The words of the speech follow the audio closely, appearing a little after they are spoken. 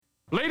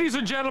Ladies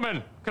and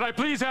gentlemen, can I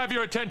please have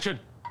your attention?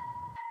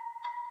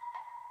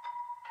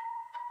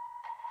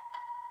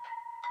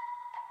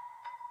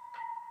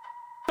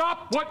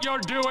 Stop what you're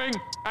doing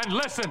and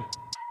listen.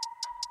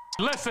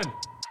 Listen.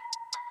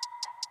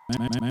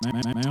 Mount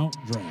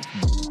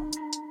Draftmore.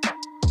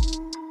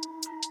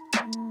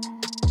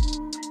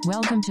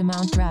 Welcome to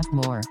Mount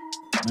Draftmore.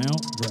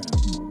 Mount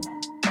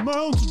Draftmore.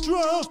 Mount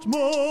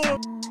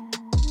Draftmore.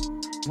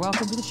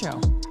 Welcome to the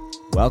show.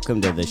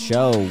 Welcome to the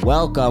show.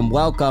 Welcome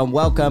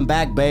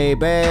back, babies.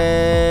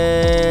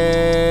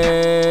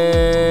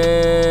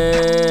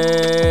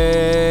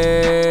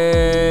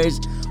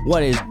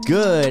 What is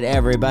good,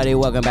 everybody?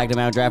 Welcome back to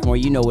Mount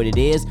Draftmore. You know what it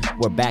is.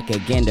 We're back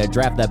again to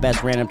draft the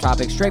best random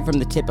topics straight from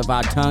the tip of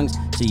our tongues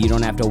so you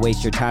don't have to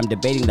waste your time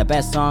debating the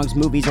best songs,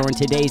 movies, or in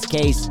today's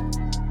case,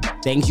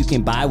 things you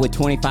can buy with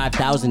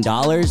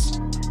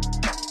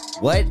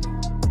 $25,000. What?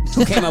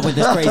 Who came up with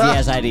this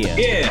crazy-ass idea?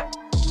 Yeah.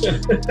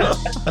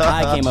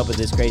 I came up with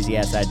this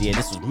crazy-ass idea.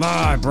 This was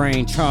my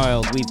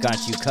brainchild. We've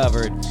got you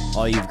covered.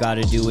 All you've got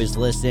to do is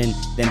listen,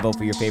 then vote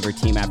for your favorite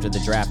team after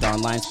the draft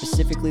online,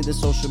 specifically the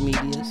social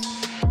medias.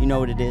 You know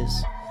what it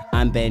is.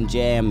 I'm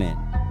Benjamin,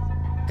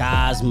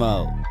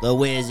 Cosmo, the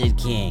Wizard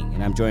King,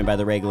 and I'm joined by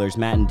the regulars,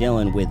 Matt and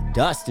Dylan, with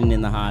Dustin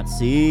in the hot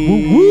seat.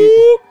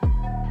 Woo-woo.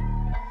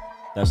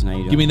 Dustin, how you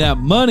doing? Give me that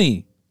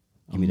money.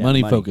 Give me that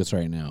money money. focus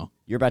right now.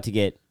 You're about to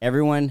get,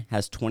 everyone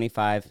has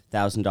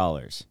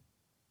 $25,000.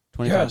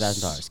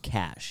 $25,000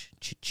 cash.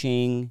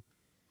 Cha-ching.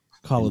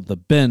 Call it the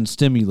Ben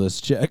stimulus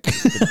check. No,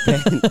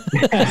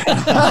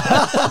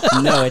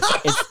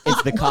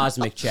 it's the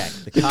cosmic check.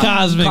 The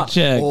cosmic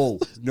check. Oh,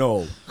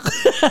 no.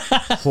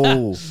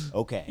 Oh,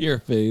 okay. Your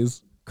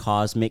face.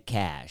 Cosmic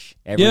cash.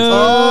 Yo!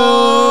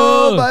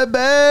 Everyone's my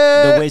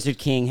the Wizard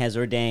King has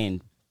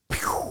ordained.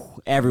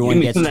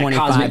 Everyone gets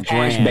 25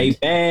 grand.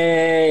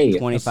 Baby.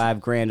 25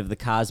 grand of the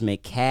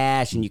cosmic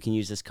cash, and you can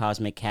use this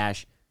cosmic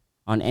cash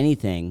on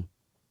anything.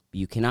 But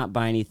you cannot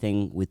buy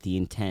anything with the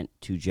intent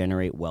to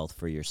generate wealth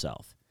for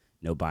yourself.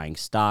 No buying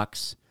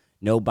stocks,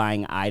 no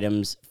buying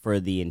items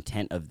for the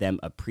intent of them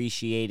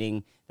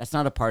appreciating. That's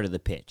not a part of the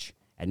pitch.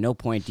 At no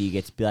point do you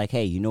get to be like,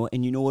 hey, you know what?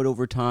 And you know what?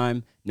 Over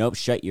time, nope,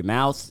 shut your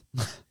mouth.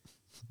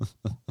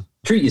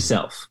 Treat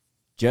yourself.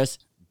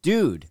 Just,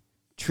 dude,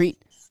 treat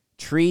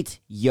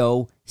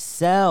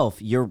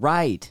yourself. You're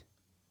right.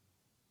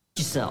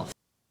 Yourself.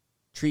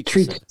 Treat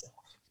yourself.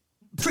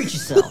 Treat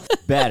yourself.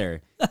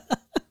 Better.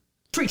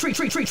 Treat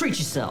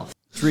yourself.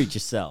 Treat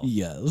yourself.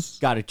 Yes.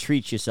 Got to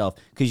treat yourself.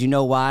 Because you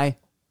know why?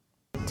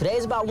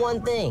 Today's about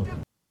one thing.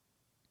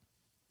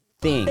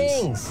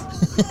 Things.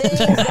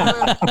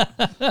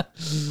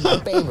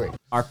 Our favorite.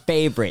 Our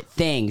favorite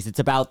things. It's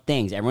about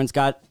things. Everyone's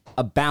got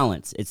a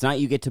balance. It's not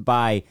you get to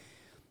buy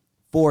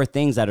 4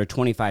 things that are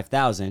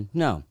 $25,000.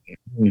 No.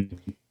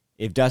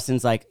 If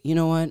Dustin's like, you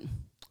know what?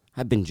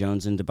 I've been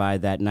jonesing to buy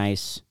that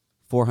nice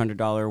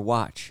 $400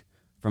 watch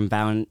from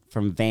Van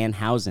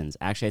Housen's.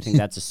 Actually, I think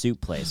that's a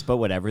suit place, but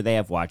whatever. They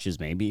have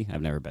watches, maybe.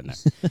 I've never been there.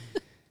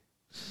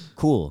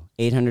 Cool.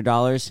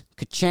 $800.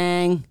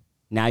 Ka-chang.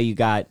 Now you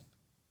got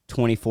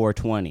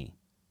 24.20.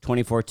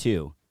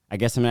 24.2. I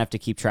guess I'm going to have to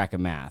keep track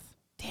of math.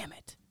 Damn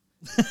it.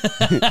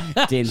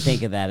 Didn't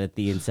think of that at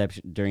the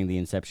during the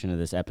inception of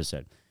this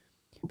episode.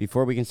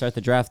 Before we can start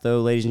the draft, though,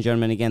 ladies and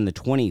gentlemen, again, the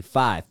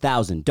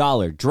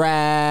 $25,000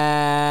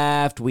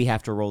 draft. We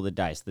have to roll the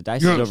dice. The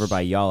dice is over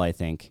by y'all, I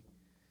think.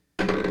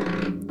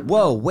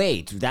 Whoa,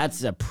 wait.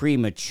 That's a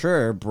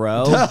premature,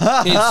 bro.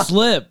 It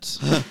slipped.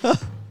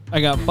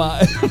 I got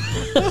 5.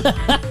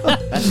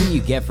 That's what you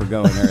get for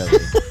going early.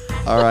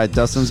 All right,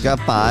 Dustin's got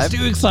 5.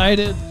 Too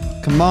excited.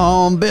 Come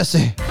on,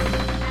 Bissy.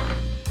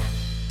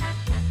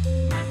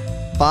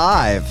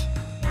 5.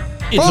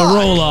 It's a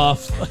roll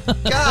off.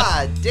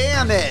 God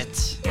damn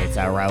it. It's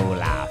a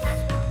roll-off.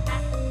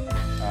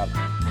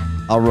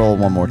 I'll roll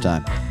one more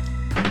time.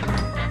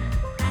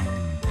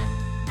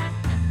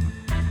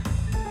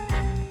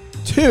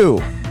 2.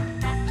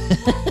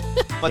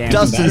 But Damn,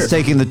 Dustin's better.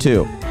 taking the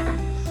 2.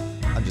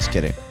 I'm just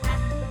kidding.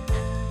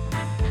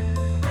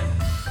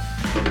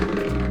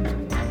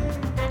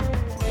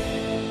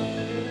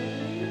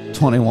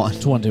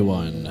 $21.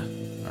 21.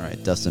 All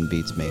right, Dustin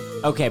beats me.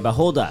 Okay, but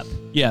hold up.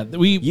 Yeah,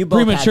 we You both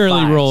had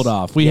prematurely 5s. rolled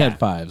off. We Yeah, had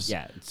 5s.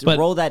 Yeah, so But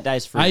roll that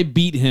dice for I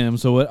beat him,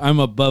 so I'm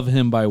above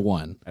him by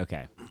 1.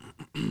 Okay.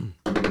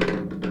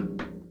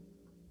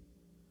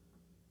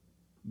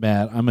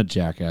 Matt, I'm a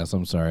jackass.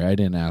 I'm sorry. I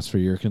didn't ask for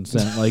your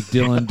consent like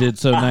Dylan did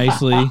so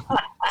nicely.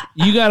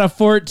 You got a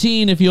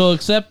 14 if you'll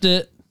accept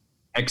it.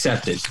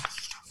 Accepted.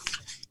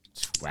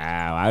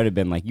 Wow, I would have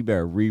been like, you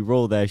better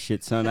re-roll that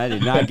shit, son. I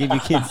did not give you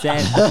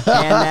consent. Hand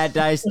that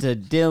dice to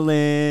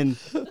Dylan.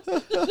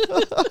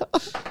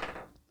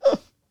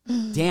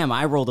 Damn,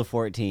 I rolled a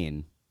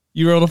 14.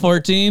 You rolled a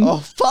 14? Oh,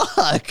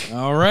 fuck.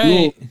 All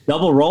right.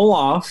 Double roll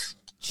off.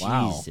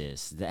 Wow.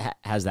 Jesus.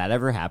 Has that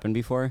ever happened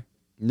before?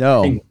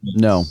 No.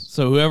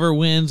 So whoever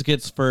wins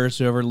gets first.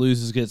 Whoever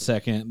loses gets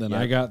second. Then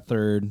Yep. I got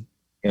third.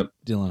 Yep.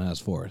 Dylan has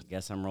fourth.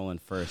 Guess I'm rolling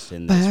first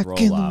in this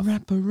Back in roll-off. the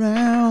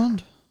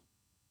wraparound.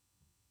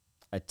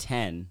 A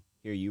 10.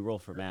 Here, you roll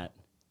for Matt.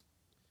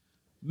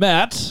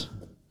 Matt,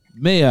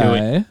 may Do I?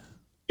 it.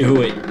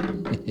 Do it.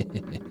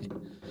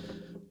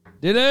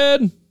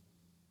 Dylan,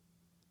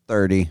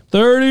 30.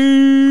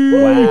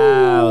 30.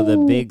 Wow, the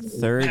big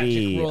 30.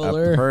 Magic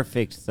roller. A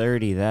perfect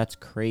 30. That's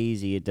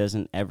crazy. It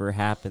doesn't ever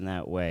happen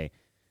that way.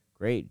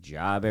 Great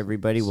job,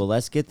 everybody. Well,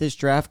 let's get this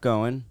draft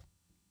going.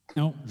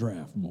 Don't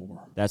draft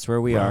more. That's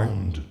where we are.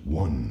 Round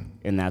one.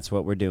 And that's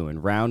what we're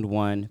doing. Round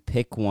one,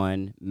 pick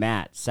one.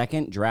 Matt,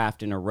 second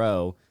draft in a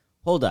row.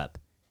 Hold up.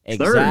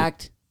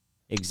 Exact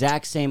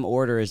same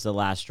order as the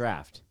last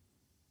draft.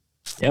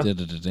 Yep.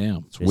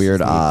 Damn. It's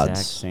weird This is the odds.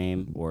 Exact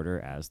same order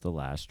as the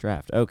last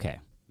draft. Okay.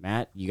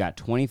 Matt, you got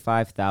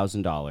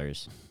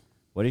 $25,000.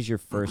 What is your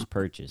first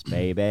purchase,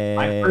 baby?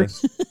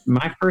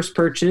 My first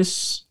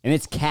purchase, And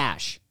it's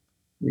cash.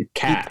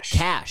 cash.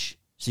 Cash.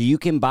 So you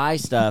can buy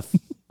stuff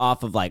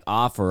off of like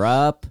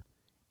OfferUp.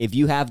 If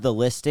you have the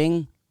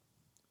listing.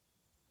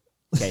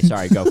 Okay,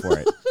 sorry, go for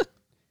it.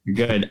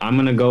 Good. I'm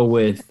gonna go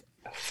with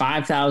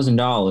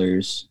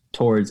 $5,000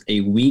 towards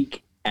a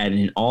week at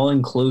an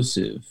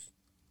all-inclusive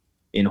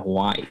in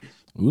Hawaii.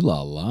 Ooh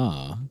la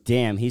la.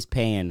 Damn, he's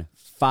paying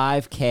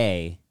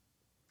 $5K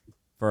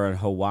for a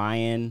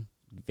Hawaiian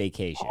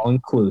vacation.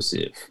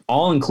 All-inclusive.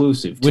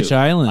 Too. Which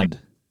island?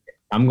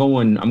 I'm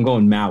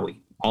going Maui.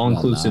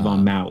 All-inclusive La la.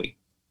 on Maui.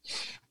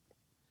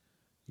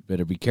 You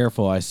better be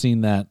careful. I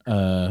seen that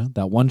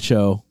one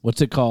show.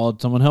 What's it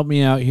called? Someone help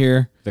me out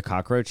here. The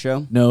Cockroach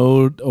Show?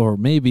 No, or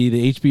maybe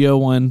the HBO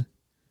one.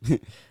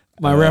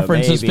 My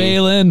reference is maybe.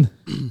 failing.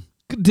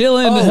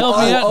 Dylan, help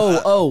me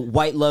out.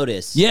 White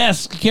Lotus.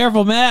 Yes,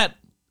 careful, Matt.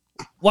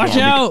 Watch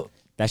Yeah. out.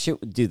 That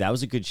shit, dude, that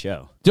was a good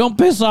show. Don't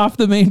piss off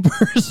the main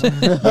person.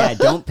 Yeah,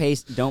 don't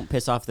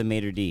piss off the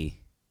maitre d'.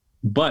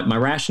 But my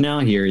rationale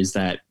here is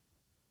that,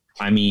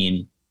 I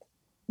mean,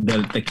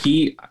 the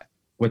key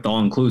with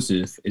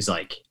all-inclusive is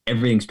like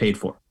everything's paid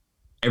for.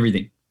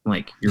 Everything.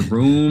 Like your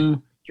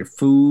room, your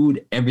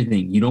food,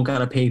 everything. You don't got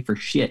to pay for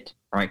shit,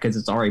 right? Because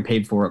it's already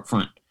paid for up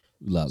front.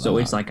 La, la, So la.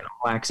 it's like an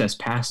all-access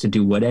pass to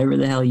do whatever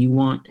the hell you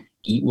want,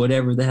 eat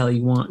whatever the hell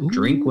you want,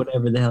 drink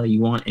whatever the hell you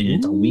want, and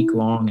it's a week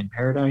long in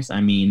paradise. I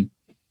mean,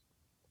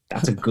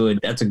 that's a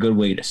good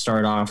way to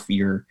start off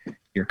your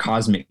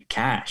cosmic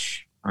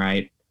cash,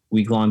 right?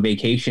 Week long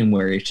vacation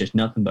where it's just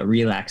nothing but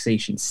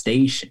relaxation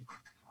station.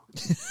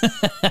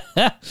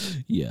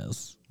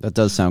 Yes. That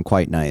does sound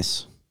quite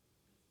nice.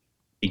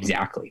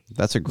 Exactly.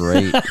 That's a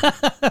great,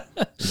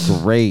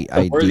 great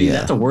idea.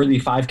 That's a worthy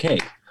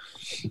 5K.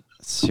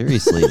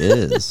 Seriously, it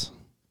is.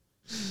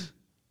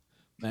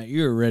 Matt,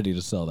 you were ready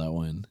to sell that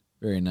one.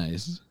 Very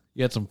nice.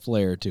 You had some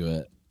flair to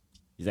it.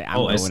 He's like,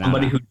 Oh, as going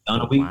somebody on who's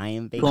done a week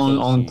Hawaiian long vacation.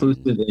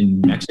 all-inclusive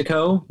in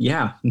Mexico,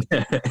 yeah.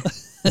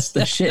 That's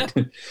the shit.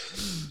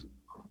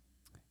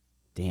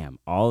 Damn,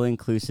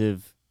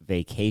 all-inclusive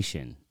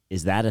vacation.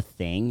 Is that a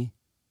thing?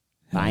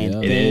 Buying yeah.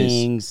 It is.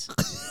 things.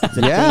 It's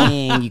a Yeah.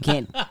 thing. You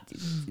can't.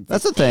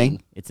 That's a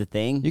thing. It's a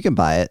thing. You can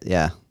buy it.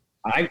 Yeah.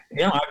 I've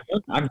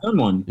done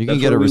one. You can That's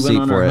get where a we receipt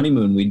went on for our it.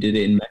 honeymoon. We did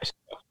it in Mexico.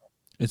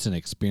 It's an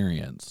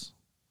experience.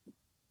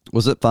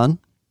 Was it fun?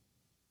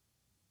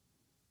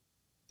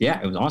 Yeah,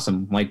 it was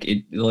awesome. Like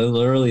it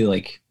literally,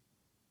 like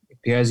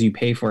because you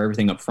pay for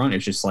everything up front,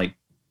 it's just like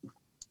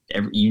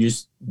you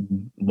just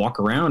walk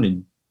around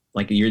and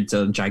like it's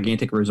a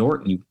gigantic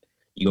resort, and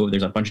you go.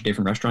 There's a bunch of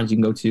different restaurants you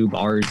can go to,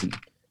 bars and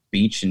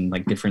beach, and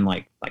like different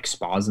like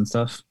spas and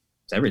stuff.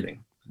 It's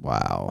everything.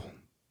 Wow.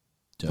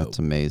 Dope. That's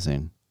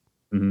amazing.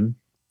 hmm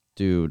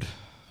Dude,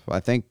 I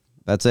think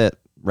that's it.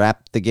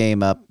 Wrap the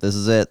game up. This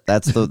is it.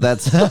 That's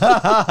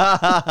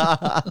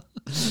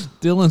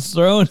Dylan's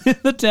throwing in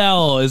the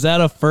towel. Is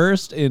that a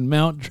first in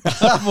Mount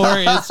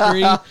Draftmore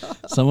history?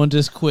 Someone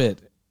just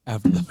quit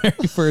after the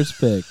very first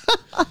pick.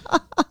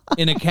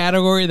 In a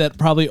category that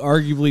probably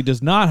arguably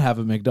does not have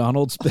a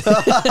McDonald's pick.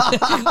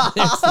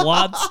 There's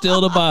lots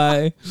still to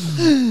buy.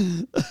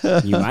 You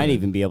might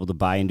even be able to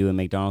buy into a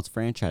McDonald's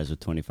franchise with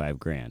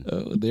 $25,000.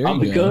 Oh, there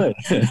Probably you go.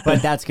 good.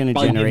 But that's going to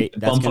Probably generate.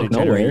 didn't That's bump going up to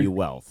generate nowhere. you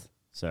wealth.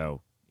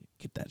 So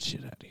Get that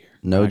shit out of here.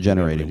 no Not gonna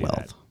be able to generating do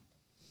wealth.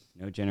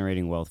 no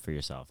generating wealth for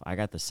yourself. I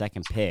got the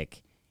second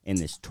pick in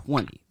this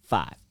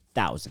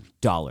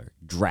 $25,000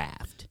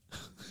 draft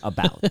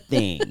about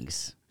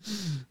things.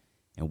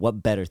 And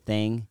what better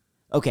thing?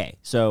 Okay,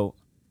 so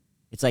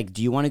it's like,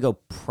 do you want to go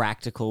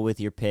practical with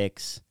your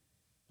picks,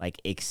 like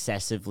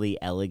excessively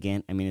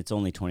elegant? I mean, it's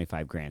only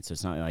 $25,000, so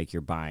it's not like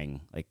you're buying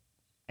like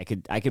I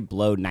could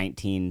blow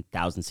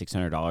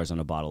 $19,600 on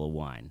a bottle of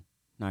wine.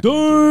 Not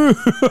gonna do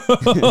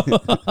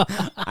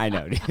that. I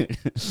know, dude.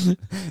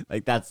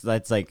 Like that's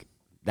like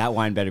that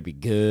wine better be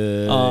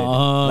good.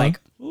 Like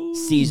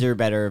Caesar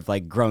better have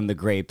like grown the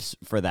grapes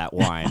for that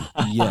wine.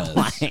 Yes.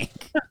 Like,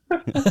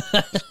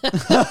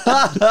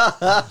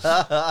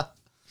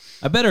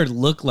 I better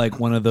look like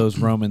one of those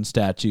Roman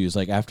statues,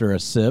 like after a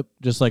sip,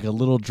 just like a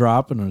little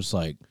drop, and it's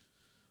like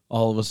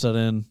all of a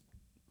sudden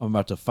I'm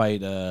about to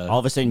fight. all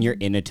of a sudden you're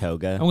in a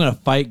toga. I'm gonna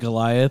fight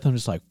Goliath. I'm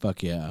just like,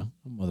 fuck yeah,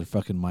 I'm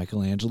motherfucking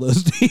Michelangelo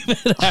Steven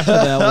after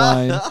that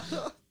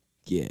wine.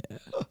 Yeah.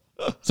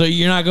 So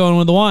you're not going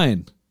with the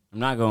wine? I'm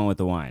not going with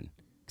the wine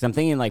Because I'm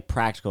thinking like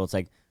practical. It's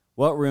like,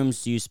 what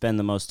rooms do you spend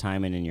the most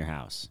time in your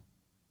house?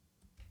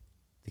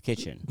 The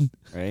kitchen,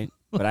 right?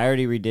 But I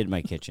already redid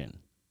my kitchen.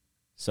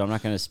 So I'm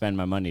not going to spend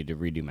my money to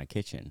redo my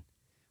kitchen.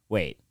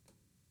 Wait,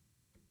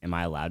 am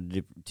I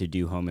allowed to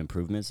do home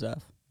improvement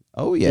stuff?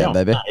 Oh yeah,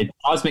 baby. It's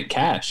cosmic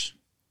cash.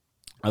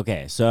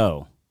 Okay,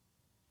 so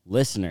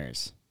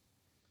listeners,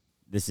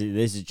 this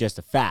is just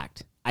a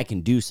fact. I can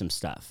do some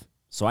stuff,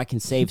 so I can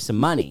save some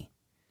money.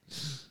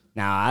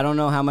 Now, I don't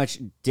know how much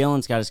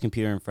Dylan's got his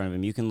computer in front of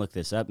him. You can look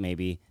this up,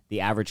 maybe. The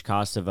average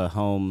cost of a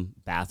home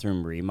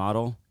bathroom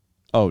remodel.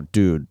 Oh,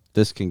 dude,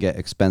 this can get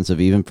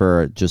expensive even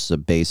for just a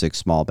basic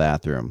small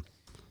bathroom.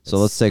 So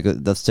let's take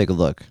a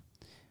look.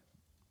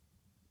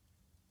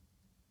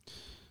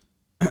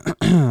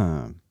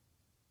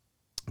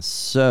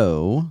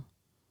 So,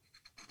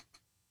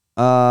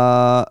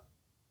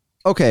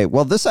 okay.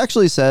 Well, this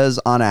actually says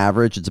on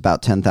average it's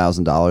about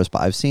 $10,000, but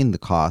I've seen the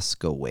costs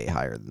go way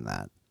higher than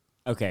that.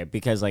 Okay,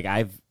 because like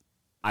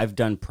I've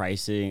done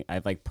pricing.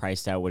 I've like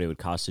priced out what it would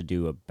cost to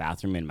do a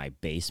bathroom in my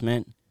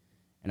basement,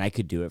 and I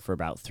could do it for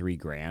about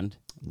 $3,000.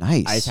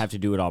 Nice. I just have to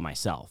do it all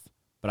myself.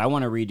 But I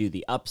want to redo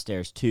the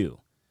upstairs too,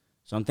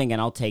 so I'm thinking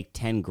I'll take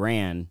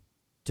 $10,000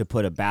 to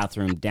put a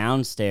bathroom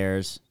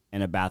downstairs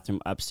and a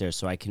bathroom upstairs,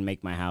 so I can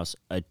make my house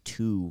a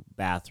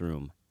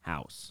 2-bathroom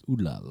house. Ooh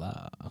la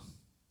la.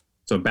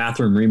 So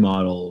bathroom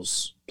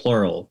remodels,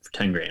 plural, for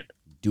 $10,000.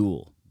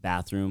 Dual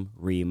bathroom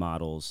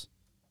remodels.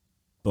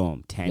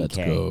 Boom, Let's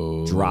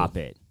go. $10K. Drop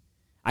it.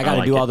 I got to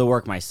like do it. all the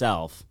work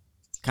myself.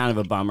 Kind of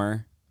a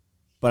bummer,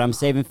 but I'm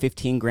saving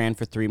 $15,000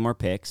 for 3 more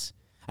picks.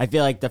 I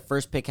feel like the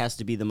first pick has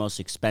to be the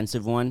most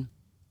expensive one,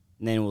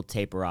 and then we'll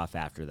taper off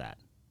after that.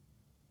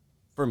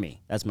 For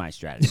me, that's my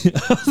strategy. I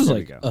was There we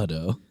like, go.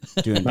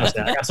 Uddo. Doing I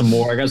got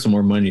some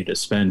more money to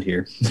spend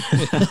here.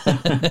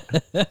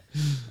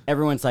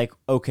 Everyone's like,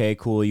 okay,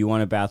 cool. You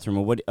want a bathroom?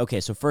 Or what? Okay,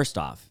 so first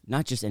off,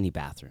 not just any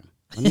bathroom.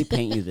 Let me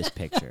paint you this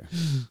picture.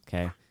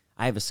 Okay,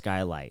 I have a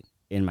skylight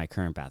in my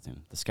current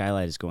bathroom. The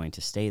skylight is going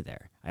to stay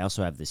there. I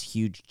also have this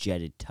huge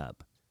jetted tub.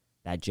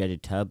 That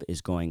jetted tub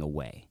is going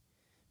away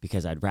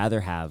because I'd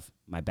rather have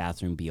my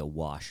bathroom be a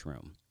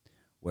washroom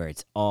where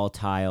it's all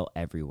tile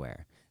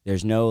everywhere.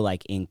 There's no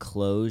like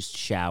enclosed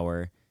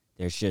shower.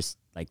 There's just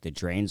like the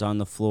drains on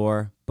the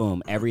floor.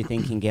 Boom,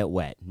 everything can get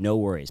wet. No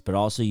worries. But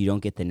also you don't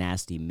get the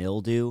nasty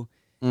mildew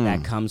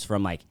that comes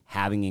from like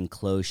having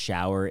enclosed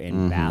shower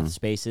in bath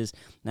spaces.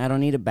 And I don't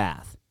need a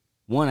bath.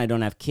 1, I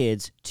don't have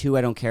kids. 2,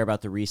 I don't care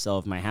about the resale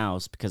of my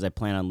house because I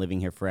plan on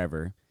living here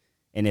forever.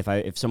 And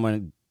if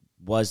someone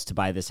was to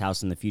buy this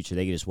house in the future,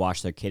 they could just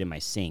wash their kid in my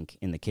sink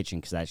in the kitchen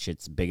because that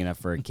shit's big enough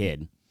for a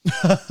kid.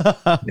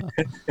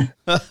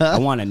 I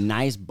want a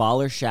nice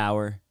baller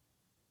shower,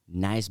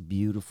 nice,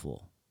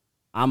 beautiful.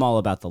 I'm all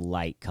about the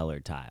light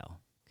colored tile.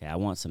 Okay, I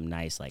want some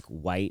nice like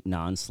white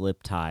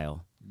non-slip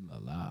tile. La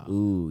la.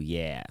 Ooh,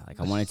 yeah. Like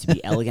I want it to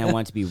be elegant. I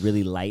want it to be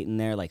really light in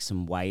there, like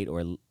some white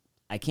or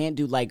I can't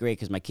do light gray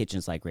because my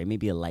kitchen's light gray.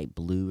 Maybe a light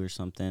blue or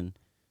something.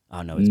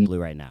 Oh no, it's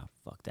blue right now.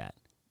 Fuck that.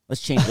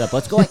 Let's change it up.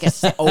 Let's go like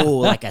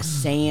like a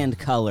sand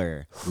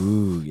color.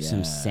 Ooh, yeah.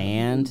 Some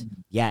sand.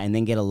 Yeah, and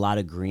then get a lot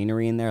of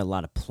greenery in there, a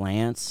lot of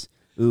plants.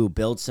 Ooh,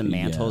 build some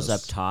mantles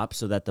up top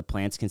so that the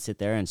plants can sit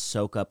there and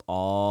soak up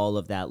all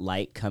of that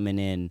light coming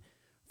in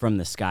from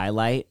the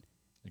skylight.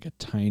 Like a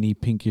tiny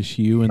pinkish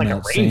hue in Like a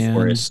that sand.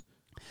 rainforest.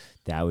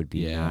 That would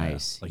be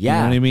nice. Like, yeah.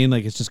 You know what I mean?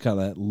 Like it's just got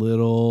that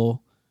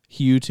little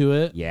hue to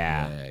it.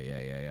 Yeah.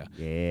 Yeah.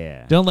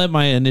 Yeah. Don't let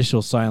my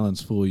initial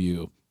silence fool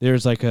you.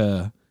 There's like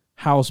a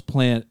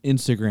houseplant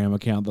Instagram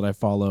account that I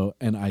follow,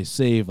 and I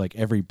save like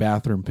every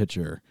bathroom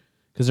picture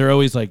because they're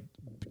always like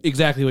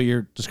exactly what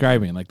you're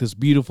describing, like this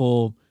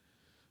beautiful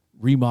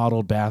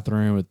remodeled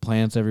bathroom with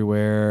plants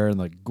everywhere and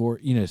like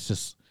it's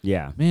just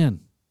Yeah. man.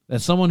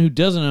 As someone who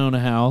doesn't own a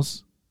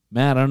house,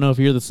 Matt, I don't know if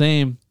you're the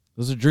same.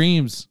 Those are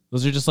dreams.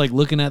 Those are just like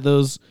looking at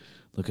those.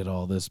 Look at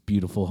all this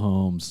beautiful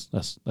homes.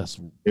 That's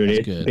Dude, that's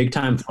good. big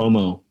time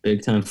FOMO.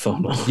 Big time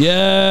FOMO.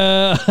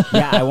 Yeah.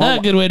 Yeah, I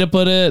want good way to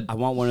put it. I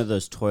want one of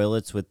those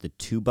toilets with the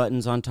 2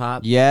 buttons on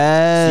top.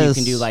 Yes. So you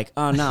can do like,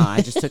 oh no,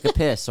 I just took a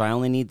piss, so I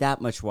only need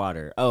that much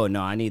water. Oh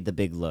no, I need the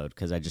big load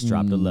because I just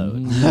dropped a load.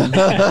 And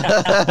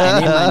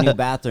in my new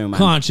bathroom,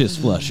 Conscious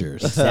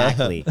flushers.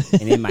 exactly.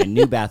 And in my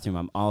new bathroom,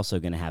 I'm also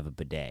gonna have a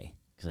bidet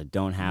because I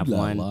don't have La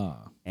one. la.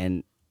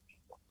 And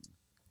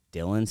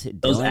Dylan's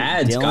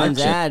ads Dylan's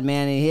gotcha. ad,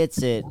 man, it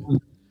hits it.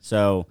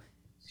 So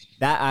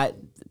that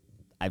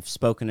I've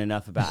spoken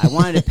enough about. I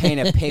wanted to paint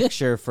a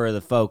picture for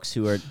the folks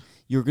who are.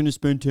 You're gonna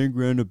spend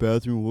 $10,000 in a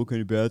bathroom. What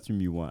kind of bathroom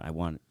you want? I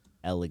want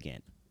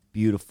elegant,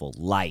 beautiful,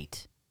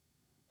 light.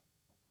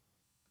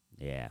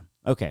 Yeah.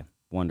 Okay.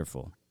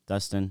 Wonderful.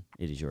 Dustin,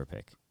 it is your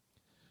pick.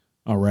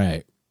 All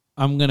right.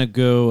 I'm going to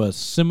go a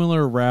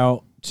similar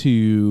route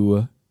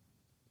to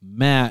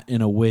Matt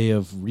in a way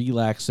of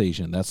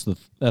relaxation. That's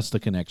the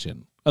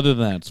connection. Other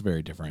than that, it's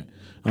very different.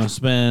 I'm going to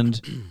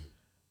spend,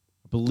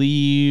 I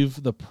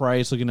believe the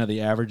price, looking at the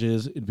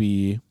averages, it'd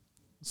be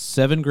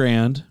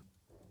 $7,000.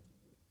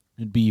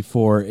 It'd be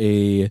for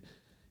a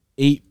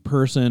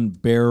 8-person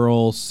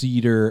barrel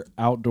cedar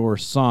outdoor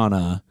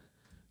sauna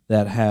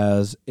that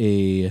has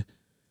a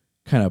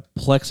kind of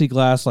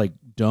plexiglass like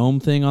dome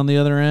thing on the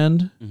other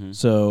end.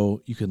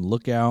 So you can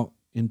look out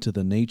into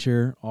the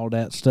nature, all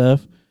that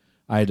stuff.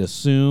 I'd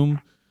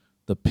assume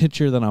the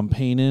picture that I'm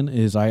painting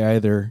is I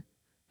either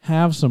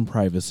have some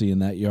privacy in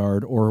that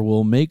yard or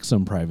will make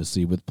some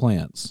privacy with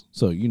plants.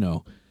 So, you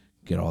know,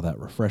 get all that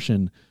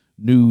refreshing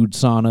nude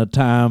sauna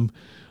time.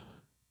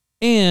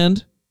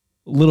 And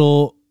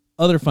little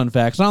other fun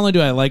facts. Not only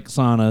do I like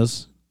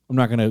saunas, I'm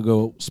not going to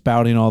go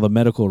spouting all the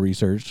medical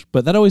research,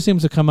 but that always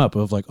seems to come up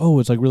of like, oh,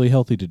 it's like really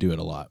healthy to do it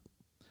a lot.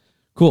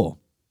 Cool.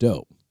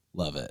 Dope.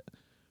 Love it.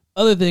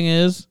 Other thing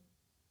is,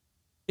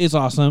 it's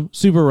awesome,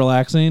 super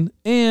relaxing,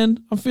 and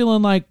I'm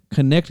feeling like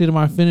connected to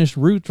my Finnish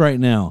roots right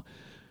now.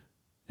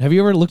 Have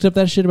you ever looked up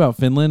that shit about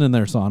Finland and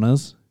their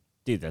saunas?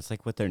 Dude, that's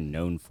like what they're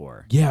known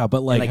for. Yeah,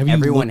 but like, And, have you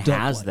everyone looked up,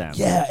 has like- them.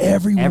 Yeah,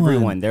 everyone.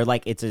 Everyone. They're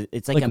like it's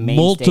like a mainstay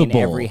multiple. in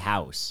every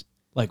house.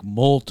 Like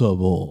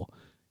multiple.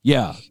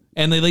 Yeah.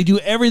 And they do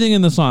everything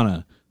in the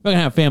sauna. They're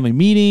gonna have family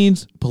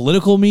meetings,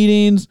 political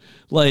meetings,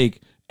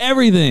 like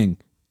everything.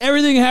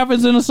 Everything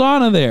happens in a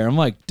sauna there. I'm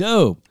like,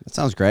 dope. That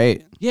sounds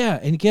great. Yeah,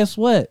 and guess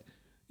what?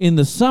 In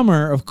the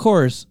summer, of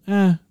course,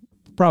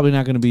 probably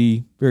not going to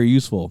be very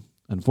useful.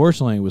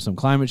 Unfortunately, with some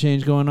climate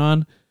change going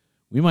on,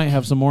 we might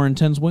have some more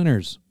intense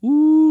winters.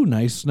 Ooh,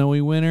 nice snowy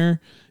winter.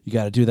 You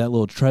got to do that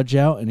little trudge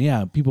out. And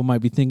yeah, people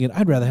might be thinking,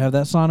 I'd rather have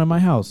that sauna in my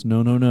house.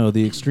 No.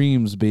 The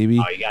extremes, baby.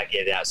 Oh, you gotta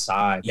get it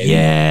outside. Baby.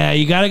 Yeah,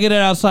 you got to get it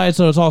outside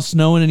so it's all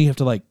snowing and you have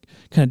to like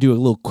kind of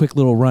do a quick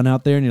little run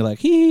out there and you're like,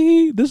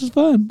 hee, this is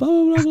fun. Blah,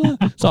 blah, blah,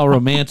 blah. It's all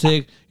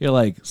romantic. You're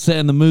like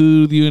setting the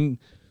mood, you and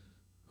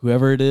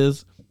whoever it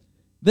is.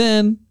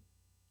 Then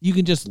you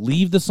can just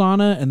leave the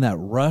sauna and that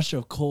rush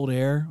of cold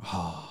air.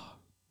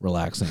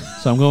 Relaxing.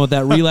 So I'm going with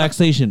that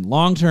relaxation,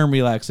 long-term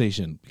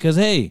relaxation. Because,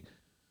 hey,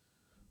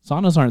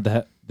 saunas aren't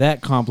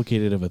that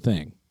complicated of a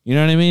thing. You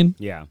know what I mean?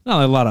 Yeah.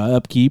 Not a lot of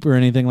upkeep or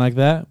anything like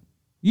that.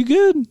 You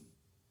good.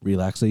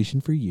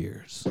 Relaxation for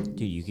years.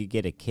 Dude, you could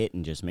get a kit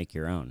and just make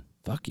your own.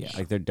 Fuck yeah.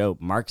 Like they're dope.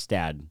 Mark's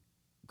dad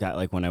got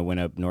like when I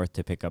went up north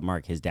to pick up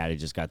Mark, his dad had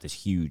just got this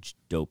huge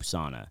dope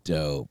sauna.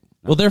 Dope.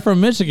 Well, they're from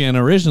Michigan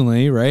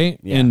originally, right?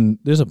 Yeah. And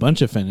there's a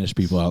bunch of Finnish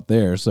people out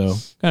there, so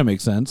kind of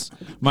makes sense.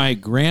 My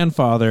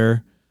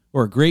grandfather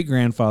or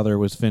great-grandfather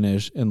was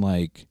Finnish and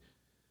like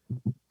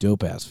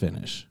dope-ass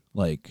Finnish,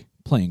 like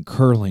playing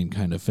curling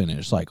kind of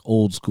Finnish, like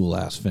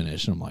old-school-ass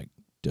Finnish. And I'm like,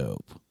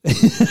 dope.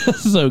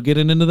 So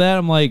getting into that,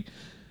 I'm like,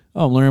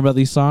 oh, I'm learning about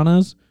these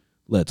saunas.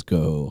 Let's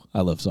go.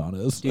 I love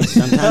saunas.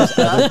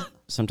 Dude,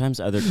 sometimes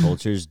other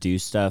cultures do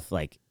stuff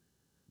like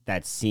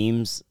that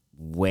seems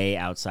way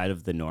outside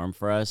of the norm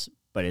for us,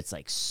 but it's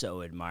like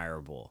so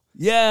admirable.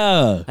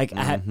 Yeah. Like,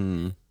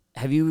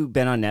 have you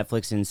been on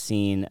Netflix and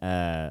seen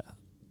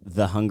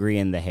The Hungry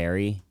and the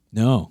Hairy?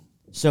 No.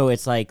 So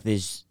it's like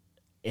this.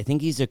 I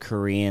think he's a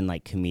Korean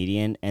like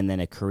comedian and then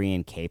a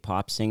Korean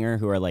K-pop singer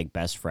who are like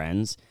best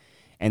friends,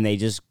 and they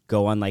just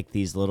go on like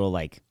these little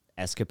like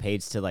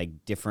escapades to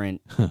like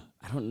different.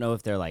 I don't know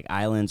if they're like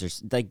islands or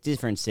like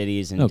different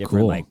cities and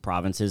different cool. like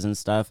provinces and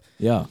stuff.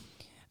 Yeah.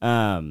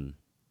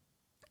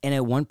 And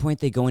at one point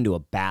they go into a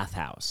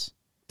bathhouse.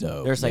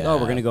 Dope. They're just like, Yeah. oh,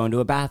 we're gonna go into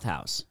a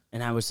bathhouse,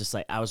 and I was just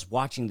like, I was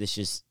watching this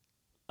just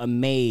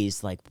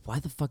amazed, like, why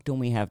the fuck don't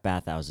we have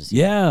bathhouses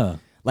here? Yeah.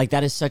 Like,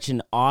 that is such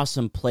an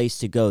awesome place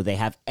to go. They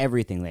have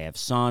everything. They have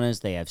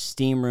saunas, they have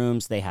steam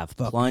rooms, they have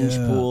plunge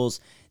yeah.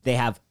 pools, they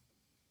have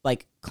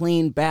like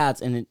clean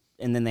baths, and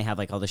then they have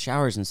like all the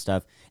showers and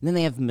stuff. And then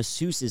they have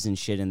masseuses and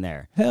shit in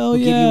there. Hell who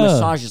give you yeah.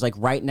 massages like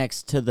right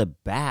next to the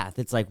bath.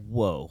 It's like,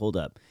 whoa, hold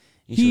up.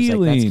 And she was like,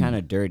 that's Healing. kind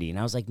of dirty. And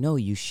I was like, no,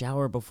 you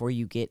shower before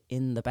you get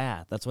in the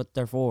bath. That's what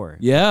they're for.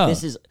 Yeah.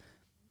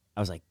 I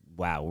was like,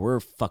 wow, we're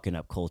fucking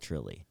up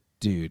culturally.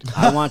 Dude.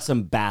 I want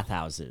some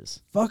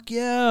bathhouses. Fuck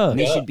yeah. And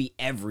they should be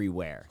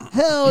everywhere.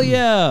 Hell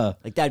yeah.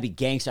 Like, that'd be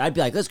gangster. I'd be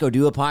like, let's go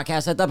do a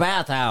podcast at the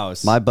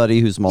bathhouse. My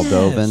buddy who's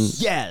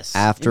Moldovan, Yes.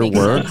 after It makes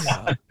work,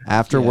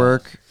 sense.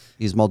 work,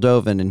 he's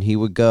Moldovan, and he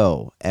would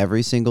go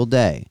every single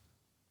day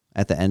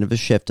at the end of his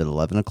shift at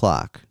 11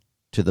 o'clock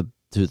to the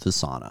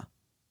sauna,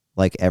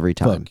 like every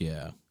time. Fuck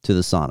yeah. To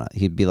the sauna.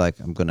 He'd be like,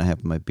 I'm gonna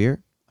have my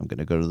beer. I'm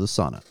gonna go to the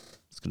sauna.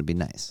 It's gonna be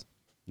nice.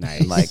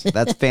 Nice. Like,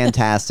 that's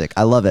fantastic.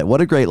 I love it.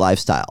 What a great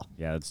lifestyle.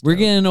 Yeah, it's We're dope.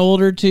 getting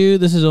older too.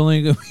 This is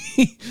only going to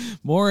be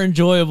more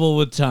enjoyable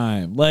with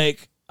time.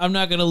 Like, I'm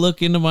not going to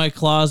look into my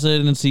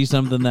closet and see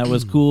something that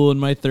was cool in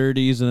my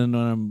 30s. And then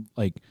when I'm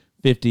like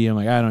 50, I'm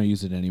like, I don't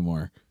use it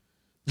anymore.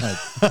 Like,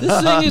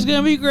 this thing is going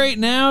to be great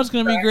now. It's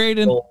going to be great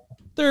in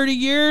 30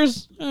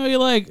 years. Oh, you're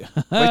like,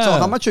 Wait, so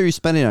how much are you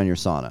spending on your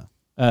sauna?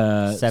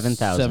 7,000.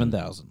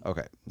 7,000.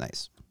 Okay,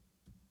 nice.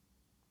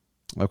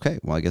 Okay,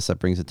 well, I guess that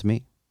brings it to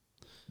me.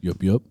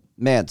 Yup.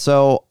 Man,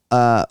 so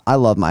I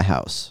love my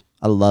house.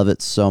 I love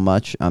it so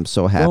much. I'm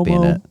so happy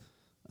in it.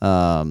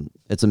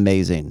 It's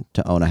amazing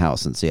to own a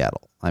house in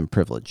Seattle. I'm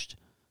privileged.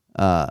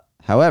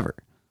 However,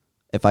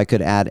 if I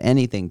could add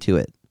anything to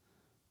it,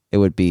 it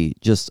would be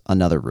just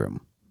another room.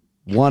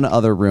 One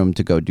other room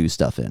to go do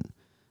stuff in.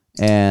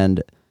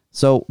 And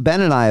So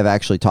Ben and I have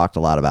actually talked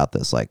a lot about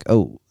this. Like,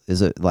 oh,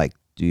 is it like,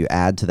 do you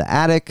add to the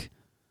attic?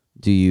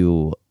 Do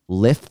you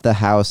lift the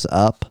house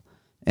up?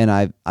 And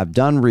I've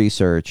done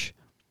research,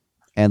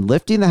 and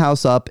lifting the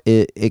house up,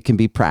 it can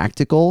be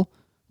practical,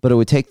 but it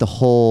would take the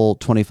whole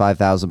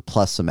 $25,000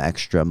 plus some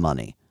extra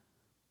money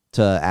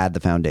to add the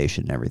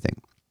foundation and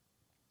everything.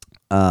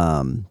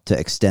 To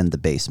extend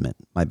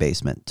my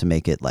basement, to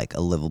make it like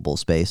a livable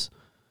space.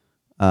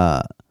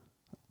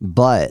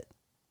 But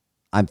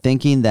I'm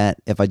thinking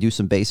that if I do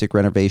some basic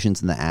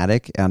renovations in the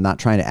attic, and I'm not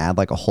trying to add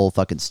like a whole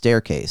fucking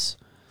staircase,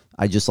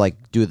 I just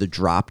like do the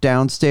drop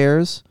down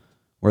stairs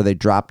where they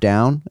drop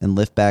down and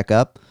lift back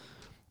up.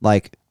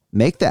 Like,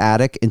 make the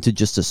attic into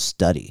just a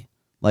study.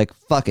 Like,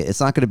 fuck it.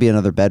 It's not going to be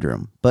another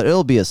bedroom, but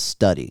it'll be a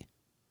study.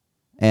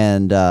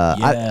 And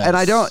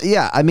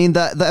I mean,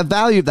 the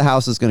value of the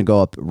house is going to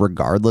go up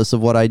regardless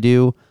of what I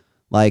do.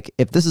 Like,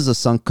 if this is a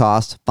sunk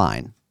cost,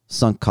 fine.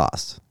 Sunk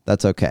cost.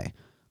 That's okay.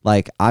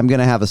 Like, I'm going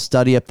to have a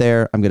study up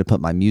there. I'm going to put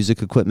my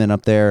music equipment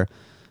up there.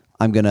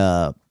 I'm going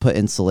to put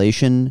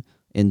insulation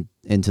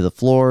into the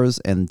floors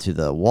and to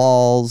the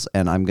walls.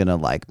 And I'm going to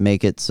like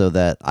make it so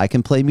that I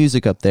can play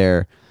music up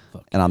there.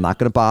 And I'm not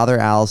going to bother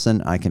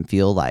Allison. I can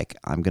feel like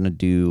I'm going to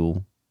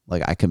do,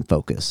 like, I can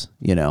focus,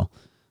 you know?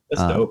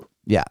 That's dope.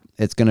 Yeah,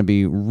 it's going to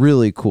be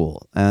really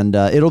cool. And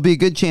it'll be a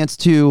good chance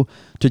to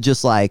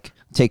just like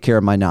take care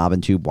of my knob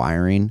and tube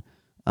wiring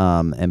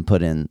and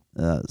put in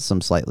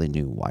some slightly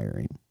new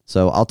wiring.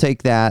 So I'll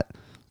take that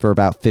for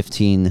about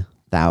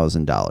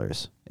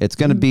 $15,000. It's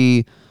going to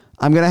be,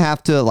 I'm going to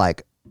have to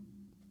like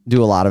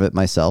do a lot of it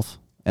myself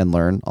and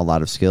learn a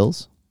lot of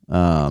skills.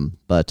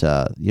 But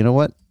you know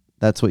what?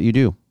 That's what you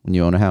do when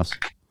you own a house.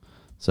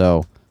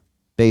 So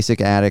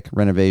basic attic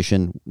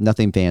renovation,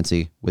 nothing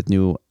fancy, with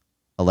new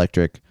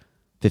electric,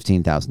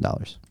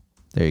 $15,000.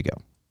 There you go.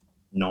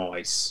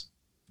 Nice.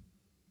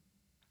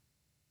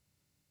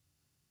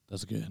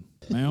 That's good.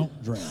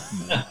 Mount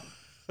Draftmore.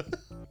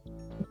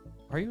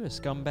 Are you a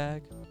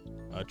scumbag?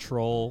 A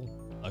troll?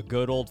 A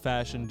good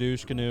old-fashioned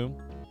douche canoe?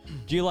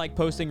 Do you like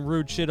posting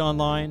rude shit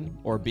online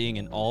or being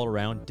an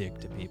all-around dick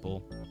to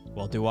people?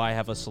 Well, do I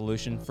have a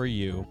solution for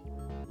you?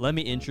 Let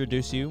me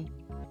introduce you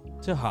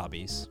to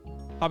hobbies.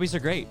 Hobbies are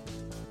great.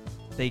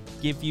 They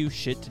give you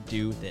shit to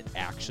do that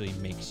actually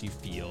makes you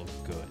feel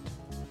good.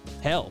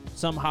 Hell,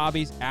 some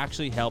hobbies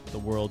actually help the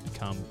world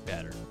become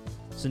better.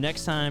 So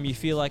next time you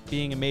feel like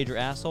being a major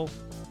asshole,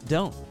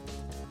 don't.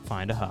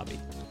 Find a hobby.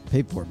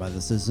 Paid for by the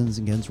Citizens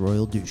Against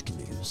Royal Douche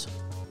Canoes.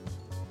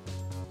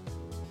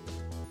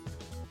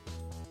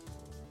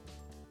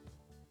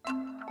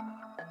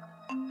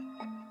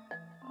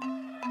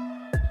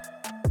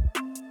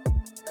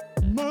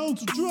 Mount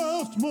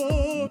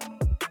Draftmore.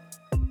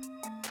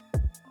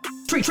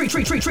 Treat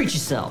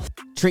yourself.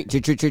 Treat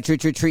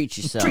yourself. Treat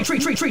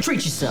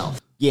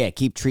yourself. Yeah,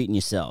 keep treating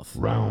yourself.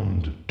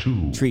 Round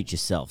 2. Treat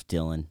yourself,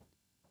 Dylan.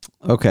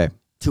 Okay.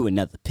 To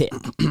another pick.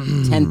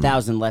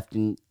 10,000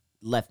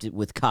 left it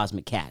with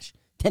Cosmic Cash.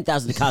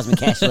 10,000 to Cosmic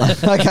Cash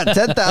left. I got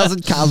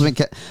 10,000 Cosmic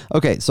Cash.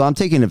 Okay, so I'm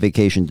taking a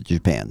vacation to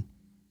Japan.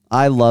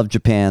 I love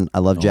Japan. I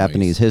love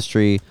Japanese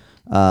history.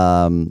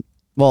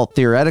 Well,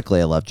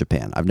 theoretically, I love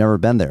Japan. I've never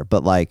been there,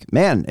 but like,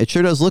 man, it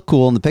sure does look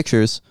cool in the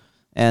pictures.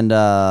 And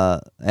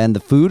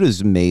the food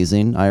is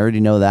amazing. I already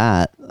know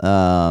that.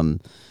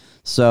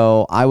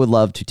 So I would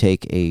love to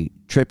take a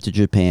trip to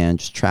Japan,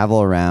 just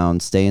travel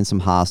around, stay in some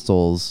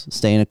hostels,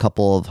 stay in a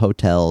couple of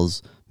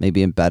hotels,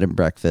 maybe in bed and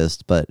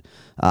breakfast. But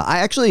I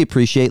actually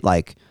appreciate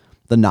like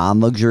the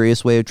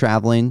non-luxurious way of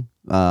traveling.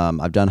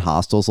 I've done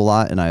hostels a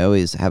lot, and I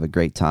always have a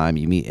great time.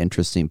 You meet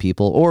interesting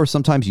people, or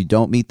sometimes you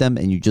don't meet them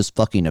and you just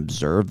fucking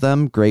observe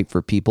them. Great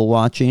for people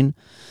watching.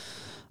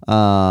 Gives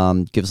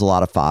a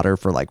lot of fodder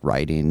for like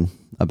writing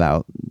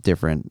about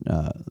different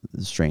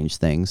strange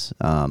things.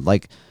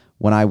 Like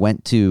when I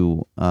went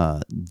to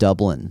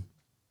Dublin,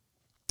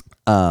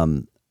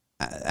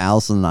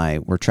 Allison and I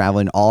were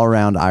traveling all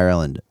around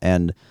Ireland,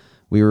 and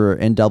we were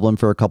in Dublin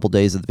for a couple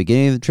days at the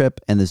beginning of the trip,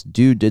 and this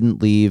dude didn't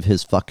leave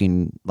his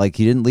fucking, like,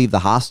 he didn't leave the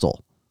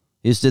hostel.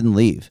 He just didn't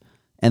leave.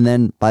 And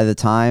then by the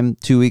time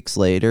 2 weeks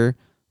later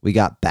we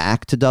got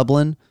back to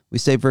Dublin, we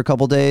stayed for a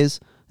couple days,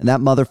 and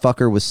that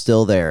motherfucker was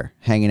still there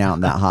hanging out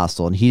in that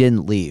hostel, and he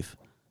didn't leave.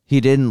 He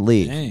didn't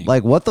leave. Dang.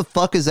 Like, what the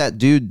fuck is that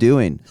dude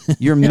doing?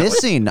 You're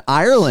missing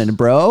Ireland,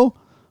 bro.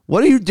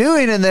 What are you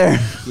doing in there?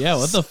 Yeah,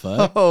 what the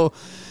fuck?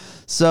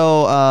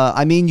 So,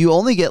 I mean, you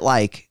only get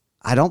like,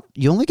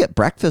 you only get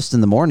breakfast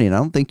in the morning. I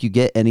don't think you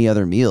get any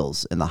other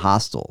meals in the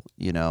hostel,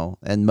 you know,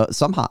 and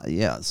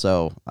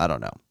so I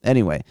don't know.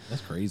 Anyway,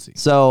 That's crazy.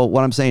 so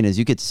what I'm saying is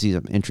you get to see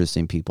some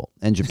interesting people,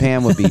 and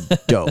Japan would be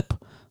dope.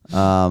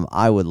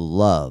 I would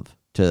love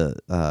to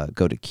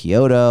go to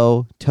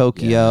Kyoto,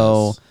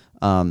 Tokyo,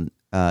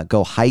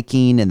 go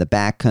hiking in the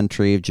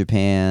backcountry of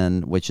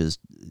Japan, which is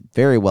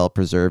very well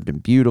preserved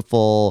and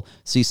beautiful.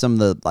 See some of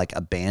the like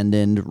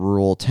abandoned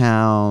rural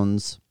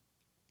towns.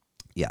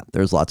 Yeah,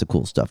 there's lots of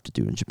cool stuff to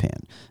do in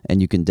Japan,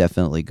 and you can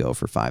definitely go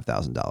for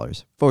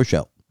 $5,000 for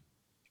sure.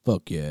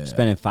 Fuck yeah.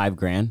 Spending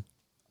 $5,000.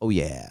 Oh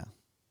yeah.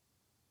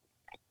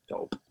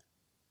 Dope.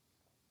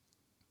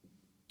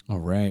 All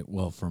right.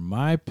 Well, for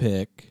my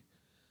pick,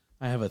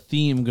 I have a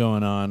theme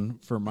going on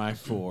for my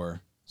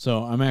 4.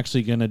 So I'm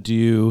actually going to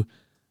do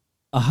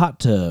a hot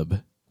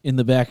tub in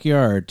the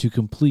backyard to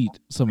complete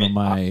some of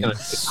my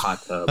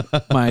hot tub.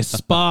 my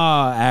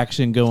spa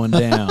action going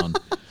down.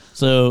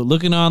 So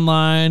looking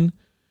online,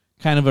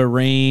 kind of a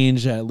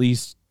range, at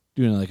least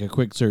doing like a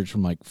quick search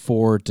from like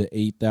 4,000 to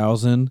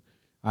 8,000.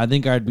 I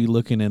think I'd be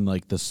looking in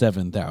like the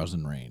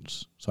 7,000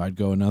 range. So I'd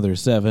go another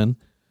 7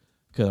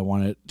 because I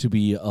want it to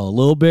be a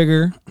little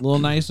bigger, a little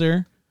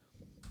nicer.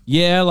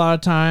 Yeah, a lot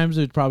of times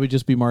it'd probably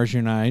just be Marcia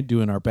and I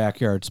doing our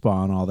backyard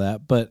spa and all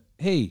that. But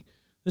hey,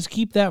 let's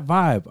keep that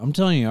vibe. I'm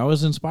telling you, I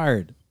was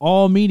inspired.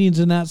 All meetings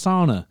in that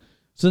sauna.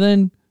 So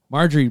then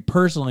Marjorie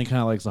personally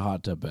kind of likes the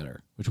hot tub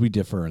better, which we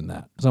differ in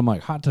that. So I'm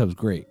like, hot tub's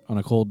great on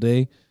a cold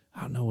day.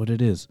 I don't know what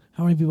it is.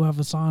 How many people have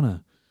a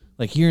sauna?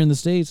 Like here in the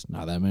States,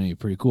 not that many.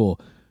 Pretty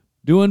cool.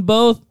 Doing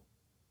both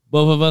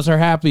of us are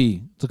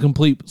happy. It's a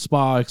complete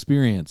spa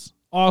experience.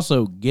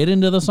 Also, get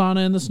into the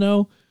sauna in the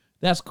snow.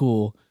 That's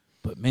cool.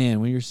 But man,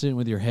 when you're sitting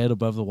with your head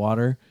above the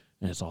water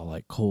and it's all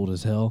like cold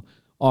as hell.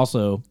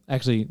 Also,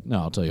 actually, no,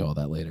 I'll tell you all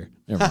that later.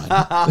 Never mind.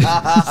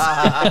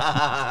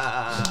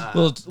 a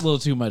little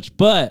too much.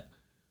 But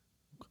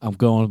I'm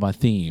going with my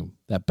theme.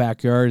 That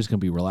backyard is going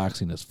to be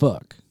relaxing as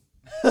fuck.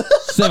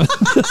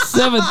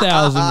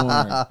 7,000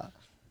 more.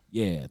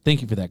 Yeah,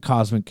 thank you for that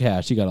cosmic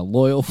cash. You got a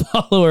loyal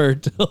follower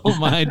till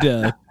my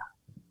death.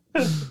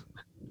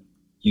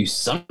 You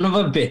son of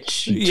a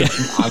bitch. Yeah.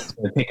 I'm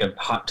going to pick a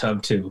hot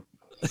tub too.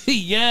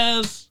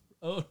 Yes.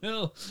 Oh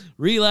no.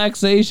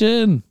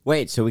 Relaxation.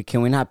 Wait, so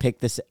can we not pick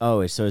this?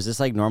 Oh, so is this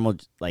like normal?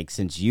 Like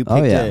since you picked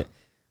Oh, yeah. it,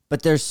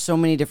 but there's so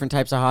many different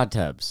types of hot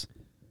tubs.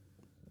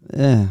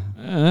 Yeah.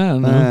 I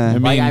don't know.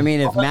 I mean,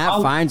 if Matt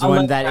I'll- finds I'll one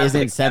let that Matt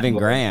isn't pick that one.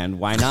 $7,000,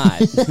 why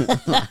not?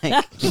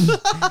 Like,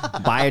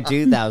 buy a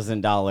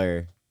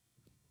 $2,000.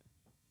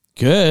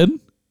 good.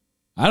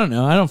 I don't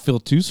know. I don't feel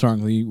too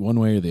strongly one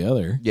way or the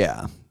other.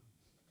 Yeah.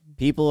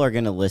 People are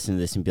gonna listen to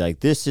this and be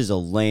like, "This is a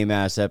lame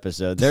ass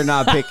episode." They're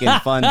not picking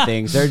fun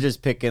things. They're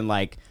just picking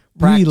like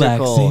practical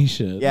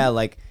Relaxation. Yeah,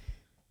 like,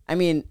 I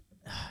mean,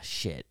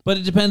 shit. But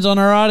it depends on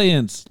our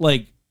audience.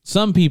 Like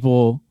some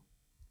people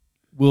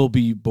will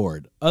be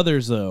bored.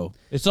 Others though,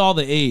 it's all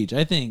the age.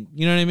 I think,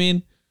 you know what I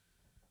mean?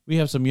 We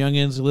have some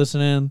youngins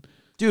listening.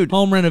 Dude,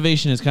 Home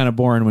renovation is kind of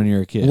boring when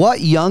you're a kid. what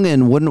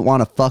youngin wouldn't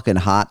want a fucking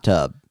hot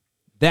tub?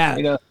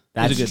 That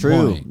That's a good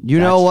true. point. You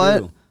know That's what?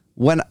 true.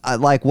 When I,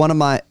 like one of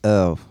my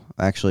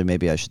actually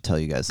maybe I should tell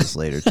you guys this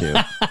later too.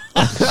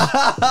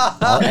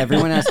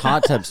 Everyone has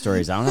hot tub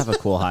stories. I don't have a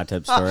cool hot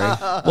tub story.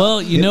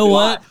 Well, you know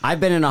what? I've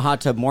been in a hot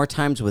tub more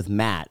times with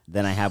Matt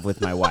than I have with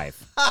my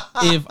wife.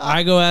 If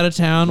I go out of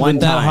town One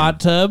with that time. hot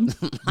tub,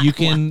 you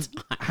can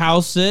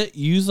house it,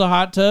 use the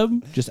hot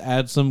tub, just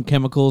add some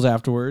chemicals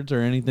afterwards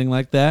or anything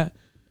like that.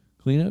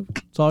 Clean up.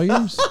 It's all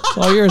yours. It's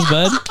all yours,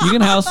 bud. You can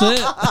house it.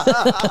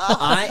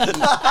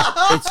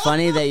 It's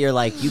funny that you're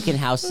like, you can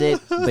house it,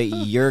 but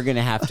you're going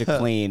to have to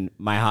clean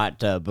my hot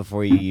tub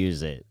before you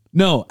use it.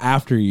 No,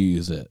 after you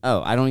use it.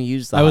 Oh, I don't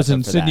use the I hot was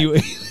tub for that.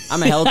 insinuating.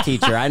 I'm a health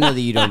teacher. I know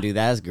that you don't do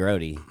that. That's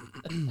grody.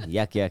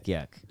 Yuck, yuck,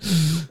 yuck.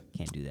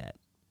 Can't do that.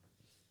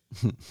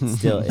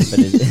 Still, but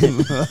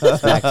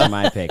it's back to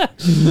my pick.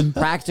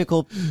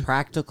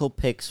 Practical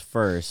picks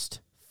first,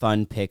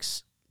 fun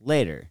picks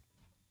later.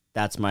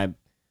 That's my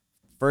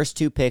first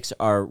 2 picks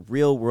are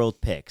real world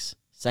picks.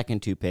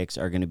 Second 2 picks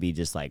are going to be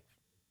just like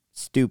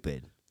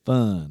stupid.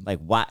 Fun. Like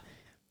what?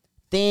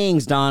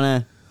 Things,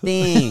 Donna.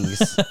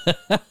 Things.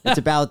 It's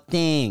about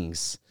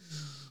things.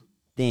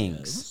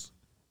 Things.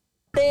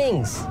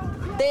 Things.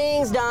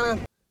 Things,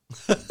 Donna.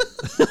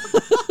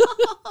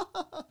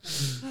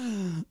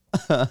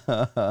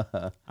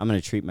 I'm going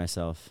to treat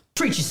myself.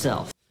 Treat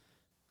yourself.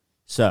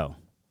 So,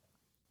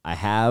 I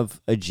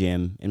have a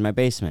gym in my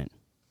basement.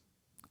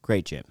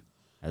 Great gym.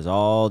 Has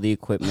all the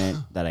equipment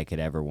that I could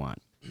ever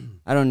want.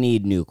 I don't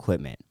need new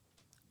equipment.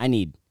 I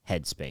need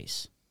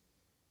headspace.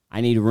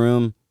 I need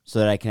room so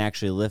that I can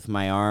actually lift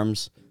my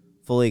arms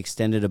fully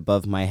extended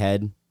above my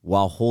head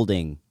while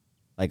holding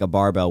like a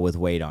barbell with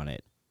weight on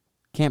it.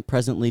 Can't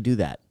presently do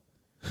that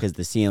because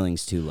the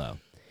ceiling's too low.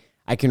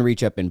 I can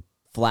reach up and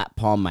flat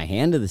palm my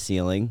hand to the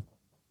ceiling,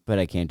 but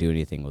I can't do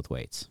anything with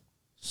weights.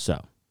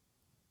 So,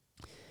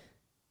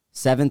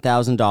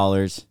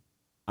 $7,000,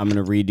 I'm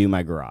going to redo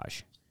my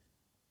garage.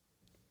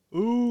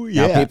 Ooh,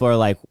 Now people are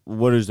like,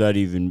 what is that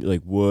even,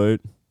 like,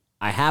 what?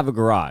 I have a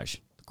garage.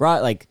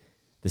 Like,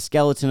 the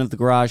skeleton of the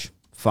garage,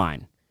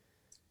 fine.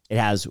 It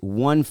has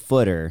 1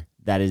 footer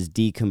that is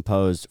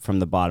decomposed from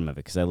the bottom of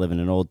it because I live in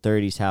an old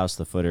 30s house.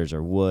 The footers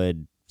are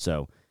wood,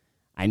 so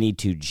I need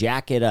to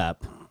jack it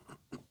up,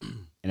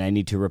 and I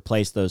need to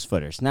replace those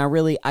footers. Now,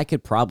 really, I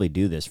could probably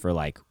do this for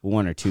like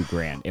 $1 or $2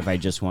 grand if I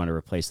just want to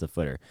replace the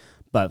footer.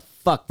 But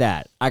fuck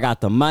that. I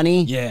got the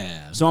money.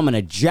 Yeah. So I'm going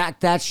to jack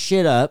that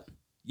shit up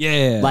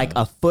Yeah. like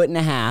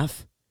 1.5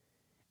 feet,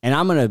 and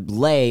I'm going to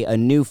lay a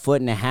new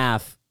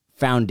 1.5 feet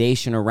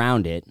foundation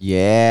around it.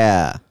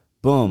 Yeah.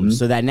 Boom.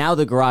 So that now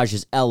the garage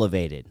is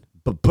elevated.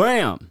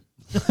 Ba-bam.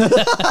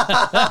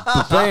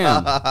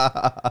 Bam!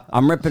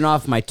 I'm ripping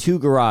off my 2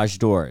 garage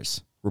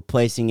doors,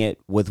 replacing it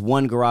with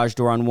 1 garage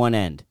door on one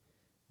end.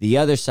 The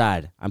other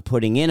side, I'm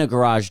putting in a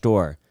garage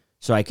door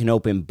so I can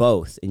open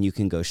both, and you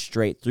can go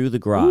straight through the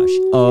garage.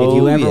 If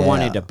you ever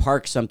wanted to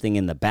park something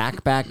in the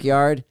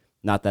backyard,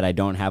 not that I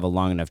don't have a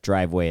long enough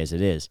driveway as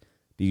it is,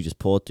 but you just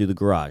pull it through the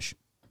garage.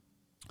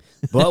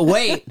 But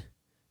wait,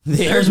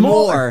 there's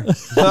more.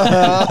 There's more.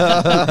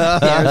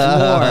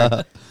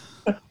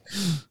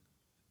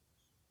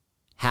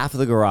 Half of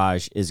the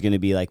garage is going to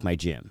be like my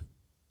gym.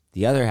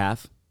 The other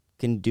half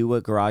can do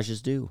what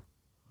garages do.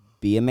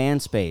 Be a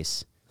man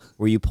space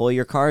where you pull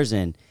your cars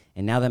in.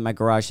 And now that my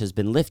garage has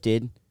been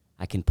lifted,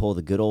 I can pull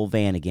the good old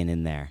van again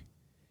in there.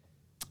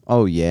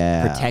 Oh,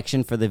 yeah.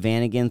 Protection for the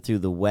van again through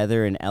the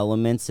weather and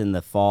elements in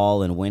the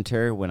fall and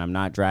winter when I'm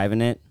not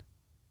driving it.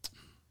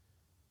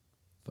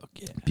 Fuck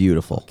yeah.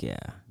 Beautiful. Fuck yeah.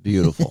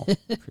 Beautiful.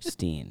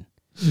 Pristine.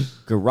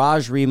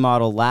 Garage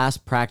remodel,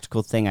 last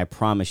practical thing, I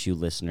promise you,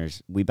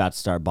 listeners. We about to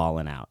start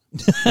balling out.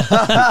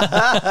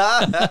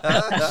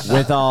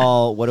 With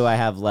all, what do I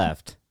have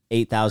left?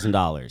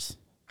 $8,000.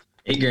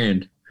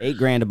 $8,000.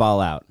 $8,000 to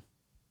ball out.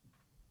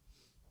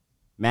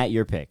 Matt,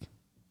 your pick.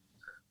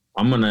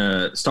 I'm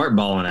gonna start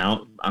balling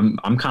out. I'm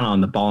kind of on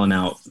the balling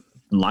out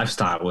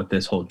lifestyle with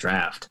this whole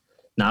draft.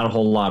 Not a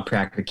whole lot of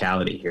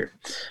practicality here.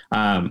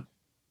 I'm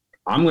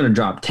gonna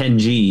drop 10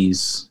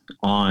 G's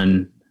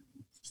on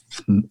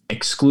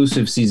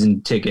exclusive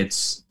season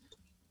tickets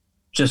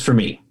just for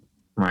me,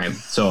 right?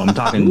 So I'm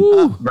talking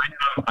right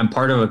now. I'm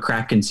part of a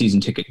Kraken season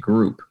ticket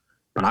group,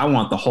 but I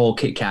want the whole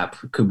kit cap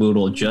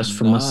caboodle just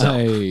for myself.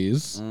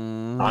 Nice.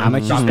 How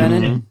much you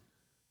spending?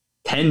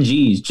 10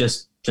 G's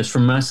just for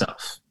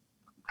myself.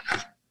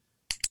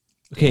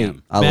 Okay,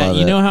 I Matt, love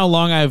you it. know how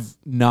long I've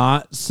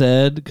not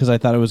said because I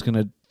thought it was going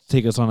to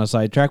take us on a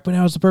sidetrack, but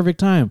now it's the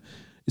perfect time.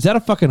 Is that a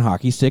fucking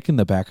hockey stick in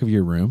the back of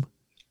your room?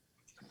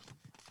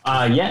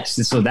 Yes.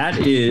 So that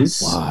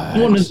is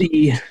one of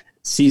the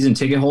season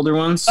ticket holder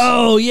ones.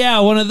 Oh, yeah,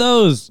 one of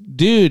those.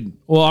 Dude,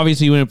 well,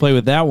 obviously you wouldn't play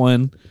with that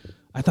one.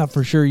 I thought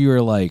for sure you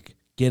were like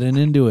getting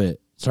into it,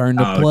 starting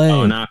to play.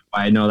 Oh, not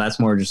quite. No, that's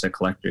more just a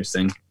collector's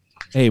thing.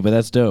 Hey, but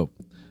that's dope.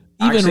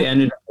 I actually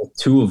ended up with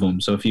 2 of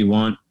them. So if you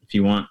want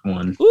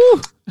one,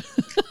 Woo!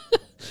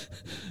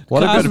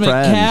 What a Cosmic good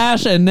friend.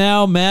 Cash and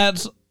now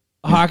Matt's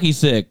hockey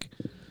stick.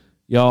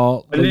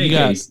 Y'all, But in you any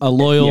got case, a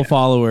loyal yeah.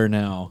 follower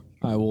now.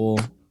 I will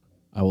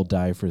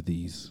die for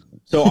these.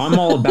 So I'm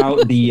all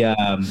about the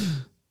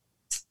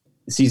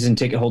season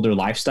ticket holder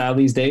lifestyle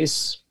these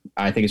days.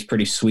 I think it's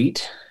pretty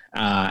sweet,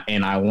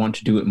 and I want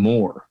to do it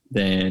more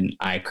than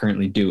I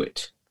currently do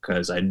it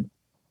because I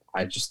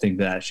just think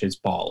that shit's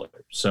baller.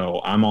 So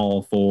I'm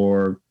all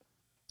for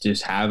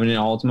just having it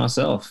all to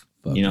myself.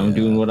 Fuck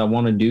Doing what I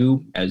want to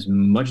do as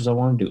much as I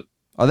want to do it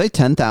Are they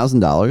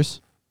 $10,000?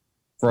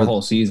 for a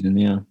whole season.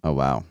 Yeah. Oh,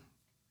 wow.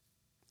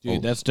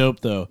 Dude, that's dope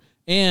though.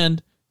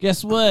 And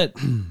guess what?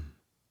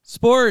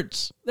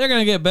 Sports, they're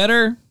going to get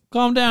better.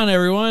 Calm down,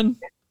 everyone.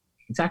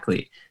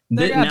 Exactly.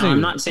 They got Now, to.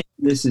 I'm not saying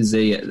this is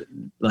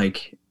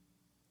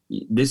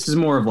this is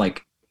more of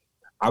like,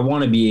 I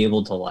want to be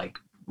able to like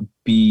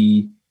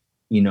be,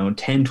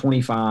 10,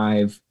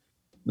 25,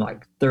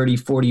 like 30,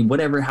 40,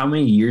 whatever, how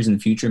many years in the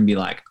future and be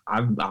like, I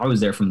was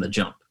there from the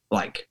jump.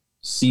 Like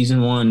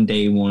season 1,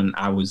 day 1,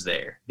 I was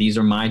there. These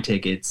are my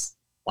tickets.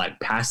 Like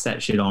pass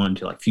that shit on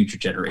to like future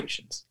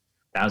generations.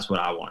 That's what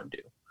I want to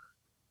do.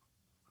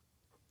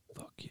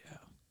 Fuck yeah.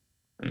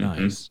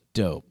 Nice.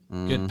 Dope.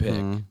 Good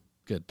pick.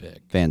 Good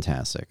pick.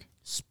 Fantastic.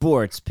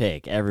 Sports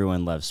pick.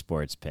 Everyone loves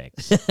sports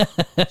picks.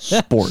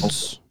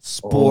 Sports.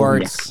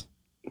 Sports.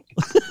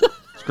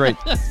 It's great.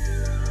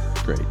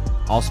 Great.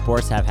 All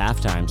sports have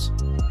half times.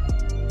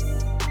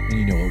 And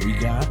you know what we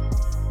got?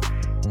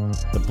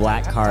 The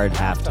black card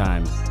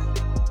halftime.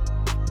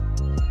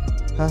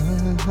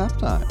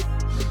 Halftime.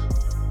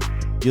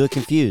 You look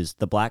confused.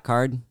 The black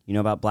card? You know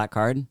about black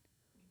card?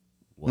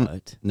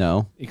 What?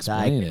 No.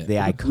 Explain it. The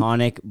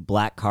iconic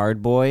black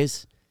card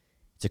boys.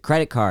 It's a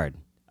credit card,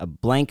 a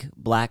blank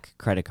black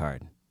credit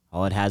card.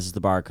 All it has is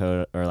the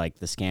barcode or like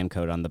the scan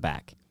code on the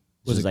back.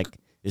 This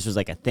was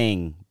like a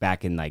thing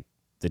back in like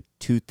the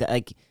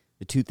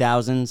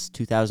 2000s,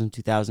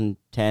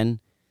 2010.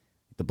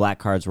 The black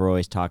cards were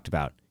always talked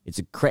about. It's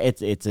a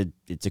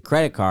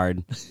credit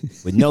card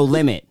with no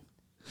limit,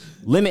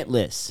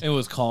 limitless. It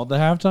was called the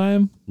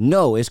halftime?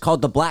 No, it's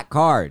called the black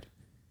card.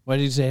 Why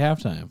did you say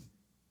halftime?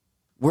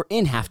 We're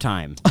in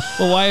halftime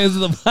Well, why is it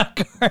the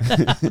black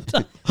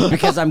card?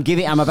 because I'm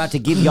about to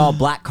give y'all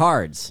black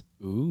cards.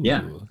 Ooh.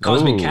 Yeah.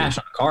 Cosmic cash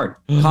on a card.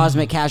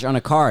 Cosmic cash on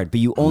a card, but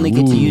you only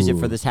get to use it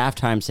for this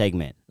halftime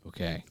segment.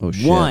 Okay. Oh,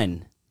 shit.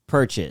 One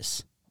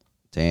purchase.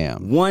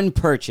 Damn. One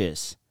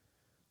purchase.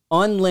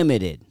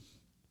 Unlimited.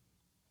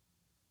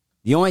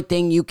 The only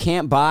thing you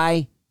can't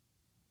buy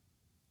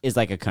is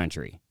like a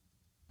country.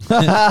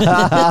 Like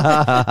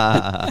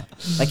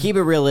keep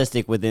it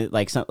realistic with it.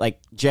 Like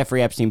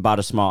Jeffrey Epstein bought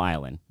a small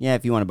island. Yeah,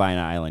 if you want to buy an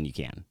island, you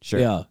can. Sure.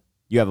 Yeah.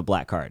 You have a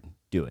black card.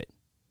 Do it.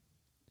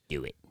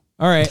 Do it.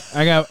 All right.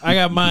 I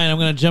got mine. I'm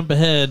going to jump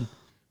ahead.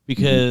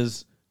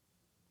 because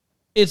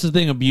it's a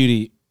thing of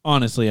beauty.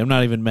 Honestly, I'm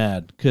not even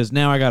mad because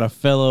now I got a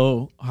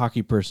fellow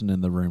hockey person in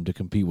the room to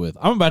compete with.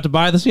 I'm about to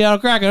buy the Seattle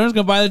Kraken. I'm just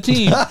going to buy the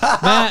team.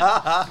 Matt,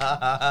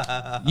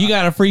 you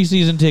got a free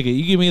season ticket.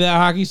 You give me that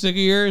hockey stick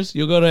of yours,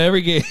 you'll go to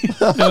every game.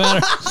 No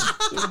matter.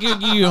 I'll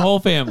give you your whole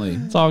family.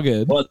 It's all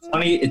good. Well,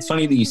 it's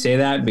funny that you say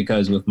that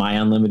because with my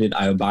unlimited,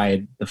 I would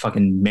buy the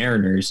fucking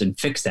Mariners and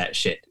fix that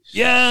shit.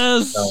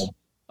 Yes. So,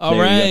 all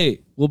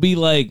right. We'll be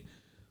like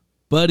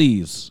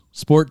buddies,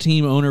 sport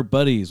team owner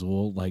buddies.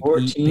 We'll like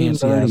Sport eat team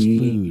fancy ass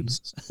buddies.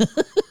 foods.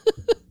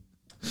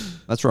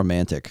 That's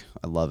romantic.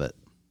 I love it.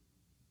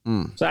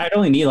 So I'd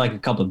only need like a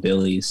couple of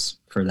Billies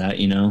for that,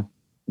 you know?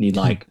 Need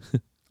like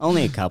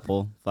Only a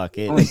couple. Fuck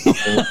it. only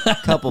a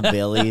Couple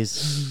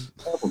Billies.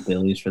 couple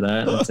Billies for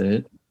that. That's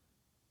it.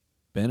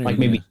 Ben, Like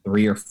maybe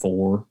 3 or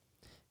 4.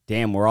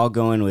 Damn, we're all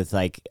going with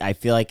like. I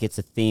feel like it's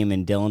a theme,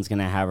 and Dylan's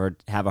gonna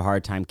have a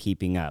hard time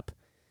keeping up.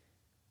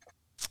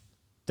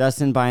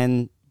 Dustin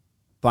buying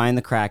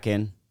the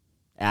Kraken,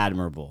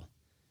 admirable.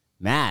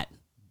 Matt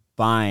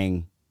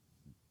buying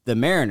the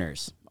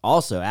Mariners,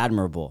 also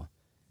admirable.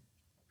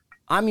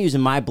 I'm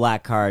using my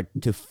black card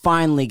to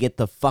finally get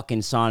the fucking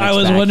Sonics. I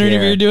was back wondering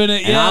here, if you're doing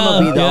it. and I'm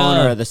gonna be the Yeah.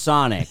 owner of the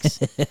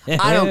Sonics.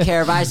 I don't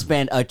care if I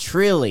spend a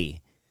trilly.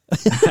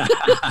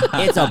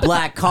 It's a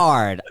black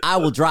card. I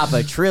will drop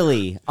a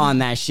trilly on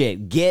that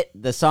shit. Get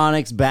the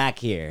Sonics back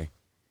here.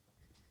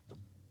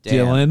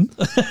 Dylan.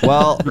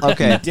 Well,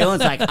 okay.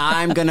 Dylan's like,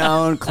 I'm gonna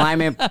own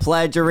Climate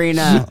Pledge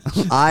Arena.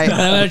 I I'm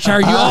gonna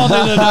charge you all to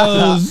the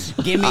nose.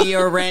 Give me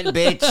your rent,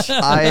 bitch.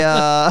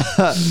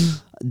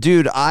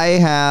 Dude,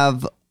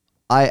 I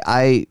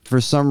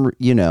for some,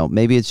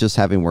 maybe it's just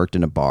having worked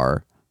in a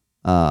bar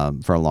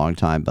for a long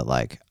time, but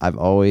like I've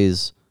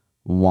always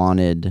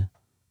wanted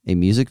a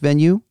music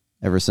venue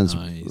ever since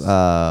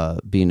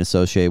being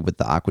associated with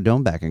the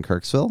Aquadome back in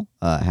Kirksville.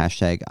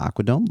 Hashtag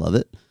Aquadome, love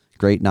it.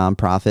 Great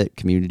nonprofit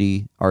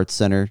community arts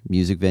center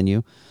music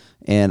venue,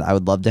 and I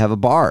would love to have a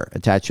bar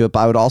attached to it. But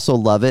I would also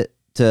love it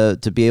to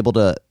be able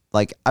to,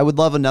 like, I would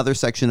love another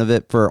section of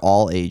it for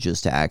all ages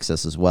to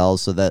access as well,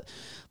 so that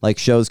like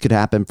shows could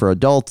happen for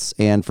adults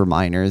and for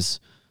minors.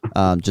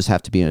 Just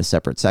have to be in a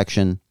separate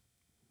section.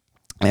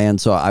 And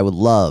so I would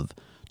love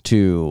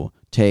to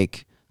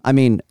take. I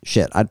mean,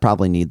 shit, I'd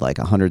probably need like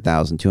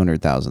 100,000,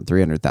 200,000,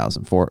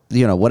 300,000 for,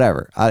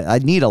 whatever.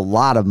 I'd need a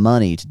lot of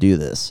money to do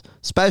this,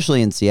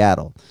 especially in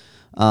Seattle.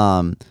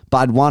 But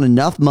I'd want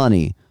enough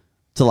money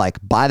to like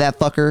buy that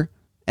fucker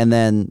and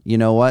then, you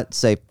know what,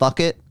 say,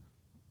 fuck it.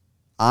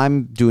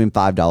 I'm doing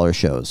 $5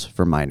 shows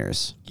for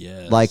minors.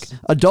 Yes. Like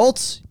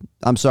adults,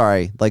 I'm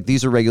sorry, like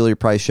these are regularly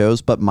priced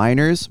shows, but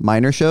minor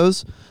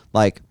shows,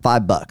 like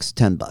 $5,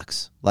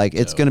 $10. Like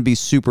it's going to be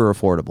super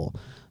affordable.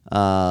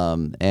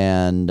 And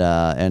then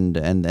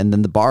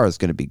the bar is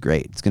going to be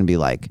great. It's going to be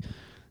like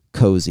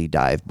cozy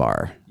dive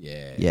bar.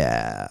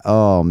 Yeah.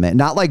 Oh man.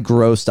 Not like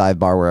gross dive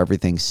bar where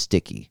everything's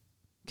sticky.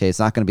 Okay. It's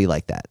not going to be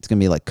like that. It's going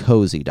to be like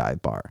cozy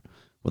dive bar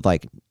with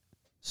like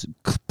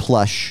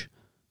plush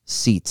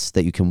seats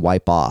that you can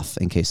wipe off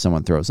in case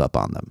someone throws up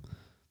on them.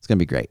 It's going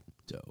to be great.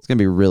 It's going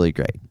to be really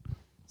great.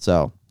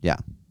 So yeah.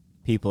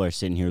 People are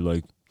sitting here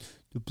like,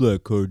 the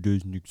black card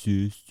doesn't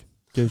exist.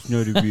 That's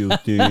not a real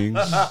thing.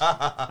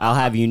 I'll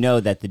have you know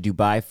that the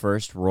Dubai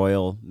First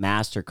Royal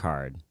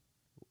MasterCard,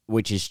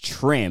 which is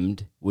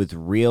trimmed with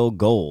real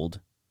gold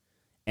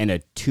and a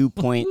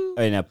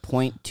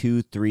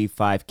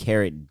 0.235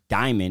 carat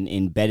diamond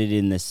embedded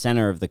in the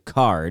center of the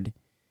card.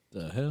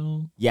 The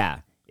hell?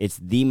 Yeah, it's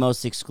the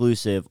most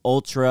exclusive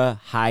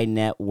ultra high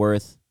net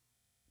worth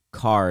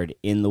card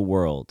in the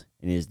world,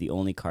 and it is the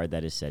only card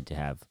that is said to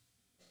have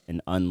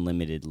an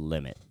unlimited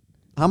limit.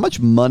 How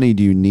much money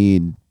do you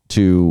need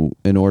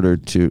in order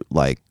to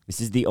like? This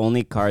is the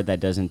only card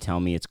that doesn't tell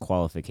me its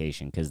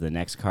qualification, because the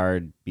next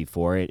card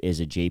before it is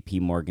a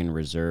JP Morgan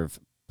Reserve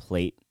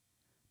Plate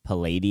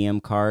Palladium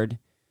card,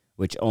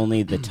 which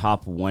only the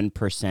top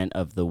 1%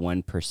 of the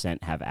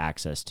 1% have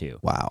access to.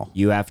 Wow.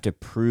 You have to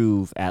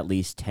prove at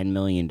least $10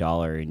 million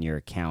in your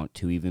account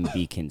to even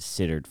be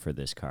considered for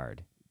this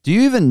card. Do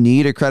you even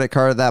need a credit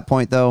card at that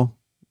point though?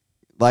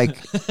 Like,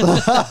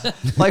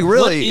 like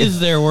really? What is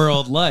their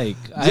world like?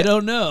 I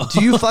don't know.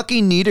 Do you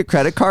fucking need a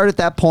credit card at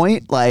that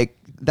point? Like,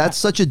 that's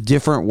such a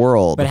different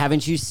world. But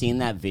haven't you seen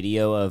that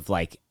video of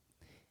like,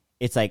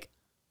 it's like,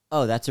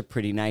 oh, that's a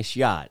pretty nice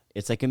yacht.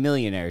 It's like a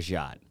millionaire's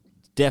yacht.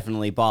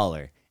 Definitely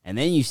baller. And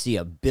then you see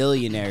a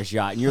billionaire's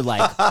yacht, and you're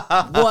like,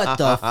 what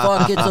the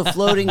fuck? It's a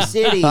floating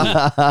city.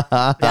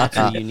 That's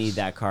what you need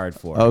that card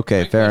for.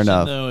 Okay, fair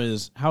enough. Though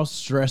is how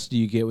stressed do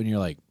you get when you're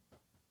like,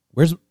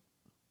 where's my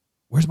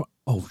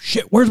oh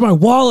shit, where's my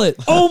wallet?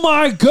 Oh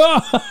my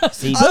god.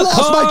 See, I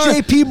lost my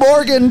JP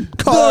Morgan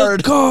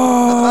card. The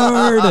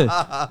card.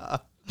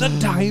 The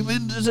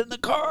diamond is in the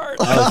card.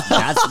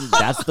 Oh,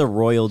 that's the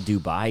Royal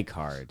Dubai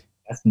card.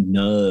 That's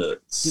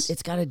nuts. Dude,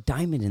 it's got a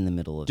diamond in the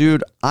middle of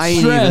Dude, I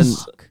ain't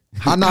Stress. even.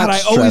 I'm not God,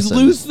 I always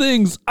stressing. lose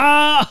things.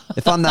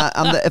 If I'm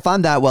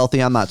that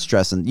wealthy, I'm not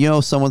stressing.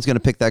 Someone's gonna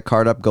pick that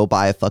card up, go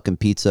buy a fucking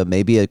pizza,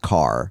 maybe a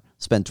car,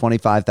 spend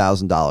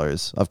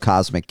 $25,000 of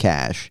cosmic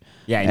cash.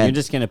 Yeah, and you're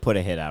just gonna put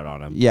a hit out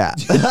on him. Yeah.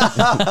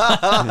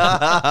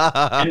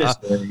 End of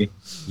story.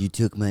 You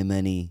took my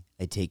money,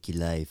 I take your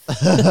life.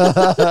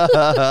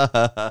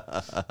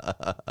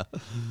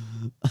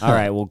 All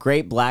right, well,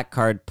 great black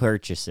card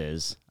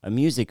purchases. A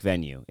music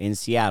venue in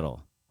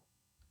Seattle.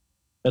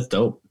 That's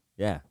dope.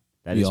 Yeah,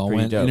 that We is all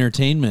pretty went dope.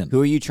 entertainment.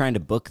 Who are you trying to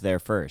book there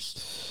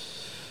first?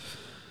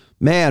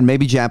 Man,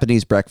 maybe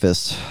Japanese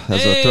breakfast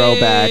as a Hey!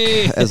 throwback.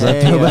 As a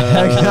Hey,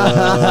 throwback.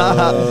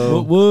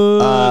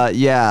 What?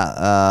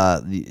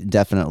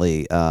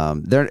 Definitely.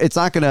 It's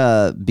not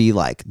gonna be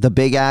like the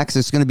big acts.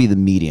 It's gonna be the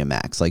medium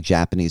acts, like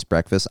Japanese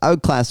breakfast. I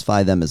would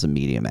classify them as a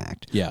medium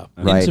act. Yeah.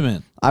 Right.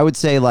 Intimate. I would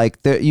say like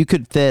you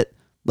could fit,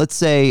 let's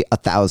say,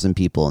 1,000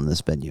 people in this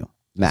venue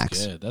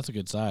max. Good. That's a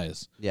good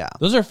size. Yeah.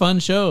 Those are fun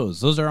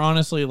shows. Those are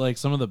honestly like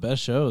some of the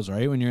best shows,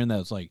 right? When you're in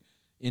those like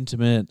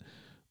intimate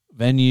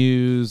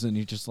venues and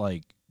you just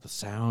like the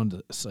sound,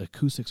 the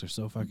acoustics are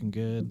so fucking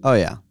good. Oh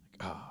yeah.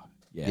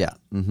 Yeah. Yeah.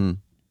 Mm-hmm.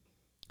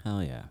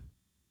 Hell yeah.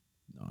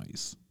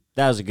 Nice.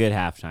 That was a good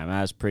halftime.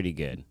 That was pretty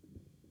good.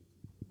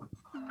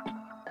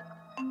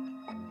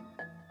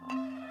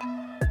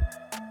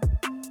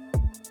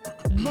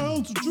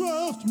 Mount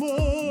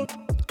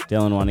Draftmore.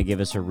 Dylan, want to give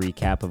us a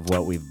recap of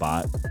what we've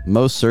bought?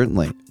 Most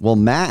certainly. Well,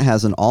 Matt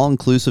has an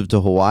all-inclusive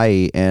to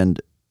Hawaii, and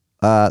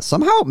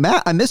somehow,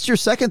 Matt, I missed your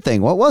second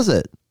thing. What was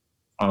it?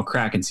 Oh,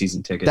 Kraken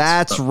season tickets.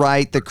 That's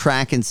right, the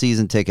Kraken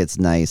season tickets.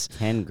 Nice.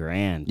 10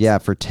 grand. Yeah,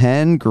 for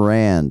 10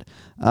 grand.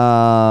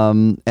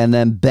 And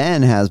then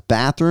Ben has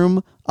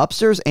bathroom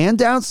upstairs and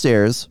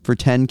downstairs for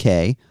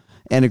 10K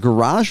and a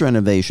garage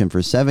renovation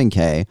for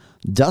 7K.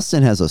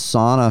 Dustin has a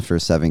sauna for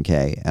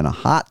 7K and a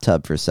hot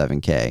tub for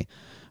 7K,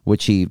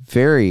 which he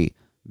very,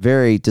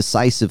 very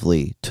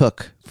decisively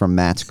took from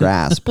Matt's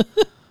grasp.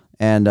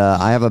 And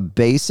I have a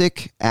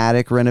basic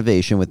attic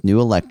renovation with new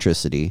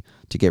electricity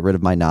to get rid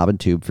of my knob and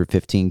tube for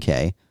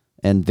 15K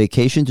and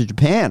vacation to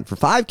Japan for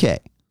 5K.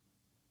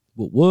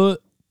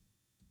 What?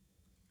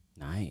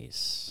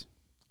 Nice.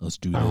 Let's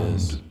do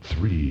this.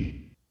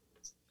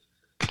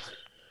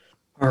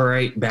 All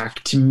right,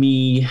 back to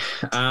me.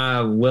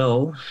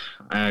 Well,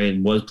 I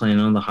was planning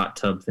on the hot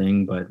tub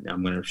thing, but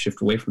I'm going to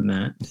shift away from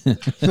that.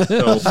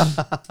 So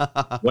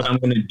what I'm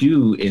going to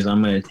do is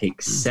I'm going to take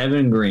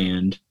 7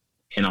 grand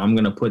and I'm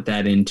going to put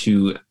that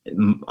into,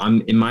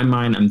 in my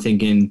mind, I'm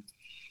thinking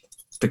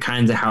the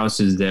kinds of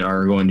houses that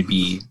are going to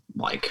be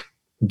like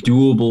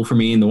doable for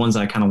me. And the ones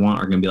I kind of want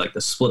are going to be like the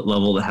split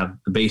level that have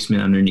the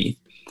basement underneath.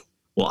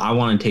 Well, I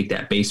want to take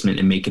that basement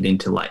and make it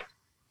into like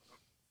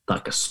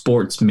a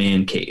sports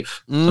man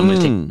cave. So I'm going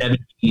to take 7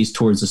 keys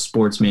towards a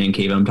sports man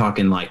cave. I'm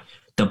talking like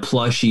the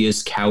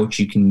plushiest couch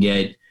you can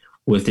get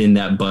within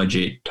that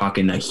budget.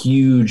 Talking a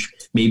huge,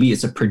 maybe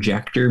it's a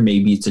projector,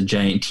 maybe it's a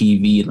giant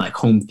TV, like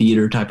home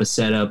theater type of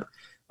setup.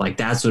 Like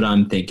that's what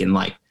I'm thinking.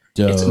 Like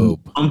it's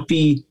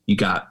comfy. You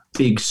got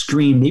big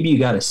screen. Maybe you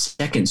got a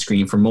second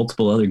screen for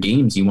multiple other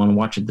games you want to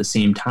watch at the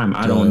same time.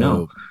 I don't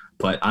know.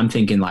 But I'm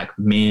thinking like,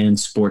 man,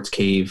 sports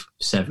cave,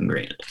 7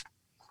 grand.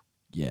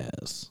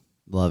 Yes.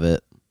 Love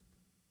it.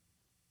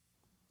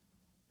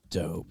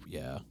 Dope.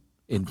 Yeah.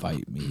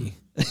 Invite me.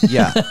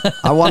 Yeah.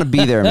 I want to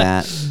be there,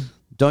 Matt.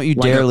 Don't you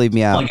dare leave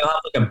me out. Like, I'll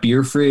have like a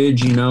beer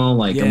fridge, you know,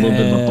 like a little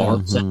bit of a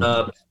bar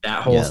setup,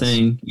 that whole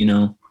thing, you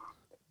know.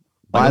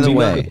 Like, By the maybe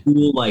way, like a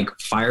cool like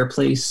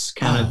fireplace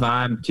kind of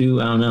vibe too.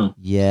 I don't know.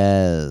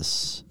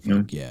 yes. You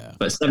know? Yeah.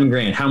 But 7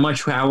 grand.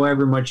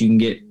 However much you can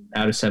get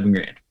out of 7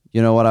 grand.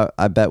 You know what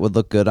I bet would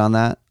look good on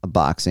that? A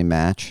boxing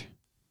match.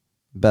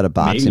 I bet a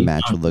boxing Maybe.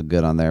 match would look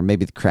good on there.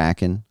 Maybe the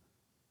Kraken.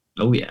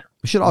 Oh yeah.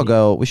 We should all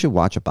go. We should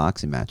watch a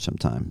boxing match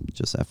sometime.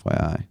 Just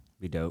FYI.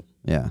 Be dope.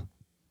 Yeah.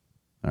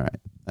 All right.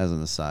 As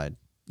an aside.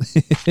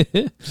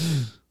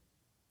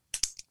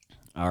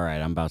 All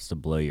right, I'm about to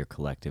blow your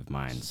collective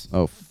minds.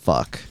 Oh,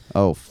 fuck.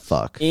 Oh,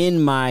 fuck.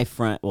 In my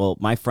front,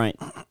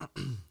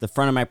 the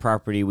front of my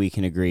property, we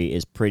can agree,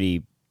 is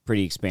pretty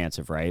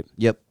expansive, right?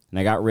 Yep. And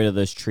I got rid of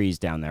those trees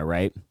down there,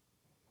 right?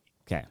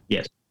 Okay.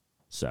 Yes.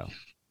 So,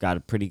 got a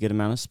pretty good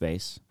amount of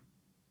space.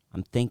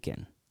 I'm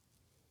thinking,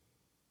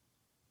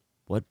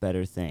 what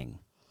better thing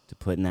to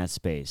put in that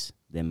space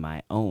than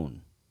my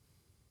own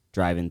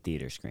drive-in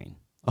theater screen?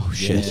 Oh,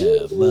 shit.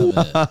 Yeah, love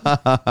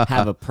it.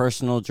 Have a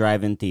personal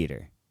drive-in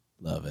theater.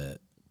 Love it.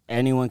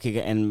 Anyone could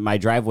get, and my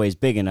driveway is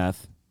big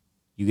enough,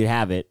 you could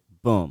have it,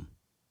 boom,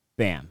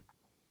 bam.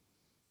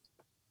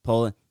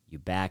 Pull it, you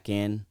back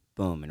in,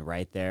 boom, and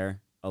right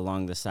there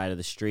along the side of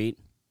the street,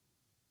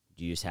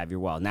 you just have your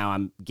wall. Now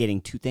I'm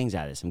getting 2 things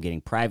out of this. I'm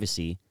getting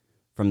privacy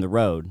from the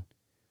road,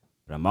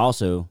 but I'm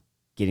also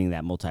getting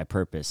that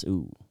multi-purpose.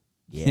 Ooh,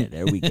 yeah,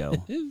 there we go.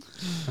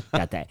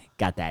 got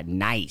that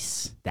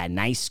nice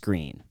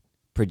screen.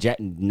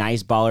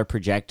 Nice baller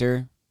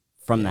projector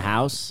from the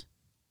house.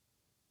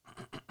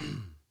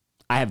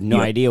 I have no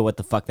idea what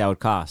the fuck that would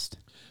cost.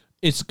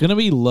 It's gonna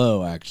be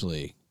low,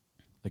 actually,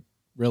 like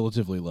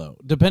relatively low,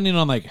 depending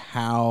on like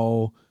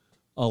how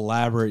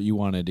elaborate you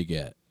wanted to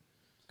get.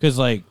 Because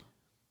like,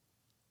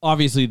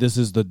 obviously, this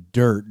is the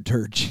dirt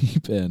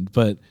cheap end,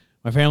 but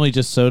My family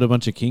just sewed a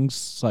bunch of king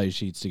size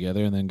sheets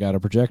together and then got a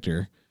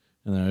projector.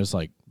 And then I was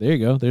like, there you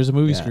go. There's a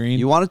movie screen.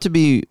 You want it to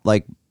be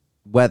like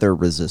weather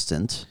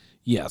resistant,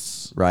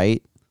 Yes.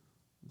 right?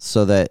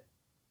 So that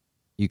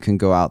you can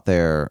go out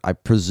there, I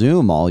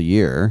presume, all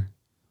year.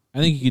 I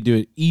think you could do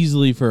it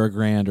easily for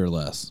 $1,000 or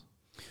less.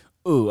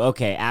 Ooh,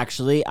 okay.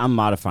 Actually, I'm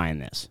modifying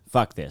this.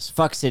 Fuck this.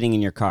 Fuck sitting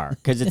in your car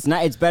because it's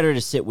not. It's better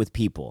to sit with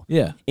people.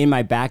 Yeah. In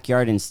my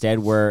backyard instead,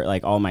 where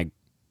like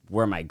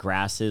where my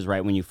grass is,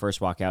 right when you first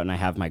walk out, and I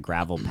have my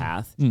gravel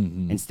path.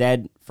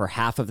 Instead, for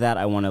half of that,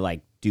 I want to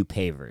like do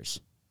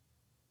pavers.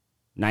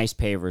 Nice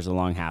pavers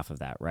along half of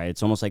that, right?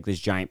 It's almost like this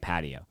giant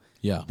patio.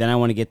 Yeah. Then I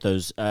want to get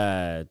those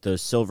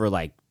silver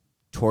like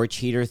torch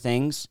heater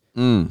things,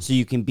 so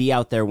you can be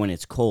out there when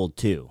it's cold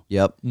too.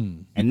 Yep.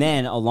 And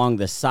then along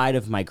the side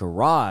of my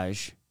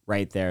garage,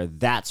 right there,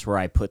 that's where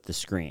I put the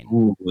screen.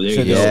 Ooh, there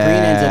So you the go. screen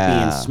ends up Yeah.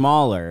 being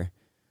smaller,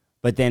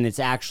 but then it's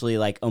actually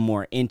like a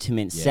more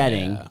intimate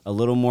setting, a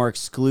little more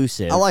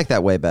exclusive. I like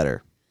that way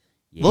better.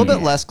 A little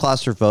bit less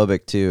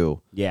claustrophobic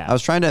too. Yeah. I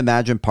was trying to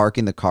imagine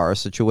parking the car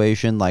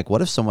situation. Like,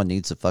 what if someone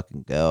needs to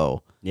fucking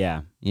go?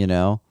 Yeah. You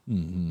know,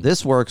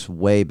 this works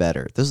way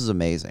better. This is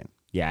amazing.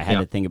 Yeah, I had Yeah.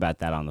 to think about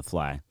that on the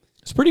fly.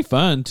 It's pretty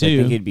fun, I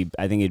too.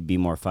 think it'd be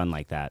more fun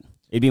like that.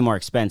 It'd be more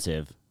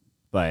expensive,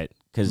 but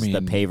because I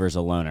the mean- pavers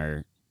alone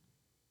are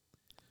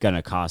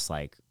gonna cost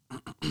like a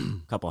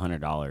couple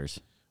 $100.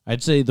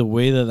 I'd say the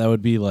way that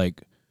would be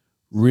like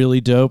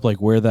really dope,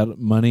 like where that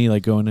money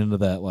like going into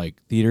that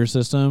like theater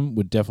system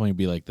would definitely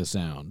be like the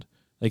sound.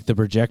 Like the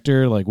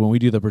projector, like when we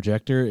do the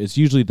projector, it's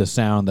usually the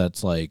sound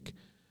that's like,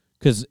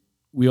 because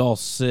we all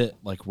sit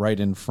like right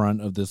in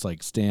front of this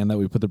like stand that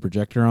we put the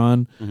projector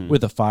on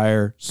with a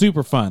fire.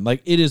 Super fun.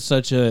 Like it is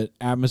such a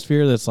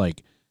atmosphere that's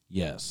like,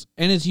 yes.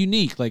 And it's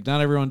unique. Like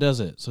not everyone does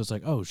it. So it's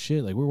like, oh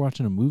shit, like we're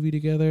watching a movie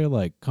together.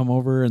 Like come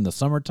over in the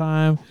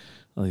summertime.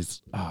 At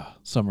least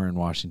summer in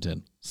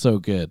Washington. So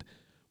good.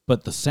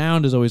 But the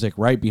sound is always like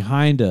right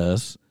behind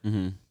us.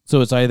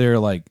 So it's either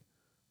like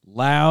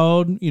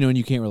loud, and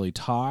you can't really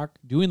talk,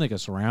 doing like a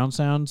surround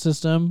sound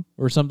system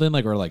or something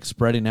like, or like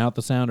spreading out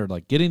the sound or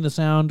like getting the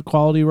sound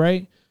quality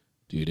right.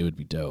 Dude, it would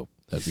be dope.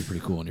 That'd be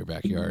pretty cool in your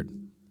backyard.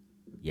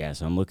 Yeah,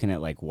 so I'm looking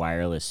at like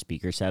wireless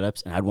speaker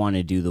setups, and I'd want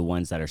to do the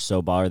ones that are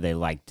so baller they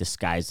like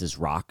disguised as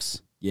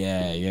rocks.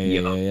 Yeah.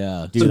 Dude,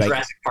 Some like,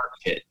 Jurassic Park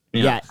shit.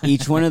 yeah,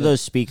 each one of those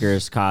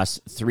speakers costs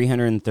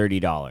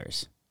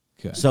 $330.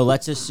 Okay. So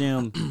let's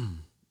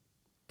assume,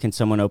 can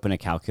someone open a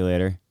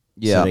calculator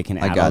Yeah, so they can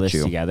I add got all this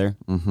you. together?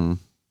 Mm-hmm.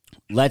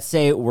 Let's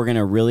say we're going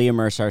to really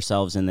immerse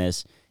ourselves in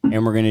this,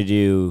 and we're going to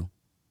do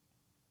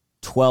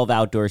 12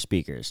 outdoor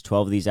speakers,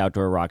 12 of these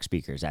outdoor rock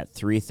speakers at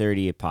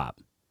 $330 a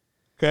pop.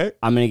 Okay.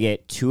 I'm going to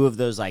get 2 of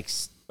those,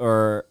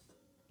 or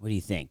what do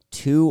you think?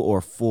 2 or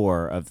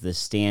 4 of the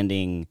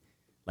standing,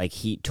 like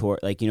heat torch,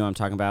 like, you know what I'm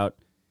talking about?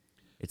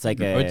 It's like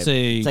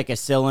it's like a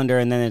cylinder,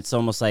 and then it's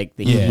almost like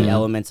the heat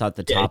elements at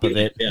the top of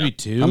it. Yeah. Me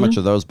too. How much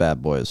are those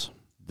bad boys?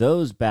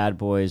 Those bad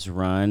boys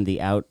run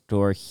the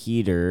outdoor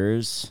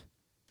heaters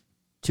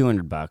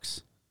 $200.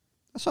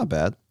 That's not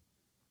bad.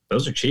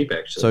 Those are cheap,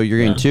 actually. So you're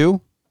getting 2?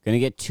 Gonna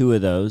get 2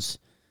 of those.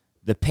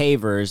 The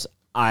pavers,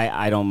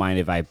 I don't mind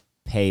if I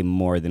pay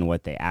more than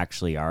what they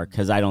actually are,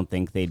 because I don't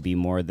think they'd be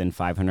more than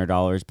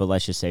 $500, but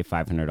let's just say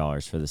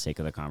 $500 for the sake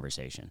of the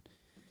conversation.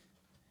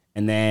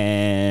 And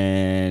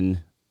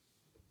then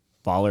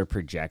baller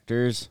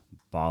projectors.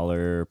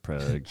 I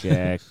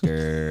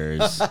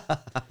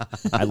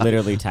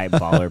literally type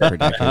baller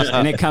projectors,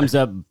 and it comes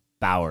up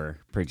Bauer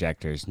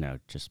projectors. No,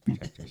 just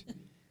projectors.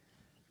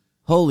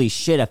 Holy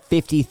shit, a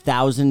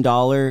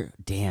 $50,000.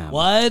 Damn.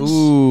 What?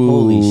 Ooh,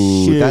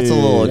 Holy shit. that's a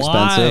little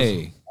expensive.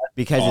 Why?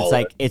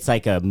 Because it's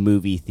like a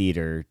movie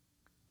theater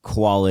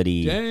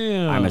quality.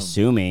 Damn. I'm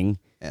assuming.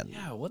 And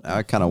Yeah, what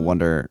I kind of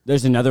wonder.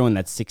 There's another one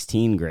that's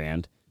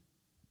 $16,000.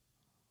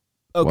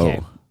 Okay.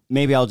 Whoa.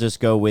 Maybe I'll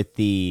just go with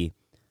the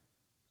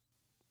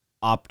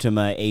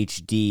Optima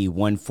HD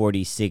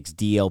 146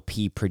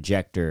 DLP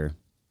projector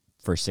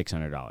for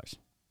 $600. There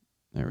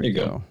There we you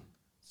go. go.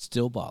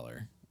 Still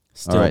baller.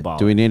 Still All right. baller.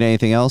 Do we need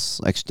anything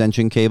else?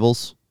 Extension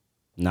cables?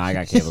 No, I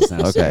got cables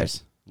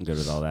downstairs. I'm good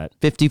with all that.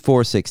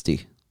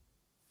 5460.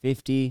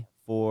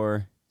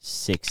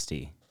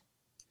 5460.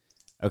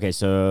 Okay,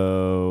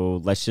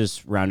 so let's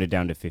just round it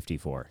down to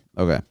 54.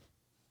 Okay.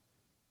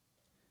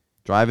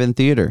 Drive-in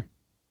theater.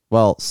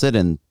 Well,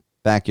 sit-in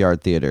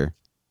backyard theater.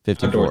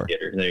 54. Outdoor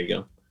theater. There you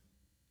go.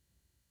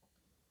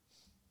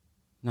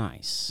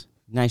 Nice.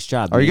 Nice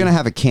job. Are you man. going to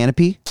have a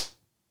canopy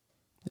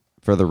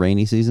for the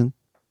rainy season?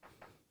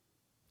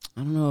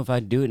 I don't know if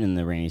I'd do it in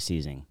the rainy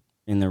season.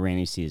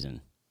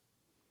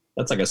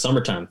 That's like a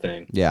summertime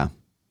thing. Yeah.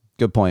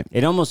 Good point.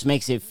 It almost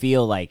makes it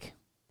feel like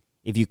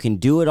if you can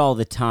do it all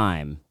the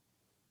time,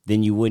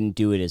 then you wouldn't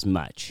do it as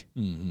much.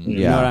 Mm-hmm.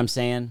 You know what I'm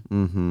saying?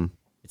 Mm-hmm.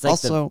 It's like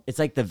Also- it's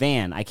like the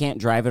van. I can't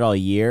drive it all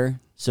year,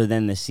 so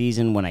then the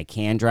season when I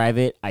can drive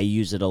it, I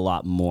use it a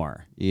lot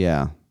more.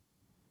 Yeah.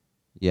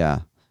 Yeah.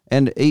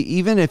 And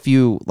even if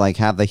you like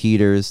have the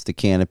heaters, the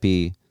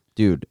canopy,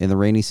 dude, in the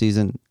rainy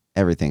season,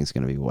 everything's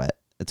going to be wet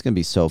It's going to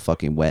be so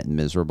fucking wet and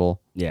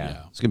miserable.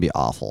 Yeah. It's going to be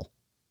awful.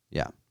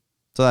 Yeah.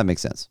 So that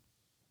makes sense.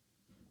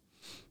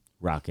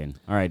 Rockin'.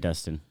 All right,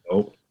 Dustin.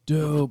 Oh,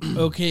 Dope.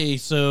 Okay,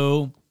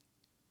 so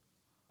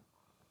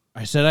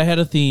I said I had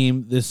a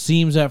theme. This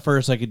seems at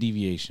first like a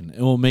deviation.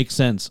 It will make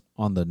sense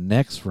on the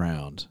next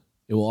round.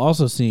 It will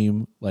also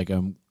seem like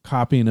I'm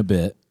copying a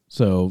bit.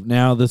 So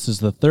now this is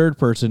the third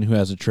person who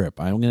has a trip.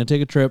 I'm going to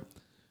take a trip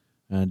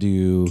and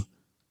do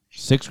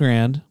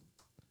 $6,000,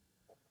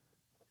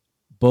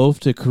 both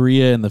to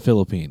Korea and the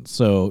Philippines.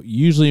 So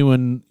usually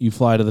when you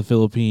fly to the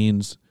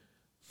Philippines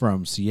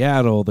from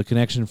Seattle, the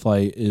connection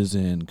flight is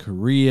in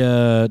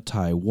Korea,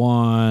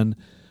 Taiwan,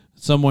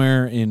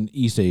 somewhere in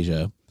East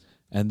Asia.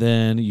 And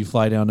then you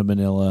fly down to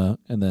Manila,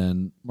 and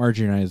then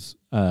Marjorie and I's,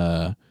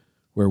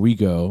 where we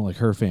go, like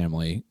her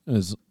family,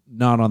 is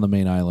not on the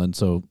main island,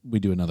 so we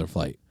do another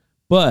flight.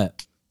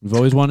 But we've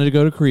always wanted to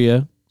go to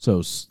Korea,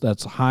 so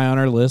that's high on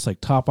our list,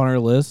 like top on our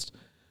list.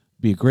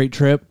 Be a great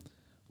trip.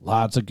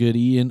 Lots of good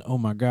eating. Oh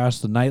my gosh,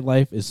 the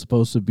nightlife is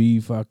supposed to be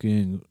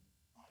fucking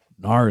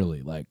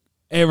gnarly. Like,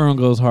 everyone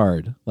goes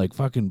hard. Like,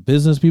 fucking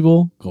business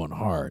people going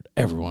hard.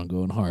 Everyone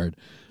going hard.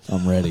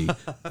 I'm ready.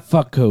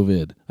 Fuck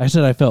COVID. I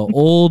said I felt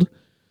old.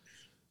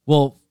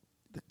 Well,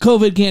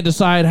 COVID can't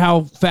decide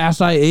how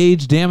fast I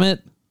age, damn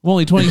it. I'm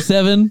only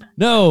 27.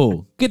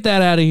 No, get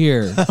that out of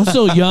here. I'm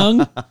still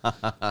young.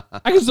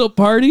 I can still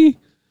party.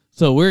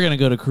 So we're going to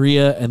go to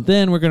Korea, and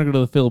then we're going to go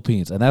to the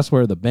Philippines, and that's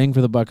where the bang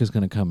for the buck is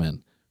going to come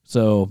in.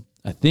 So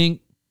I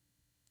think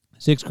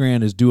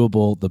 $6,000 is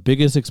doable. The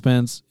biggest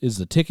expense is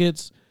the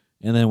tickets,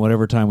 and then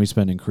whatever time we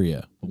spend in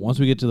Korea. But once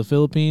we get to the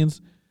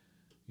Philippines,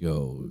 we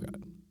got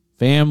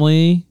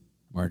family,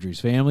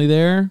 Marjorie's family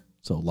there,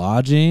 so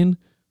lodging,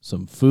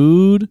 some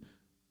food.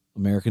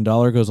 American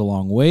dollar goes a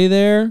long way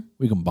there.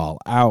 We can ball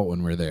out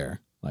when we're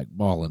there, like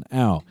balling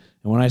out.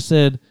 And when I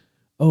said,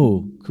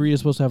 oh,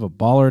 Korea's supposed to have a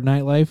baller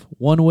nightlife,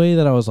 one way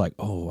that I was like,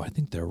 oh, I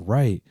think they're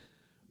right.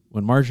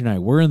 When Marjorie and I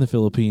were in the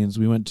Philippines,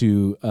 we went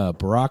to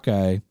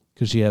Boracay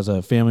because she has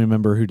a family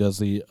member who does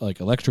the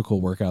like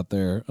electrical work out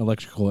there,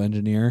 electrical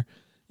engineer.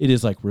 It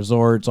is like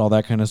resorts, all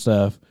that kind of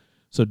stuff.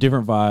 So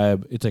different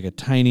vibe. It's like a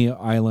tiny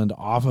island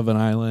off of an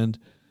island.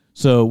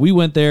 So we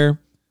went there.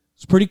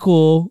 It's pretty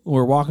cool.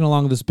 We're walking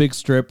along this big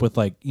strip with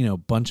like, you know, a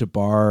bunch of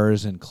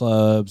bars and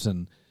clubs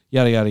and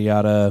yada, yada,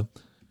 yada.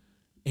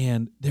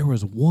 And there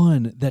was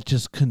one that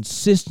just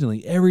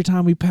consistently, every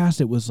time we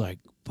passed it, was like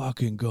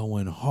fucking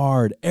going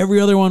hard.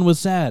 Every other one was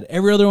sad.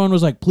 Every other one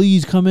was like,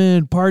 please come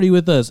in, party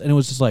with us. And it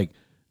was just like,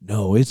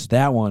 no, it's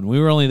that one. We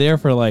were only there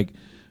for like,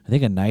 I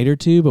think a night or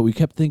two, but we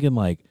kept thinking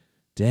like,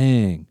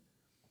 dang,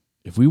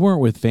 if we weren't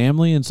with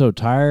family and so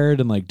tired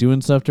and like doing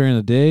stuff during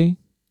the day,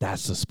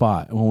 that's the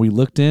spot. And when we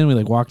looked in, we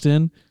like walked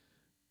in,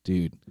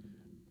 dude,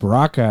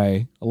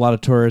 Boracay, a lot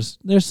of tourists,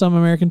 there's some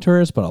American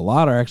tourists, but a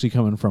lot are actually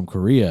coming from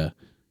Korea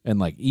and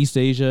like East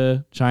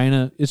Asia,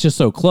 China. It's just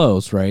so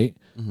close, right?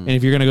 Mm-hmm. And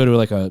if you're going to go to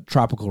like a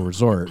tropical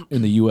resort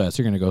in the U.S.,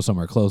 you're going to go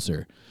somewhere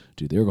closer.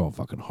 Dude, they were going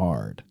fucking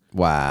hard.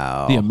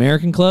 Wow. The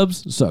American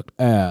clubs sucked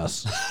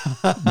ass.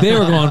 They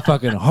were going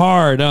fucking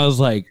hard. I was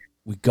like,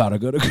 we got to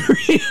go to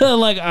Korea.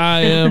 Like,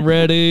 I am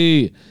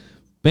ready.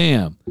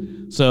 Bam.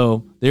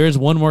 So there is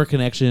one more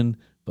connection,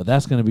 but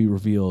that's going to be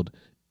revealed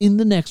in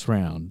the next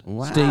round.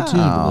 Wow. Stay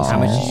tuned. How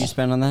much did you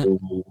spend on that?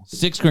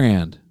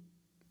 $6,000.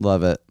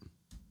 Love it.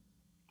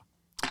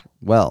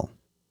 Well,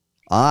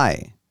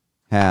 I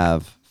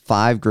have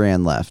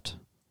 $5,000 left.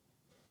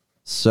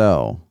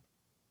 So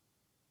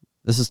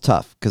this is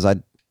tough because I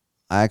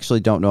actually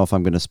don't know if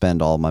I'm going to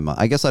spend all my money.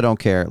 I guess I don't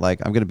care. Like,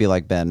 I'm going to be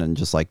like Ben and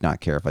just like not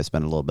care if I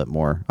spend a little bit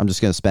more. I'm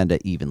just going to spend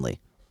it evenly.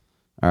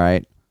 All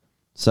right.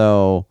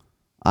 So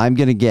I'm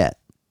going to get,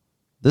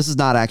 this is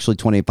not actually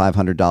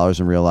 $2,500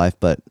 in real life,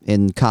 but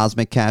in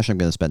cosmic cash, I'm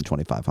going to spend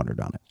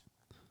 $2,500 on it.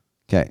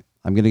 Okay.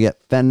 I'm going to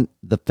get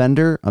the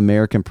Fender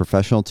American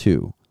Professional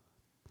 2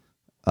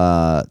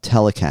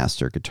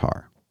 Telecaster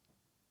guitar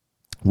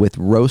with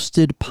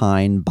roasted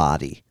pine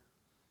body.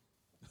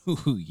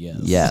 Ooh, yes.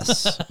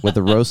 Yes, with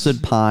a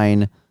roasted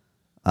pine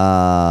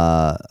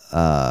body.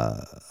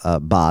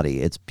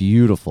 It's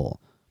beautiful.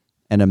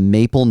 And a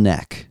maple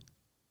neck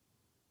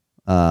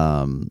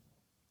for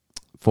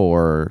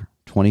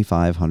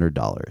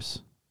 $2,500.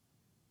 It's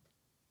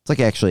like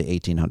actually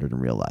 $1,800 in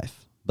real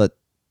life, but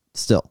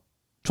still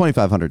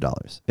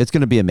 $2,500. It's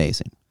going to be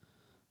amazing.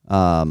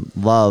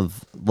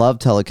 Love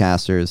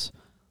Telecasters.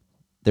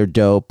 They're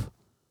dope.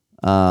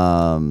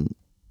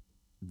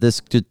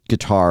 This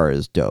guitar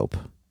is dope.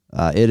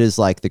 It is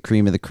like the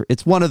cream of the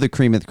it's one of the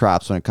cream of the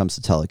crops when it comes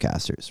to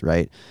Telecasters,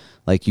 right?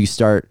 Like you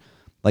start,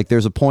 like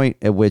there's a point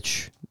at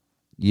which,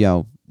 you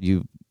know,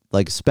 you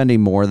like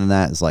spending more than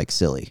that is like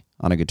silly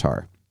on a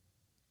guitar.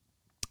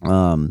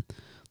 And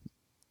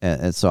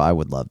so I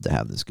would love to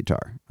have this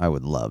guitar. I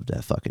would love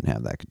to fucking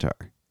have that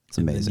guitar. It's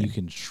amazing. And you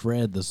can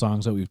shred the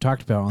songs that we've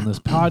talked about on this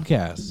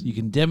podcast. You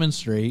can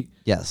demonstrate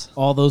Yes.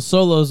 all those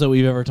solos that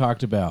we've ever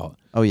talked about.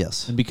 Oh,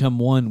 yes. And become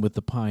one with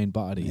the pine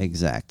body.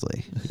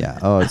 Exactly. Yeah.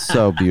 Oh, it's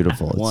so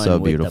beautiful. It's One so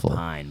with beautiful. the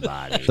pine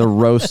body. The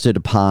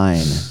roasted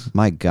pine.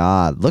 My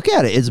God. Look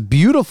at it. It's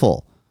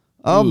beautiful.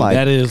 Oh Ooh, my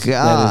that is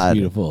God.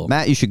 beautiful.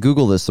 Matt, you should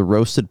Google this. The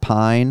roasted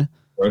pine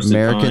Roasted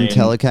American pine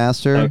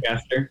Telecaster.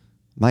 Telecaster.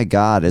 My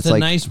God, It's it's a like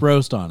nice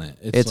roast on it.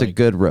 it's a like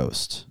good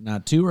roast.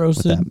 not too With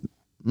roasted,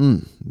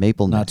 that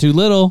maple not neck. too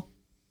little.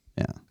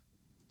 Yeah.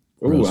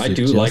 Ooh, I Roasted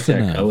do just like that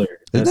enough. color.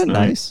 Isn't That's that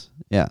nice?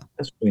 Yeah.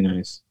 That's really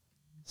nice.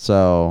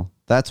 So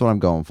that's what I'm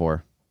going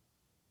for.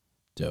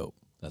 Dope.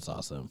 That's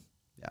awesome.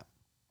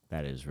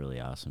 That is really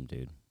awesome,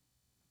 dude.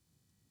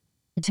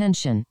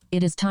 Attention,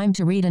 it is time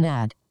to read an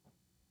ad.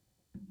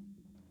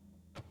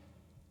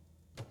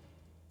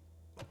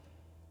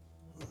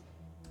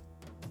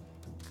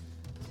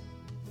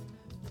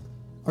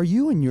 Are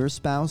you and your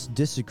spouse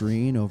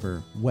disagreeing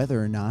over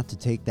whether or not to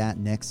take that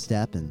next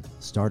step and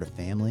start a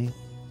family?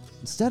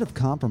 Instead of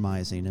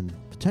compromising and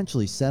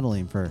potentially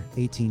settling for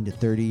 18 to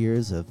 30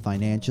 years of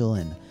financial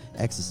and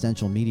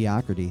existential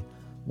mediocrity,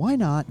 why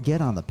not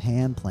get on the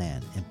Pan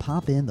Plan and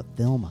pop in the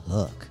film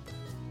Hook?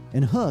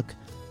 In Hook,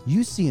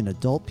 you see an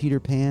adult Peter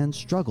Pan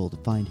struggle to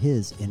find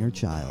his inner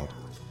child.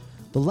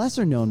 The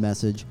lesser known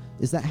message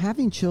is that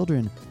having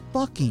children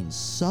fucking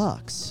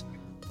sucks.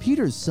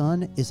 Peter's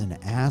son is an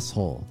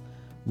asshole.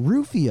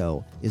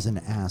 Rufio is an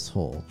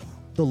asshole.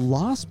 The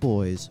Lost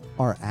Boys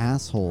are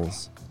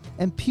assholes.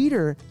 And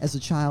Peter, as a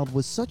child,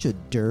 was such a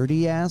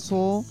dirty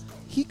asshole,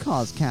 he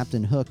caused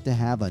Captain Hook to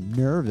have a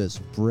nervous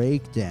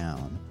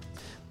breakdown.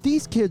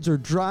 These kids are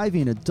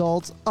driving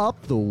adults up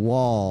the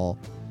wall.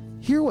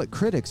 Hear what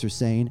critics are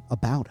saying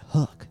about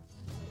Hook.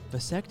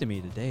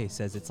 Vasectomy Today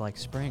says it's like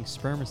spraying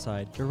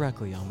spermicide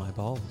directly on my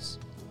balls.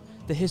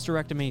 The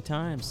Hysterectomy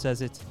Times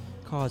says it's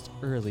caused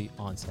early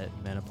onset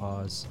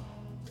menopause.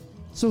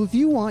 So if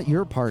you want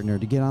your partner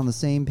to get on the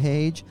same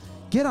page,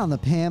 get on the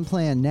Pan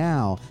Plan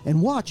now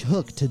and watch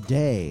Hook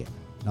today.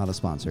 Not a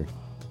sponsor.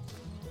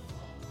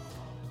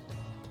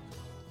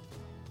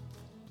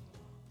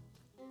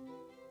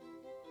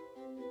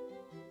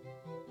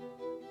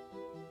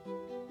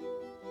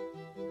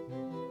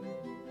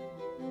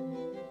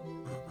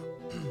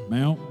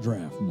 Mount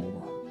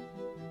Draftmore.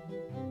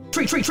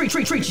 Treat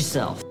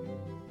yourself.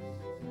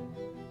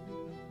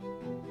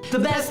 The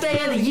best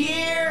day of the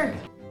year.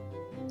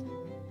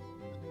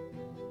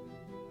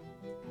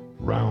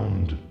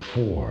 Round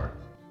 4.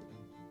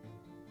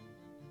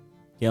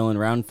 Galen,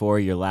 round 4,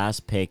 your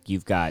last pick.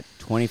 You've got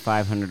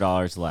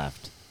 $2,500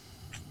 left.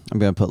 I'm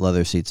going to put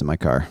leather seats in my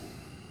car.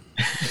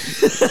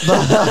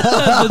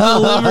 The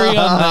delivery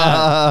on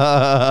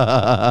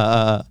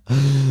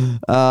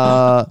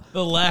that.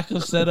 The lack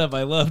of setup,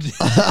 I loved it.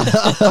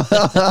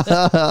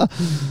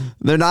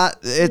 They're not,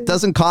 it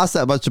doesn't cost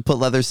that much to put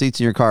leather seats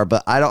in your car,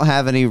 but I don't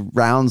have any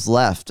rounds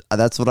left.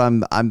 That's what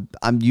I'm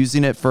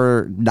using it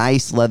for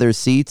nice leather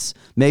seats.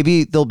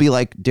 Maybe they'll be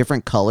like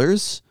different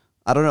colors.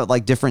 I don't know,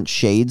 like different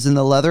shades in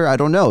the leather. I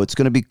don't know. It's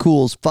going to be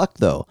cool as fuck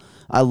though.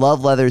 I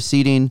love leather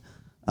seating,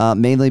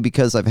 mainly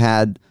because I've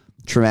had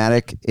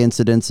traumatic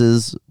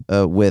incidences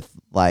with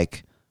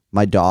like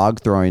my dog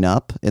throwing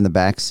up in the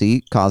back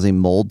seat, causing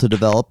mold to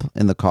develop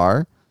in the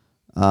car.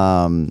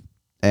 And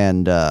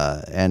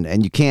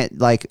you can't,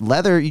 like,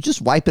 leather, you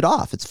just wipe it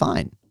off. It's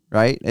fine,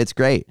 right? It's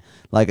great.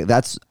 Like,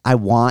 I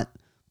want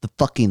the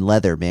fucking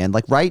leather, man.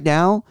 Like right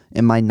now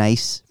in my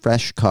nice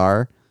fresh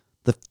car,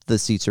 the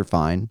seats are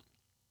fine,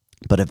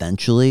 but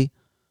eventually,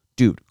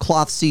 dude,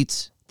 cloth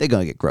seats, they're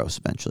gonna get gross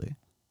eventually.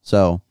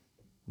 So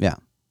yeah,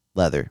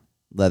 leather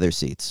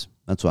seats.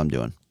 That's what I'm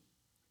doing.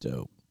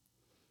 Dope.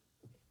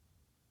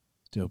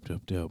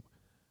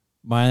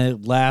 My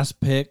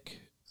last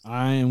pick,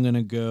 I am going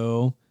to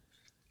go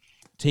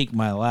take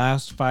my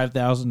last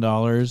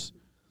 $5,000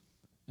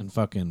 and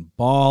fucking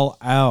ball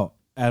out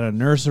at a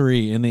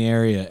nursery in the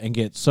area and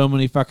get so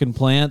many fucking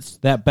plants.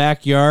 That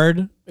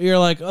backyard, you're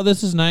like, oh,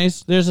 this is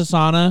nice. There's a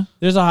sauna.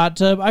 There's a hot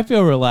tub. I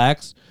feel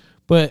relaxed.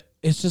 But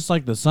it's just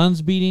like the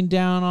sun's beating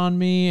down on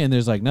me and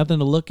there's like nothing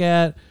to look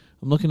at.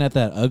 I'm looking at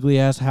that ugly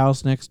ass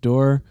house next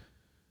door.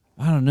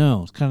 I don't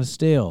know. It's kind of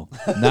stale.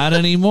 Not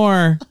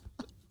anymore.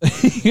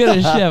 You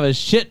gotta have a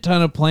shit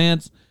ton of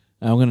plants.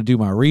 I'm gonna do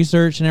my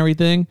research and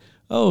everything.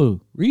 Oh,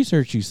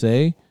 research, you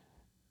say?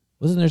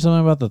 Wasn't there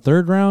something about the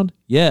third round?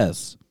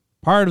 Yes.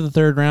 Part of the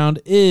third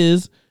round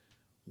is,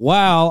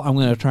 wow, I'm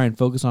gonna try and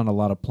focus on a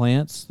lot of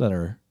plants that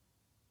are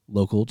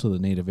local to the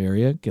native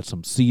area. Get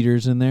some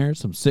cedars in there,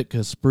 some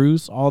Sitka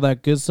spruce, all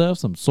that good stuff.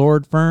 Some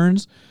sword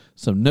ferns,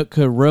 some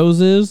Nootka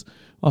roses.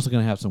 Also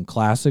gonna have some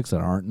classics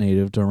that aren't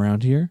native to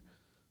around here.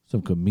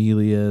 Some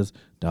camellias,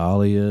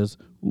 dahlias,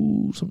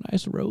 ooh, some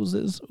nice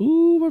roses.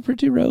 Ooh, my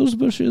pretty rose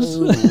bushes.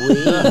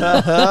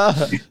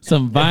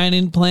 Some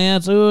vining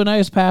plants. Ooh, a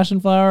nice passion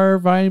flower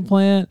vining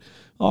plant.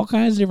 All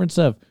kinds of different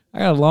stuff. I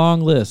got a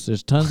long list.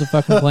 There's tons of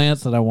fucking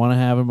plants that I want to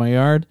have in my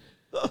yard.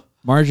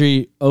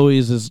 Marjorie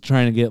always is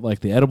trying to get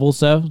like the edible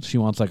stuff. She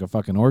wants like a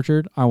fucking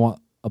orchard. I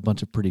want a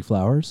bunch of pretty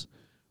flowers.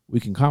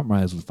 We can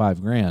compromise with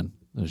 $5,000.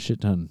 There's a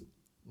shit ton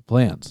of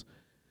plants.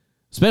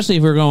 Especially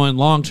if we're going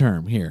long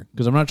term here,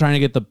 because I'm not trying to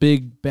get the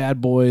big bad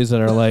boys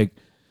that are like,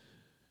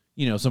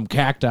 you know, some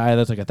cacti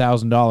that's like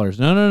 $1,000.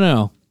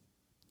 No.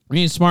 We're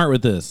being smart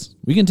with this.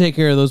 We can take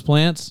care of those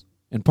plants.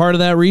 And part of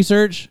that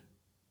research,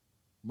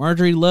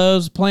 Marjorie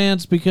loves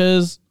plants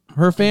because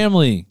her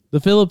family, the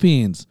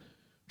Philippines,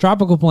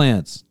 tropical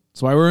plants.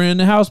 That's why we're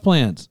into house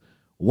plants.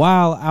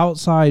 While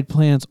outside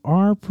plants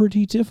are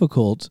pretty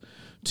difficult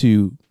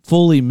to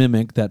fully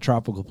mimic that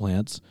tropical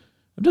plants,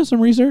 I've done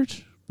some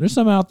research. There's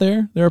some out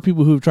there. There are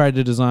people who've tried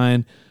to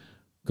design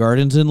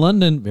gardens in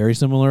London, very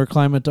similar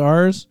climate to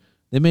ours.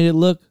 They made it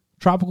look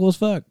tropical as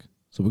fuck.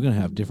 So we're going to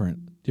have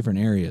different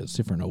areas,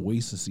 different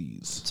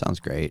oases. Sounds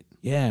great.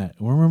 Yeah.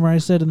 Remember I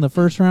said in the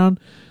first round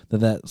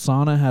that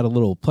sauna had a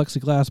little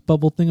plexiglass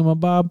bubble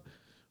thingamabob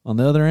on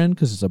the other end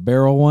because it's a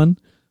barrel one.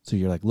 So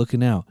you're like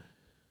looking out.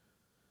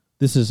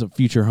 This is a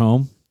future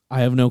home.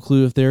 I have no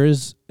clue if there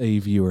is a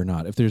view or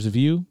not. If there's a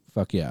view,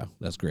 fuck yeah,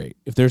 that's great.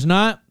 If there's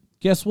not,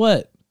 guess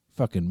what?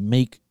 Fucking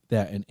make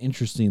that an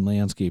interesting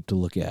landscape to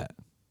look at.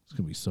 It's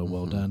going to be so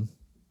well done.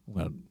 I'm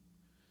going to,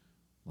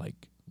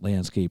 like,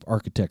 landscape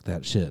architect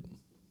that shit.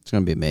 It's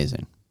going to be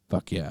amazing.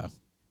 Fuck yeah.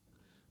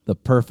 The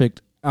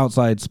perfect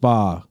outside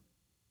spa.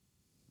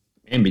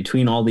 And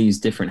between all these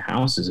different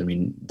houses, I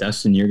mean,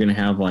 Dustin, you're going to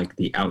have like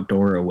the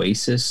outdoor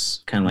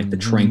oasis, kind of like the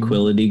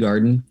tranquility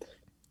garden.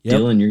 Yep.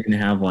 Dylan, you're going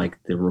to have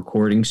like the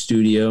recording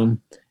studio.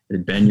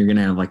 And Ben, you're going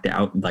to have like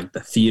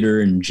the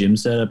theater and gym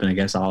setup. And I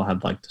guess I'll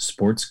have like the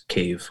sports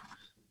cave.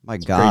 My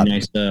It's God. pretty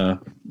nice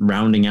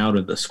rounding out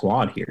of the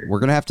squad here. We're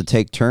going to have to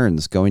take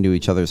turns going to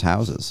each other's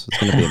houses. It's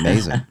going to be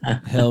amazing.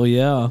 Hell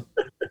yeah.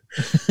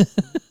 It's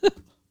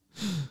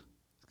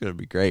going to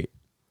be great.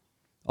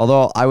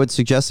 Although I would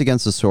suggest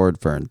against the sword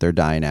fern. They're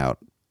dying out.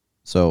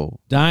 So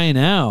Dying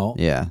out?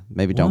 yeah,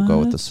 maybe don't go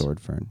with the What? sword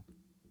fern.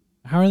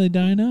 How are they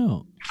dying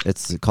out?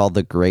 It's called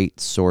the Great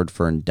Sword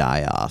Fern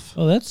Die-Off.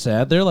 Oh, that's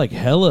sad. They're like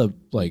hella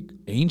like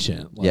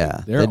ancient. Like,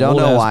 Yeah, they're they don't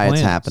know old-ass why it's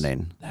plants.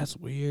 happening. That's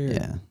weird.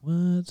 Yeah.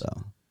 What?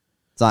 So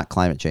it's not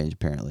climate change,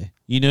 apparently.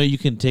 You know, you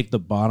can take the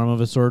bottom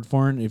of a sword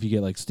thorn if you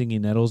get like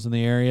stinging nettles in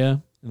the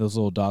area and those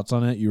little dots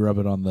on it. You rub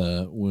it on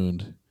the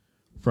wound.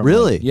 From,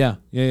 Really? Like,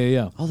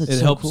 yeah. Oh, that's it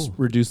so helps cool.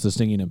 reduce the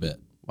stinging a bit.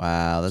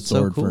 Wow, that's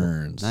Sword so cool.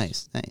 ferns.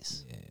 Nice,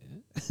 nice.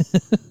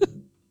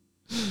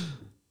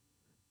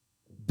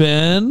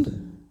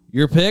 Ben,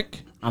 your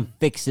pick? I'm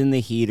fixing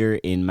the heater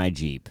in my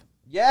Jeep.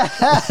 Yes.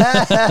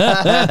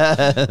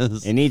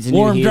 It needs a new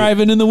Warm heater.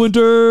 driving in the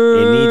winter.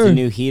 It needs a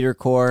new heater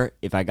core.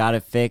 If I got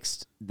it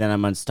fixed, then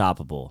I'm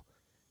unstoppable.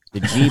 The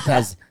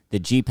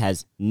Jeep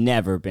has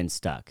never been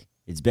stuck.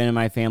 It's been in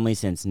my family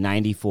since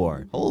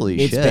 '94. Holy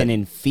It's shit. been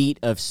in feet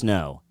of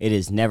snow. It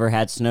has never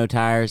had snow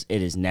tires.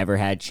 It has never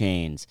had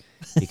chains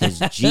because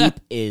Jeep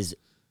is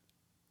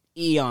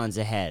eons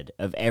ahead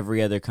of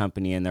every other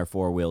company in their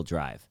four-wheel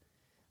drive.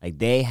 Like,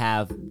 they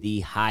have the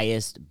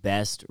highest,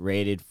 best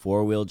rated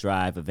four-wheel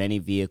drive of any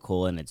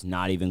vehicle, and it's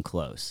not even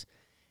close.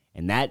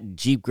 And that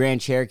Jeep Grand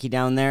Cherokee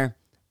down there,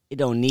 it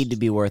don't need to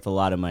be worth a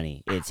lot of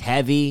money. It's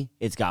heavy.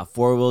 It's got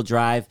four-wheel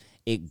drive.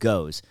 It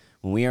goes.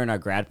 When we were in our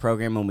grad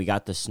program, when we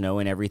got the snow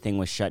and everything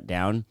was shut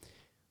down,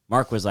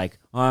 Mark was like,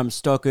 I'm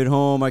stuck at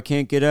home. I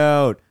can't get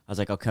out. I was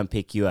like, I'll come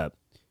pick you up.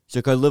 He's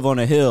like, I live on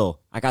a hill.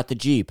 I got the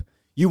Jeep.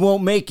 You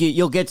won't make it.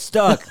 You'll get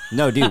stuck.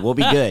 No, dude, we'll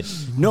be good.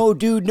 No,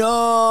 dude,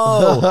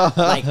 no.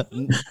 Like,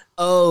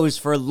 O's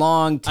for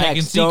long text. I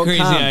can see don't come.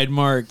 crazy-eyed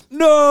Mark.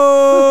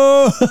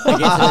 No. I get to the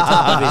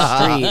top of his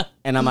street,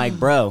 and I'm like,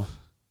 bro,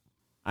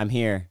 I'm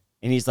here.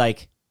 And he's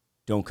like,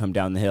 don't come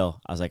down the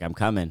hill. I was like, I'm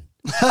coming.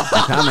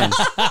 I'm coming.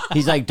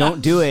 He's like,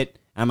 don't do it.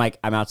 I'm like,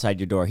 I'm outside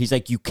your door. He's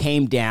like, you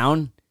came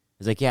down? I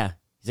was like, yeah.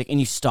 He's like, and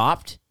you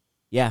stopped?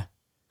 Yeah.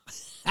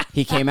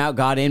 He came out,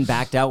 got in,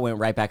 backed out, went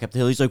right back up the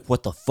hill. He's like,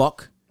 what the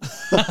fuck?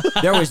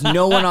 There was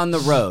no one on the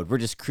road. We're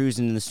just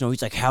cruising in the snow.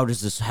 He's like, how does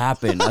this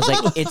happen? I was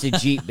like, it's a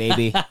Jeep,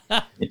 baby.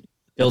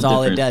 That's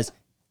all it does.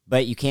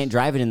 But you can't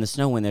drive it in the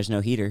snow when there's no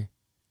heater.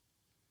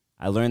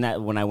 I learned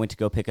that when I went to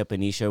go pick up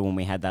Anisha when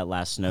we had that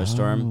last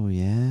snowstorm. Oh,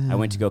 yeah. I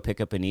went to go pick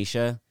up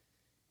Anisha,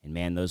 and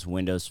man, those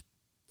windows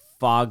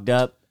fogged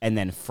up and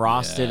then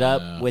frosted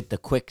up with the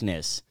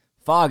quickness.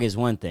 Fog is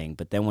one thing,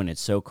 but then when it's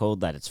so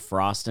cold that it's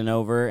frosting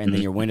over and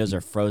then your windows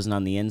are frozen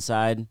on the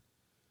inside,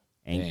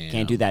 and you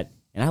can't do that.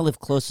 And I live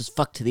close as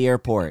fuck to the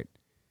airport.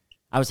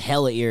 I was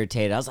hella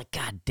irritated. I was like,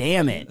 God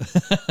damn it.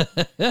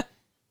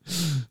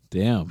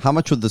 Damn. How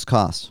much would this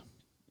cost?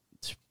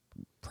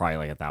 Probably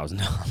like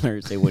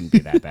 $1,000. It wouldn't be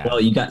that bad.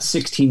 Well, you got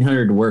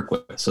 1,600 to work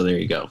with, so there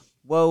you go.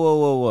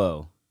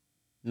 Whoa.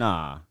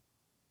 Nah.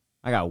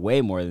 I got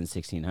way more than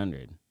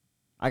 1,600.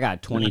 I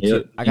got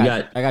 22. I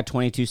got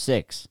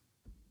 22.6.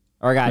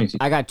 Or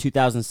I got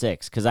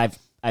 2006 because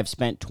I've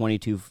spent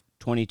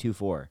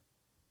 22.4.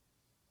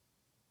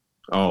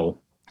 Oh.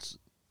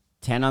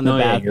 10 on the No,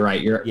 bath. yeah,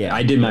 you're right.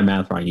 I did my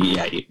math wrong.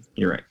 Yeah,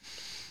 you're right.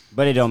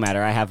 But it don't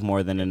matter. I have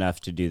more than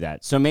enough to do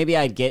that. So maybe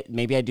I'd do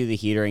the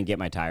heater and get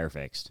my tire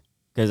fixed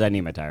because I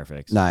need my tire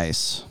fixed.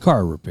 Nice.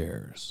 Car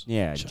repairs.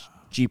 Yeah,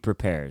 Jeep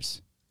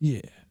repairs.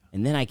 Yeah.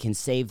 And then I can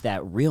save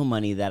that real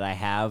money that I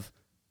have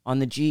on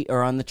the Jeep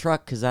or on the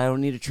truck because I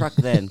don't need a truck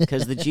then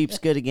because the Jeep's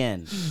good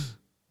again.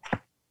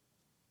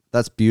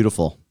 That's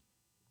beautiful.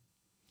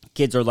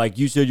 Kids are like,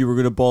 you said you were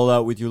going to ball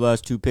out with your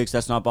last two picks.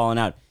 That's not balling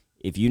out.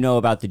 if you know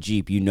about the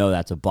Jeep, you know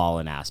that's a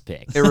ballin' ass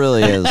pick. It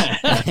really is.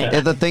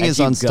 The thing is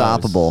Jeep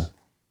unstoppable.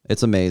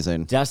 It's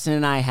amazing. Dustin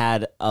and I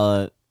had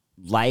a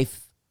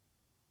life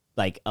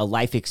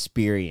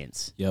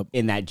experience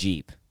in that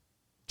Jeep.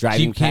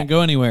 Jeep can't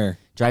go anywhere.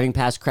 Driving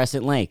past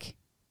Crescent Lake.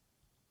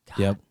 God.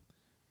 Yep.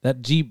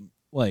 That Jeep,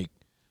 like,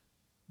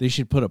 they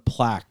should put a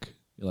plaque.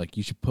 Like,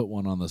 you should put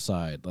one on the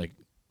side. Like,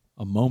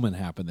 a moment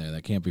happened there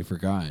that can't be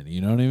forgotten.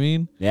 You know what I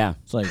mean? Yeah.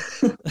 It's like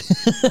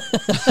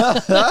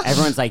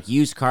everyone's like,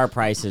 used car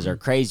prices are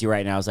crazy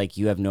right now. I was like,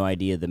 you have no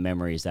idea the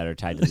memories that are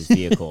tied to this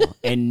vehicle.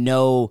 And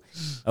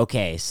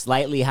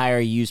slightly higher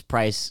used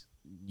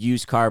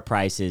car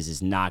prices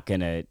is not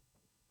gonna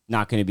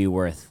be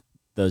worth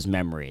those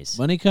memories.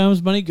 Money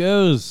comes, money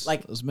goes.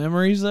 Like those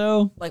memories,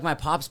 though. Like my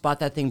pops bought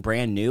that thing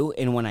brand new,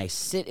 and when I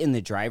sit in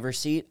the driver's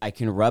seat, I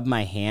can rub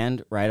my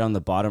hand right on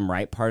the bottom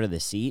right part of the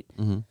seat.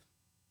 Mm-hmm.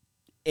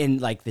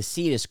 And like the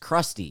seat is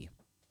crusty.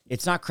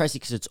 It's not crusty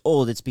because it's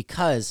old. It's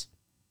because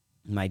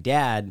my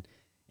dad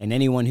and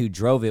anyone who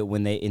drove it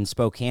in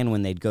Spokane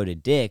when they'd go to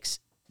Dick's,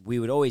 we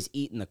would always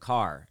eat in the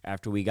car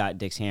after we got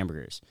Dick's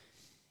hamburgers.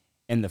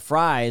 And the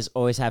fries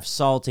always have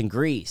salt and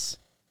grease.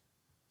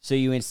 So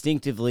you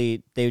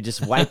instinctively, they would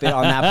just wipe it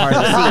on that part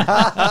of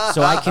the seat.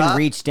 So I can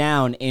reach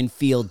down and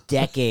feel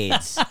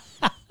decades.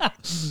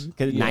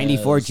 Because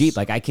 94 Jeep,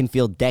 like I can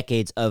feel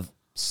decades of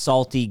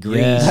salty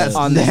grease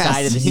on the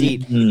side of the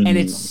seat. And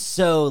it's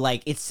so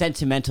like, it's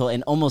sentimental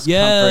and almost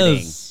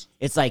comforting.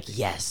 It's like,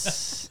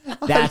 yes,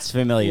 that's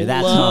familiar.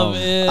 That's home.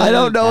 I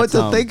don't know what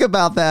to think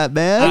about that,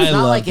 man. It's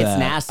not like it's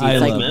nasty.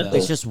 It's like,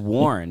 it's just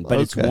worn,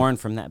 but it's worn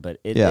from that. But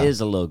it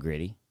is a little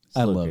gritty.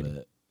 I love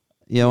it.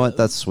 You know what?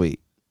 That's sweet.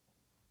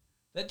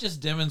 That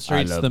just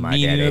demonstrates the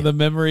meaning of the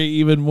memory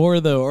even more,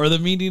 though, or the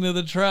meaning of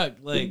the truck,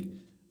 like,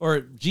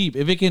 or Jeep.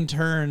 If it can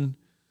turn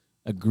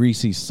a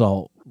greasy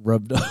salt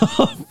rubbed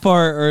off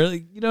part, or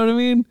you know what I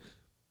mean?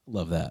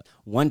 Love that.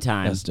 One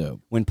time, that's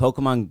dope. When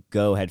Pokemon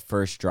Go had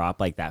first dropped,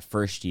 like that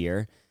first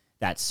year,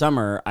 that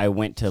summer, I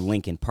went to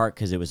Lincoln Park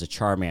because it was a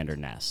Charmander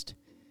nest.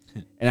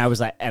 And I was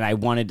like, and I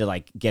wanted to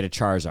like get a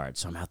Charizard.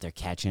 So I'm out there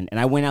catching, and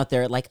I went out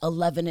there at like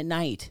 11 at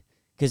night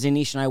because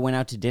Anisha and I went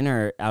out to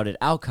dinner out at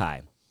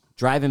Alki.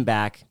 Driving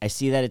back, I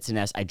see that it's a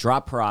nest. I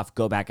drop her off,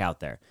 go back out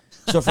there.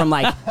 So from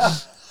like,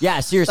 yeah,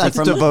 seriously,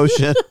 that's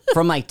devotion.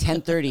 From like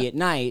 10:30 at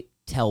night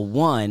till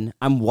 1,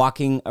 I'm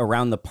walking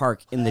around the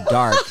park in the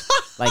dark,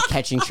 like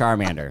catching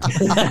Charmander.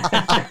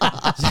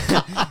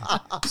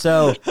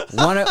 So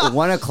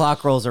 1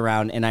 o'clock rolls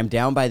around, and I'm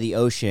down by the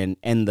ocean,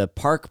 and the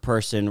park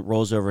person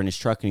rolls over in his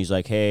truck, and he's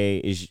like, "Hey,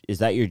 is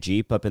that your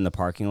Jeep up in the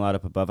parking lot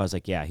up above?" I was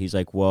like, "Yeah." He's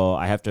like, "Well,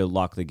 I have to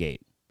lock the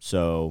gate,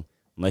 so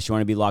unless you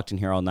want to be locked in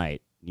here all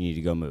night, you need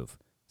to go move."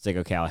 It's like,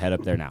 okay, I'll head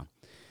up there now.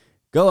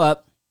 Go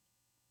up,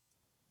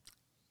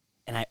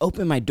 and I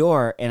open my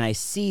door, and I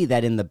see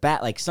that in the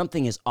back, like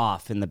something is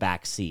off in the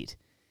back seat.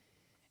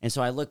 And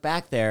so I look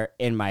back there,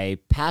 and my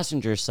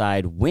passenger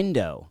side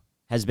window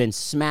has been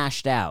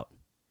smashed out.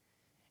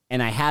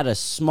 And I had a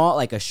small,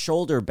 like a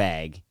shoulder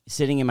bag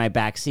sitting in my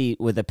back seat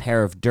with a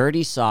pair of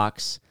dirty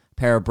socks, a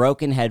pair of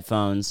broken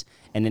headphones,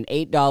 and an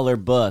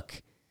 $8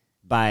 book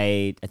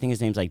by, I think his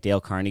name's like Dale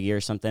Carnegie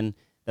or something,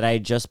 that I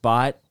had just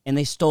bought. And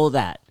they stole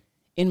that.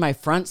 In my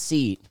front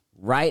seat,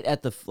 right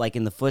at the, like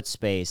in the foot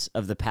space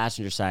of the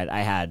passenger side,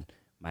 I had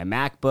my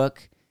MacBook,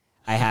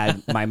 I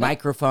had my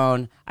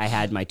microphone, I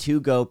had my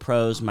 2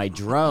 GoPros, my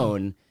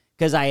drone,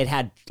 because I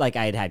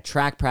had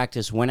track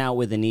practice, went out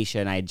with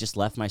Anisha, and I had just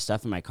left my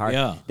stuff in my car.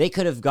 Yeah. They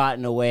could have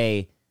gotten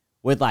away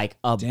with like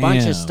a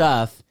bunch of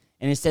stuff,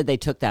 and instead they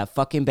took that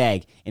fucking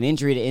bag. And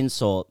injury to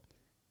insult,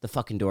 the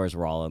fucking doors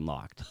were all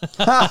unlocked.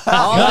 All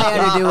I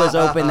had to do was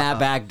open that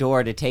back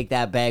door to take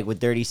that bag with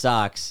dirty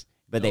socks,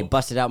 but they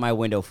busted out my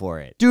window for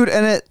it. Dude,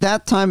 and at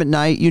that time at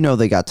night, you know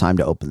they got time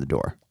to open the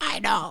door. I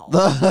know.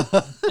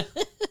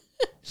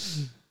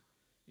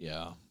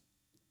 Yeah.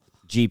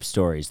 Jeep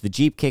stories. The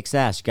Jeep kicks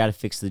ass. You got to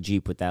fix the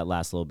Jeep with that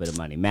last little bit of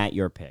money. Matt,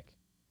 your pick.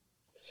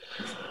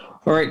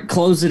 All right,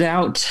 close it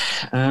out.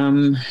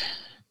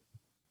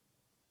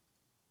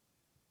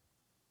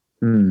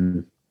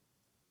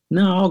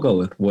 No, I'll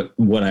go with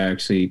what I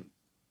actually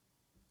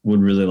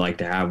would really like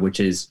to have, which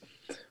is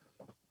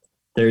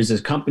there's this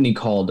company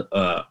called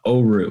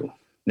Oru,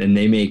 and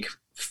they make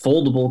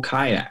foldable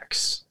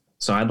kayaks.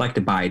 So I'd like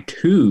to buy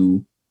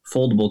 2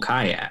 foldable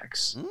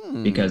kayaks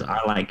because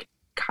I like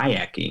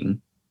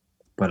kayaking,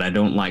 but I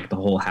don't like the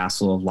whole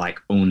hassle of like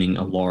owning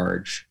a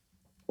large,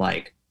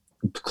 like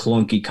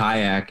clunky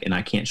kayak, and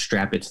I can't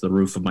strap it to the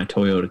roof of my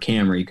Toyota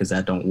Camry because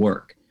that don't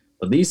work.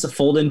 But these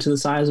fold into the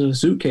size of a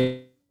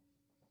suitcase.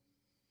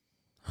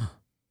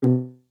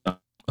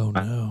 Oh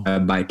no! I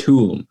buy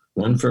 2 of them,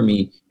 one for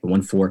me and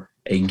one for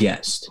a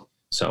guest.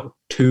 So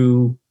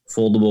 2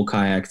 foldable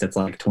kayaks. That's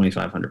like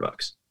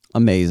 $2,500.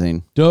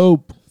 Amazing.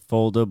 Dope.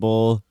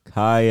 Foldable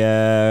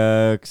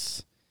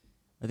kayaks.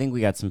 I think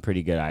we got some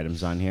pretty good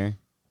items on here.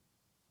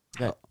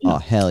 Oh,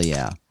 hell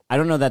yeah. I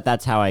don't know that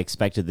that's how I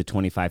expected the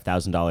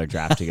 $25,000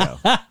 draft to go.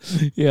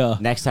 Yeah.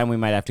 Next time we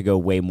might have to go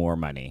way more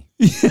money.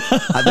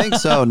 I think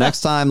so.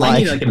 Next time, I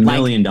like need like $1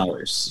 million.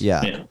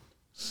 Yeah.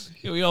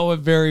 We all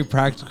went very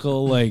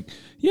practical. Like,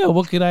 yeah,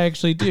 what could I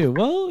actually do?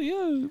 Well,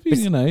 yeah,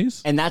 being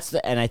nice. And I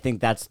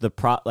think that's the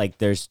like.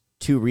 There's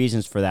two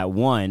reasons for that.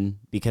 One,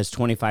 because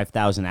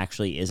 25,000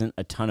 actually isn't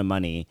a ton of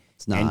money.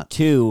 It's not. And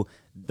two,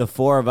 the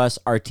four of us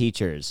are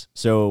teachers,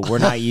 so we're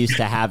not used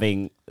to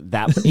having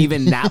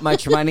that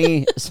much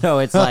money. So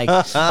it's like,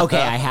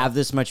 okay, I have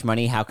this much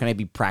money. How can I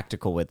be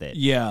practical with it?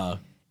 Yeah.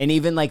 And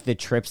even like the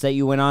trips that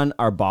you went on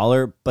are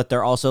baller, but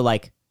they're also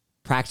like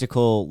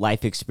practical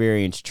life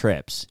experience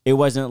trips. It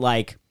wasn't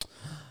like,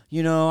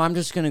 I'm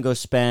just gonna go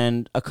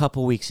spend a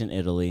couple weeks in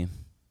Italy.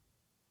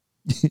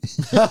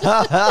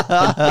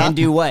 and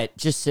do what?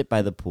 Just sit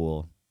by the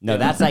pool. No,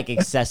 that's like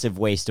excessive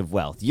waste of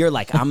wealth. You're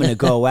like, I'm going to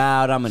go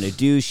out. I'm going to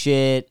do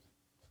shit.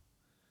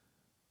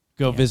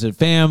 Go visit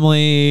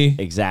family.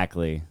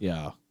 Exactly.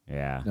 Yeah.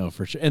 Yeah. No,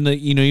 for sure. And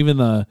even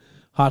the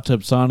hot tub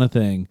sauna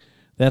thing,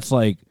 that's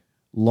like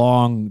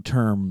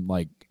long-term,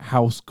 like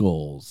house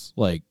goals.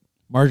 Like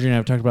Marjorie and I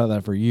have talked about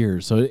that for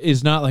years. So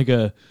it's not like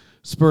a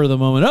spur of the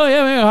moment. Oh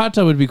yeah, maybe a hot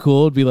tub would be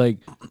cool. It'd be like,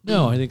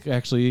 no, I think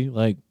actually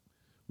like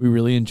we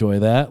really enjoy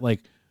that.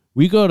 Like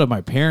we go to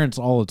my parents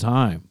all the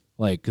time,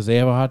 like, cause they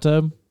have a hot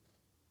tub.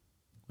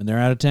 When they're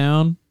out of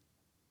town,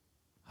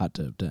 hot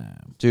tub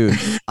time. Dude,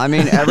 I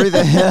mean,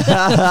 everything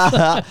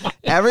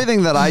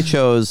that I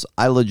chose,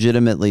 I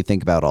legitimately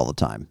think about all the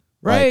time.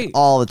 Right. Like,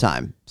 all the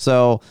time.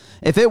 So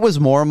if it was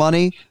more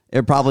money,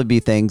 it'd probably be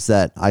things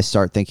that I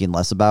start thinking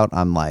less about.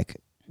 I'm like,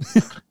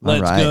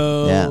 let's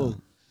go.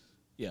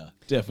 Yeah. Yeah,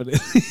 definitely.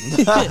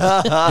 Here's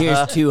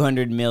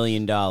 $200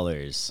 million.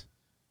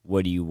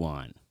 What do you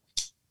want?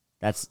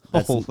 That's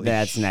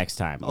next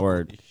time.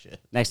 Or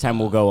next time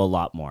we'll go a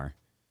lot more.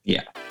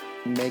 Yeah.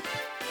 Make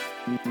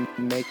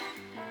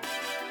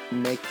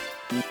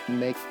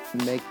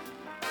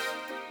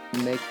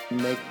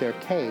their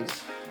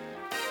case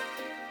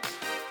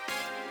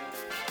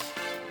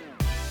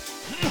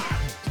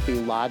to be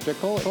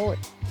logical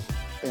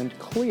and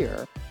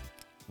clear.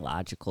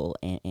 Logical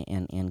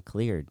and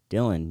clear.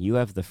 Dylan, you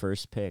have the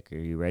first pick. Are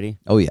you ready?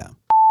 Oh, yeah.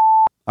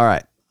 All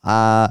right.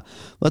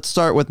 Let's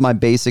start with my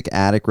basic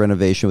attic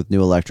renovation with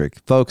new electric.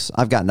 Folks,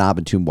 I've got knob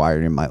and tube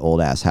wiring in my old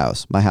ass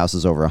house. My house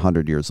is over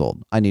 100 years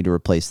old. I need to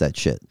replace that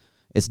shit.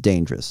 It's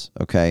dangerous,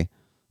 okay?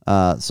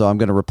 So I'm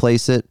going to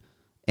replace it,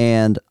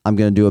 and I'm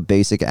going to do a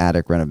basic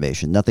attic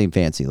renovation. Nothing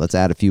fancy. Let's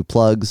add a few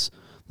plugs.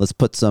 Let's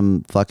put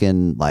some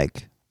fucking,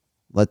 like,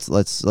 let's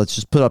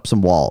just put up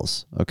some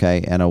walls,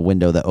 okay? And a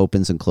window that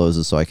opens and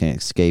closes so I can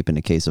escape in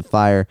a case of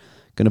fire.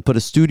 Going to put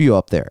a studio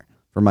up there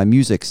for my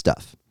music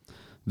stuff.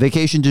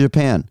 Vacation to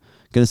Japan.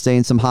 Going to stay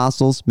in some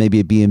hostels, maybe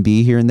a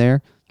B&B here and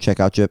there.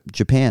 Check out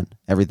Japan.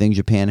 Everything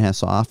Japan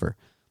has to offer.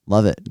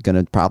 Love it. Going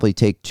to probably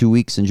take 2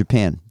 weeks in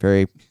Japan.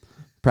 Very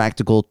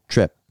practical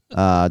trip.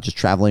 Just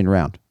traveling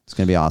around. It's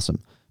going to be awesome.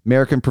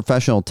 American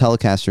Professional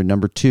Telecaster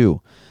number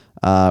 2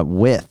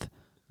 with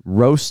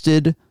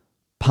roasted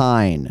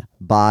pine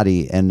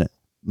body and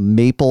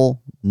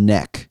maple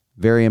neck.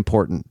 Very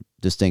important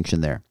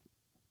distinction there.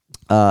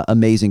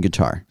 Amazing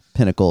guitar.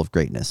 Pinnacle of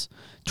greatness.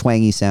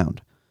 Twangy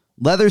sound.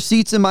 Leather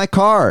seats in my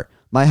car.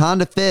 My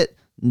Honda Fit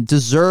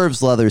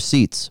deserves leather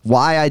seats.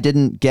 Why I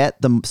didn't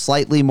get the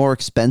slightly more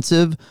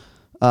expensive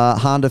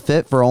Honda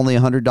Fit for only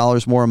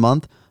 $100 more a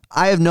month,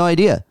 I have no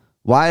idea.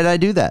 Why did I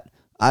do that?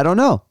 I don't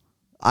know.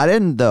 I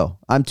didn't, though.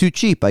 I'm too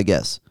cheap, I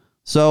guess.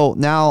 So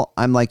now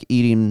I'm like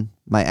eating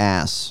my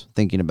ass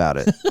thinking about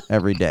it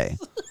every day.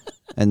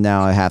 And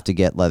now I have to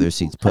get leather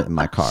seats put in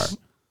my car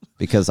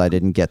because I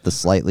didn't get the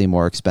slightly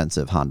more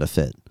expensive Honda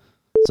Fit.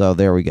 So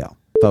there we go.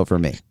 Vote for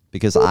me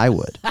because I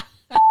would.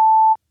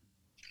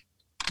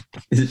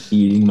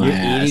 Eating my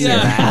ass. Eating your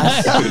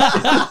ass.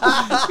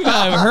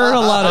 I've heard a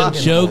lot of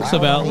jokes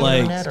about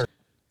like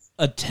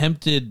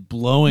attempted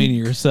blowing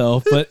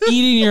yourself, but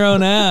eating your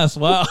own ass.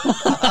 Wow.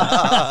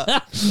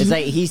 It's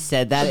like he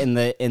said that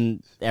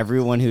and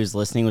everyone who's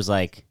listening was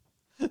like,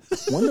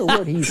 Wonder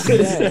what he's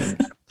saying.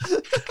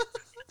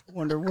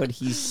 wonder what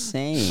he's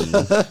saying.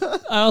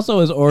 I also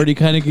was already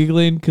kind of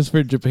giggling because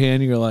for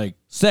Japan, you're like,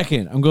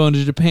 second, I'm going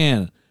to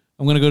Japan.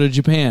 I'm going to go to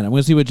Japan. I'm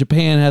going to see what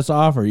Japan has to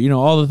offer. You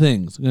know, all the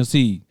things. I'm going to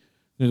see.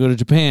 I'm going to go to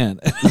Japan.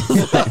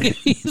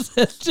 He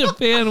says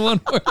Japan one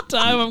more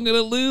time. I'm going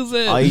to lose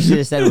it. All you should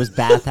have said was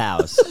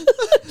bathhouse.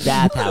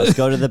 Bathhouse.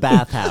 Go to the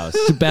bathhouse.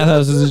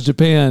 Bathhouses in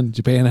Japan.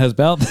 Japan has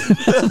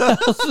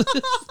bathhouses.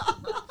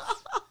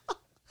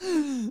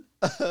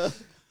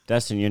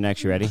 Dustin, you're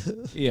next. You ready?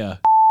 Yeah.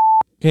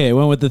 Okay, I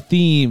went with the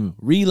theme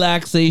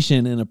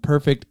relaxation in a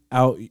perfect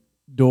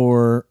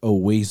outdoor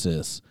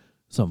oasis.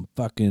 Some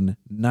fucking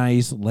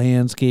nice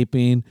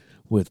landscaping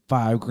with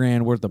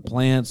 $5,000 worth of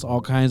plants,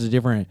 all kinds of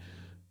different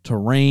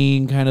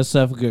terrain kind of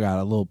stuff. We got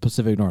a little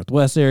Pacific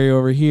Northwest area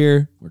over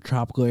here, or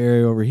tropical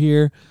area over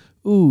here.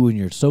 Ooh, and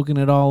you're soaking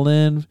it all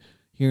in,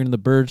 hearing the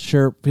birds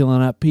chirp,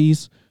 feeling at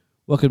peace.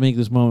 What could make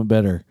this moment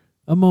better?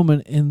 A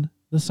moment in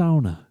the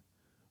sauna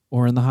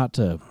or in the hot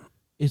tub.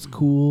 It's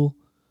cool.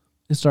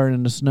 It's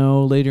starting to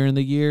snow later in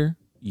the year.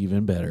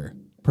 Even better.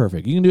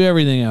 Perfect. You can do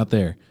everything out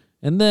there.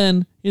 And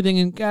then you're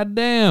thinking, God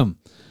damn,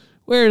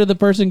 where did the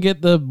person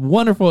get the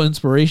wonderful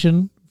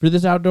inspiration for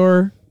this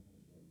outdoor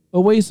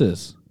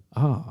oasis?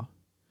 Well,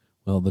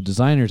 the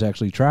designers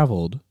actually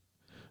traveled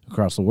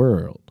across the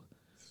world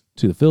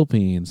to the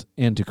Philippines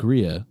and to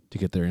Korea to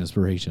get their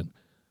inspiration.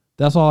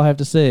 That's all I have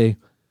to say.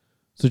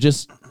 So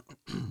just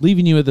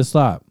leaving you with this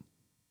thought.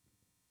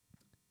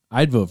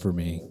 I'd vote for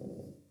me.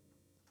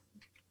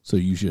 So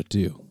you should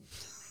too.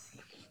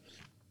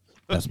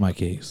 That's my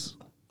case.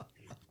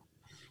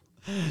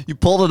 You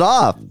pulled it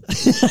off.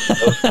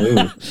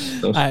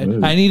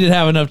 I needed to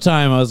have enough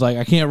time. I was like,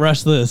 I can't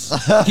rush this.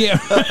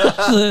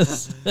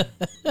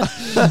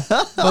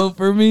 Vote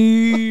for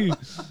me.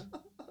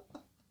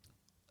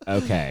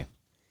 Okay.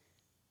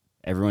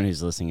 Everyone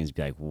who's listening is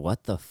be like,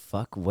 what the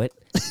fuck? What?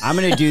 I'm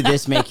going to do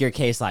this, make your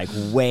case like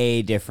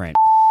way different.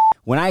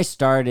 When I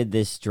started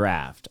this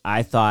draft,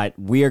 I thought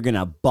we are going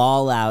to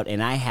ball out,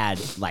 and I had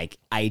like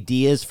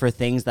ideas for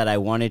things that I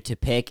wanted to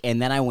pick,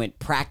 and then I went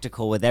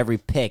practical with every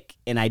pick,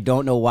 and I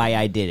don't know why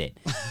I did it.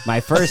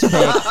 My first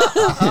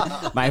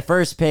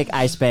pick,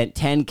 I spent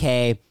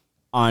 $10K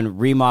on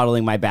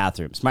remodeling my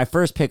bathrooms. My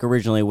first pick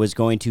originally was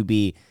going to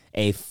be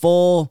a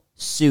full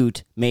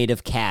suit made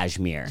of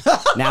cashmere.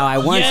 Now, I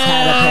once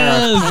had a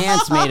pair of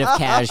pants made of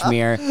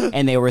cashmere,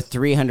 and they were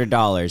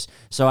 $300.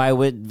 So I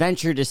would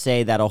venture to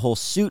say that a whole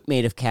suit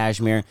made of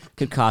cashmere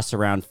could cost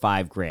around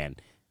 $5,000.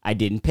 I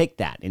didn't pick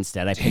that.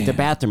 Instead, I picked a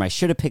bathroom. I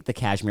should have picked the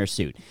cashmere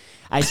suit.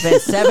 I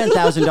spent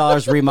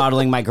 $7,000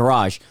 remodeling my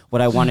garage.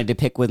 What I wanted to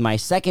pick with my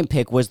second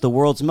pick was the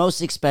world's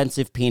most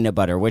expensive peanut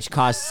butter, which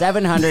cost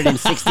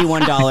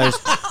 $761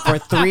 for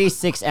 3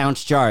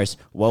 6-ounce jars.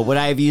 What would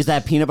I have used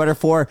that peanut butter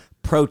for?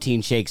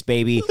 Protein shakes,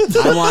 baby.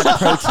 I want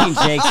protein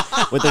shakes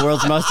with the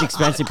world's most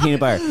expensive peanut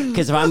butter.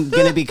 Because if I'm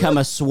going to become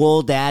a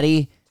swole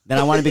daddy, then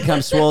I want to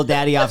become swole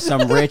daddy off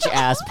some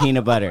rich-ass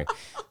peanut butter.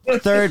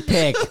 Third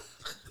pick,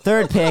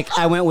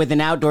 I went with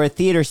an outdoor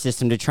theater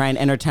system to try and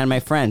entertain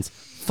my friends.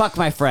 Fuck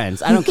my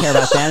friends. I don't care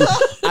about them.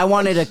 I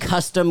wanted a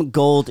custom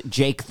gold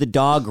Jake the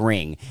Dog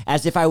ring,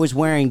 as if I was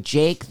wearing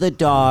Jake the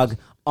Dog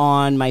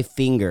on my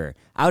finger.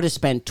 I would have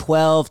spent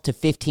 12 to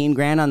 15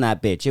 grand on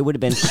that bitch. It would have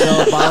been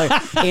so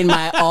baller in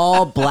my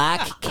all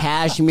black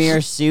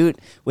cashmere suit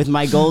with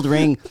my gold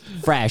ring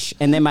fresh.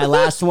 And then my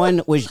last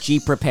one was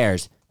Jeep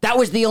repairs. That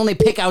was the only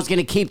pick I was going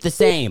to keep the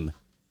same.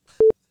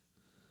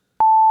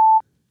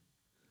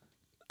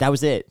 That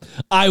was it.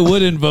 I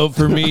wouldn't vote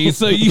for me,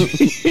 so you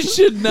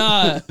should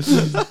not.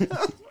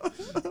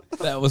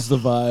 That was the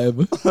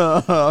vibe.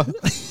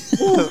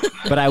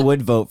 But I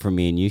would vote for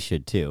me, and you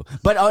should too.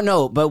 But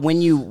but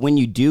when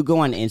you do go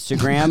on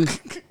Instagram,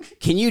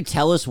 can you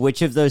tell us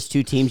which of those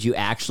two teams you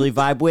actually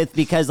vibe with?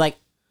 Because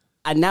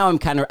now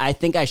I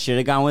think I should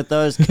have gone with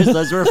those because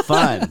those were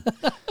fun.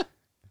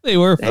 They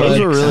were fun. Those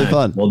were really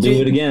fun. We'll do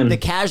it again. The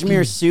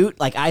cashmere suit,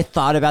 I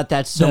thought about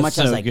that so That's much.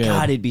 I was so like, good.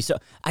 God, it'd be so.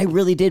 I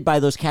really did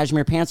buy those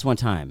cashmere pants one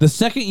time. The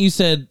second you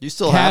said You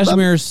still have them?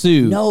 cashmere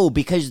suit. No,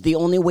 because the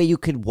only way you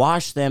could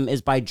wash them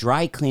is by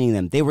dry cleaning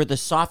them. They were the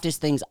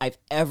softest things I've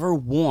ever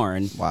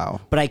worn.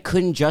 Wow. But I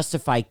couldn't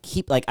justify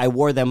I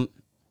wore them,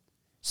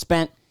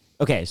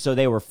 okay, so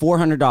they were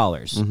 $400,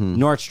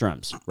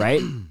 Nordstrom's,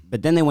 right?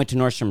 But then they went to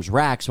Nordstrom's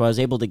Rack, so I was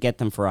able to get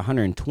them for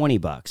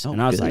 $120.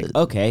 And I was like,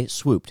 okay,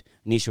 swooped.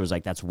 Nisha was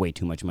like, that's way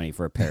too much money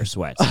for a pair of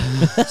sweats.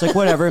 It's like,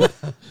 whatever.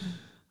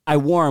 I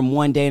wore them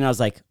one day, and I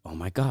was like, oh,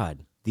 my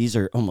God, these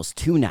are almost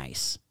too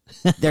nice.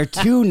 They're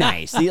too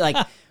nice.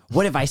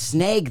 What if I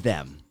snag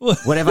them?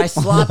 What if I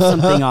slop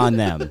something on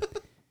them?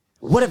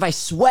 What if I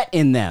sweat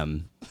in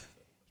them?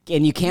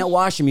 And you can't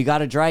wash them. You got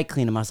to dry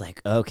clean them. I was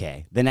like,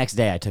 okay. The next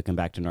day, I took them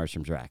back to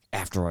Nordstrom's Rack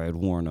after I had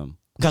worn them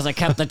because I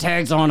kept the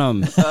tags on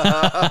them.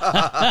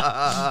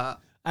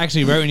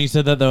 Actually, right when you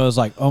said that, though, I was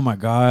like, oh my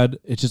God,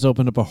 it just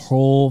opened up a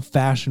whole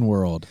fashion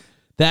world.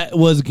 That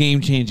was game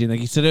changing.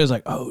 Like you said, it was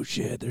like, oh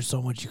shit, there's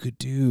so much you could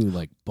do.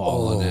 Like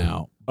balling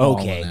out.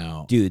 Okay, balling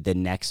out. dude, the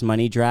next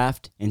money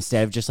draft,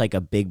 instead of just like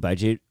a big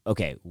budget,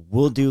 okay,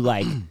 we'll do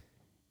like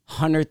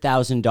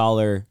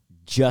 $100,000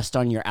 just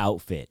on your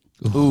outfit.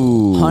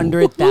 Ooh.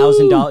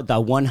 $100,000,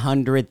 the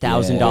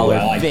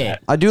 $100,000 fit.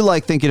 I do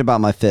like thinking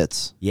about my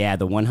fits. Yeah,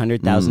 the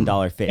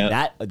 $100,000 fit.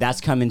 Yep.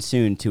 That's coming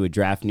soon to a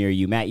draft near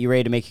you. Matt, you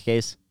ready to make a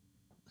case?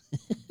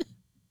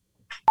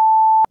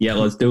 Yeah,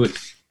 let's do it.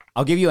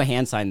 I'll give you a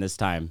hand sign this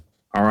time.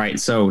 All right.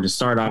 So to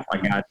start off,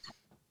 gotta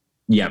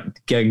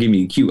give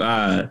me a cue.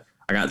 I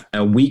got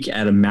a week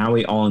at a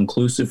Maui all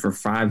inclusive for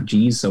 5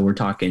 G's. So we're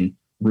talking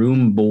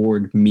room,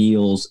 board,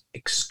 meals,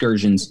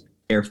 excursions,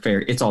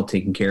 airfare. It's all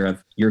taken care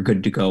of. You're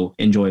good to go.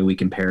 Enjoy a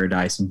week in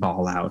paradise.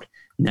 Ball out.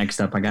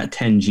 Next up, I got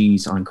 10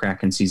 G's on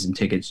Kraken season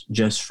tickets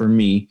just for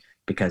me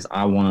because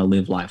I want to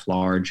live life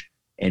large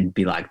and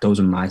be like, those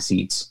are my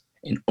seats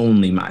and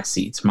only my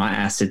seats. My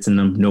ass sits in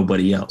them,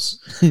 nobody else.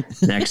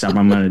 Next up,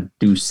 I'm going to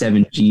do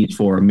 7 G's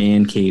for a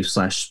man cave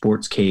 /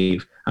 sports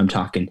cave. I'm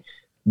talking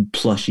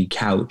plushy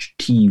couch,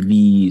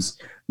 TVs,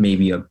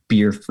 maybe a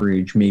beer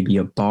fridge, maybe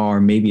a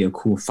bar, maybe a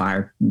cool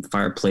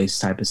fireplace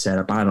type of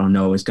setup. I don't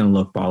know. It's going to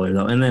look baller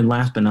though. And then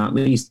last but not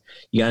least,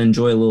 you got to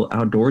enjoy a little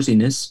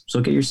outdoorsiness.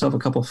 So get yourself a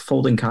couple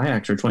folding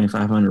kayaks for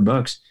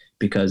 $2,500.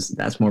 because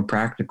that's more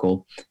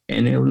practical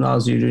and it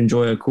allows you to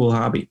enjoy a cool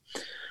hobby.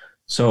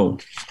 So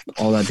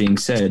all that being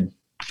said,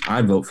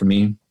 I'd vote for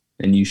me,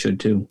 and you should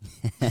too.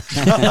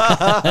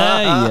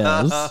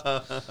 Yes.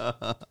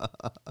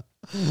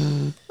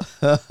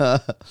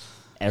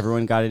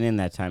 Everyone got it in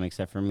that time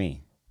except for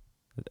me.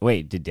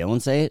 Wait, did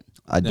Dylan say it?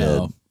 I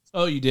No. did.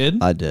 Oh, you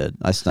did? I did.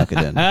 I snuck it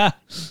in.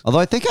 Although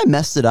I think I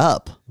messed it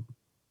up.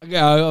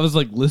 Yeah, I was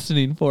like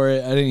listening for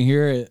it. I didn't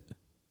hear it.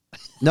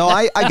 No,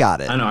 I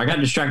got it. I know. I got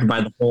distracted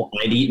by the whole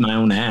 "I'd eat my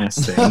own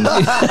ass" thing.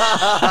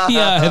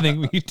 Yeah, I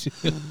think me too.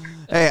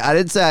 Hey, I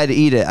didn't say I'd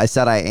eat it. I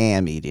said I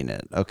am eating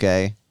it.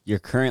 Okay. You're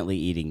currently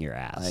eating your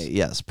ass.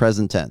 Yes,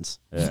 present tense.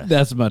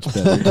 That's much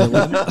better.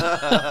 Dylan.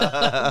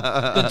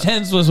 The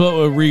tense was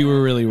what we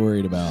were really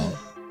worried about.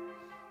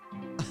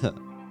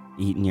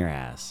 Eating your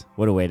ass.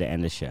 What a way to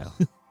end a show.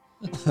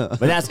 But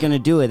that's going to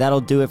do it.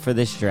 That'll do it for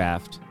this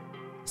draft.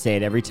 Say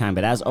it every time.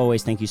 But as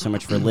always, thank you so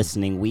much for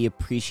listening. We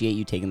appreciate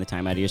you taking the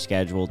time out of your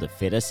schedule to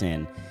fit us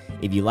in.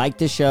 If you like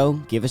this show,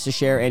 give us a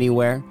share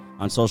anywhere.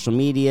 On social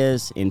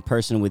medias, in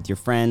person with your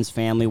friends,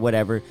 family,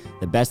 whatever.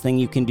 The best thing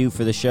you can do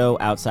for the show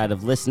outside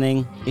of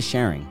listening is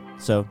sharing.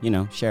 So,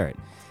 share it.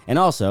 And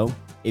also,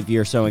 if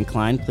you're so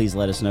inclined, please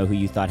let us know who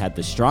you thought had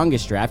the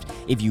strongest draft.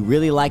 If you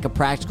really like a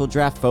practical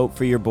draft, vote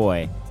for your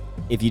boy.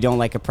 If you don't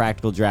like a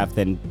practical draft,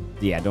 then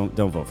don't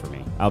vote for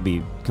me. I'll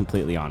be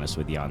completely honest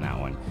with you on that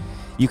one.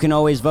 You can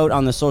always vote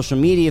on the social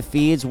media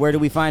feeds. Where do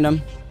we find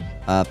them?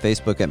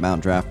 Facebook at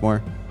Mount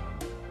Draftmore.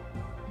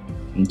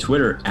 And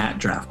Twitter at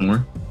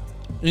Draftmore.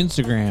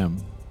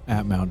 Instagram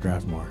at Mount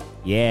Draftmore.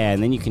 Yeah,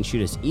 and then you can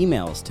shoot us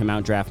emails to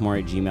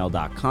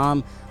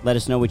mountdraftmore@gmail.com. Let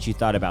us know what you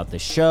thought about the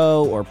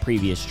show or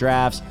previous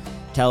drafts.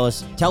 Tell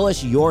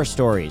us your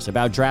stories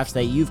about drafts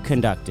that you've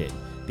conducted.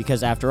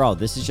 Because after all,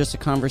 this is just a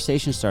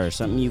conversation starter,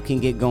 something you can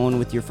get going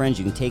with your friends.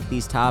 You can take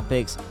these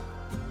topics,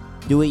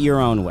 do it your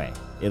own way.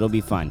 It'll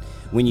be fun.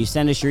 When you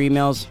send us your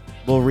emails,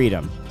 we'll read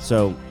them.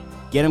 So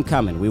get them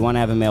coming. We want to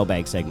have a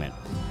mailbag segment.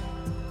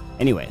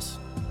 Anyways,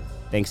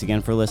 thanks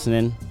again for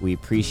listening. We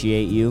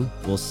appreciate you.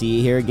 We'll see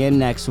you here again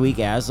next week,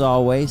 as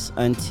always.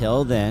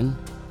 Until then,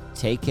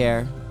 take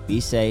care.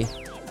 Be safe.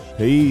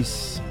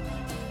 Peace.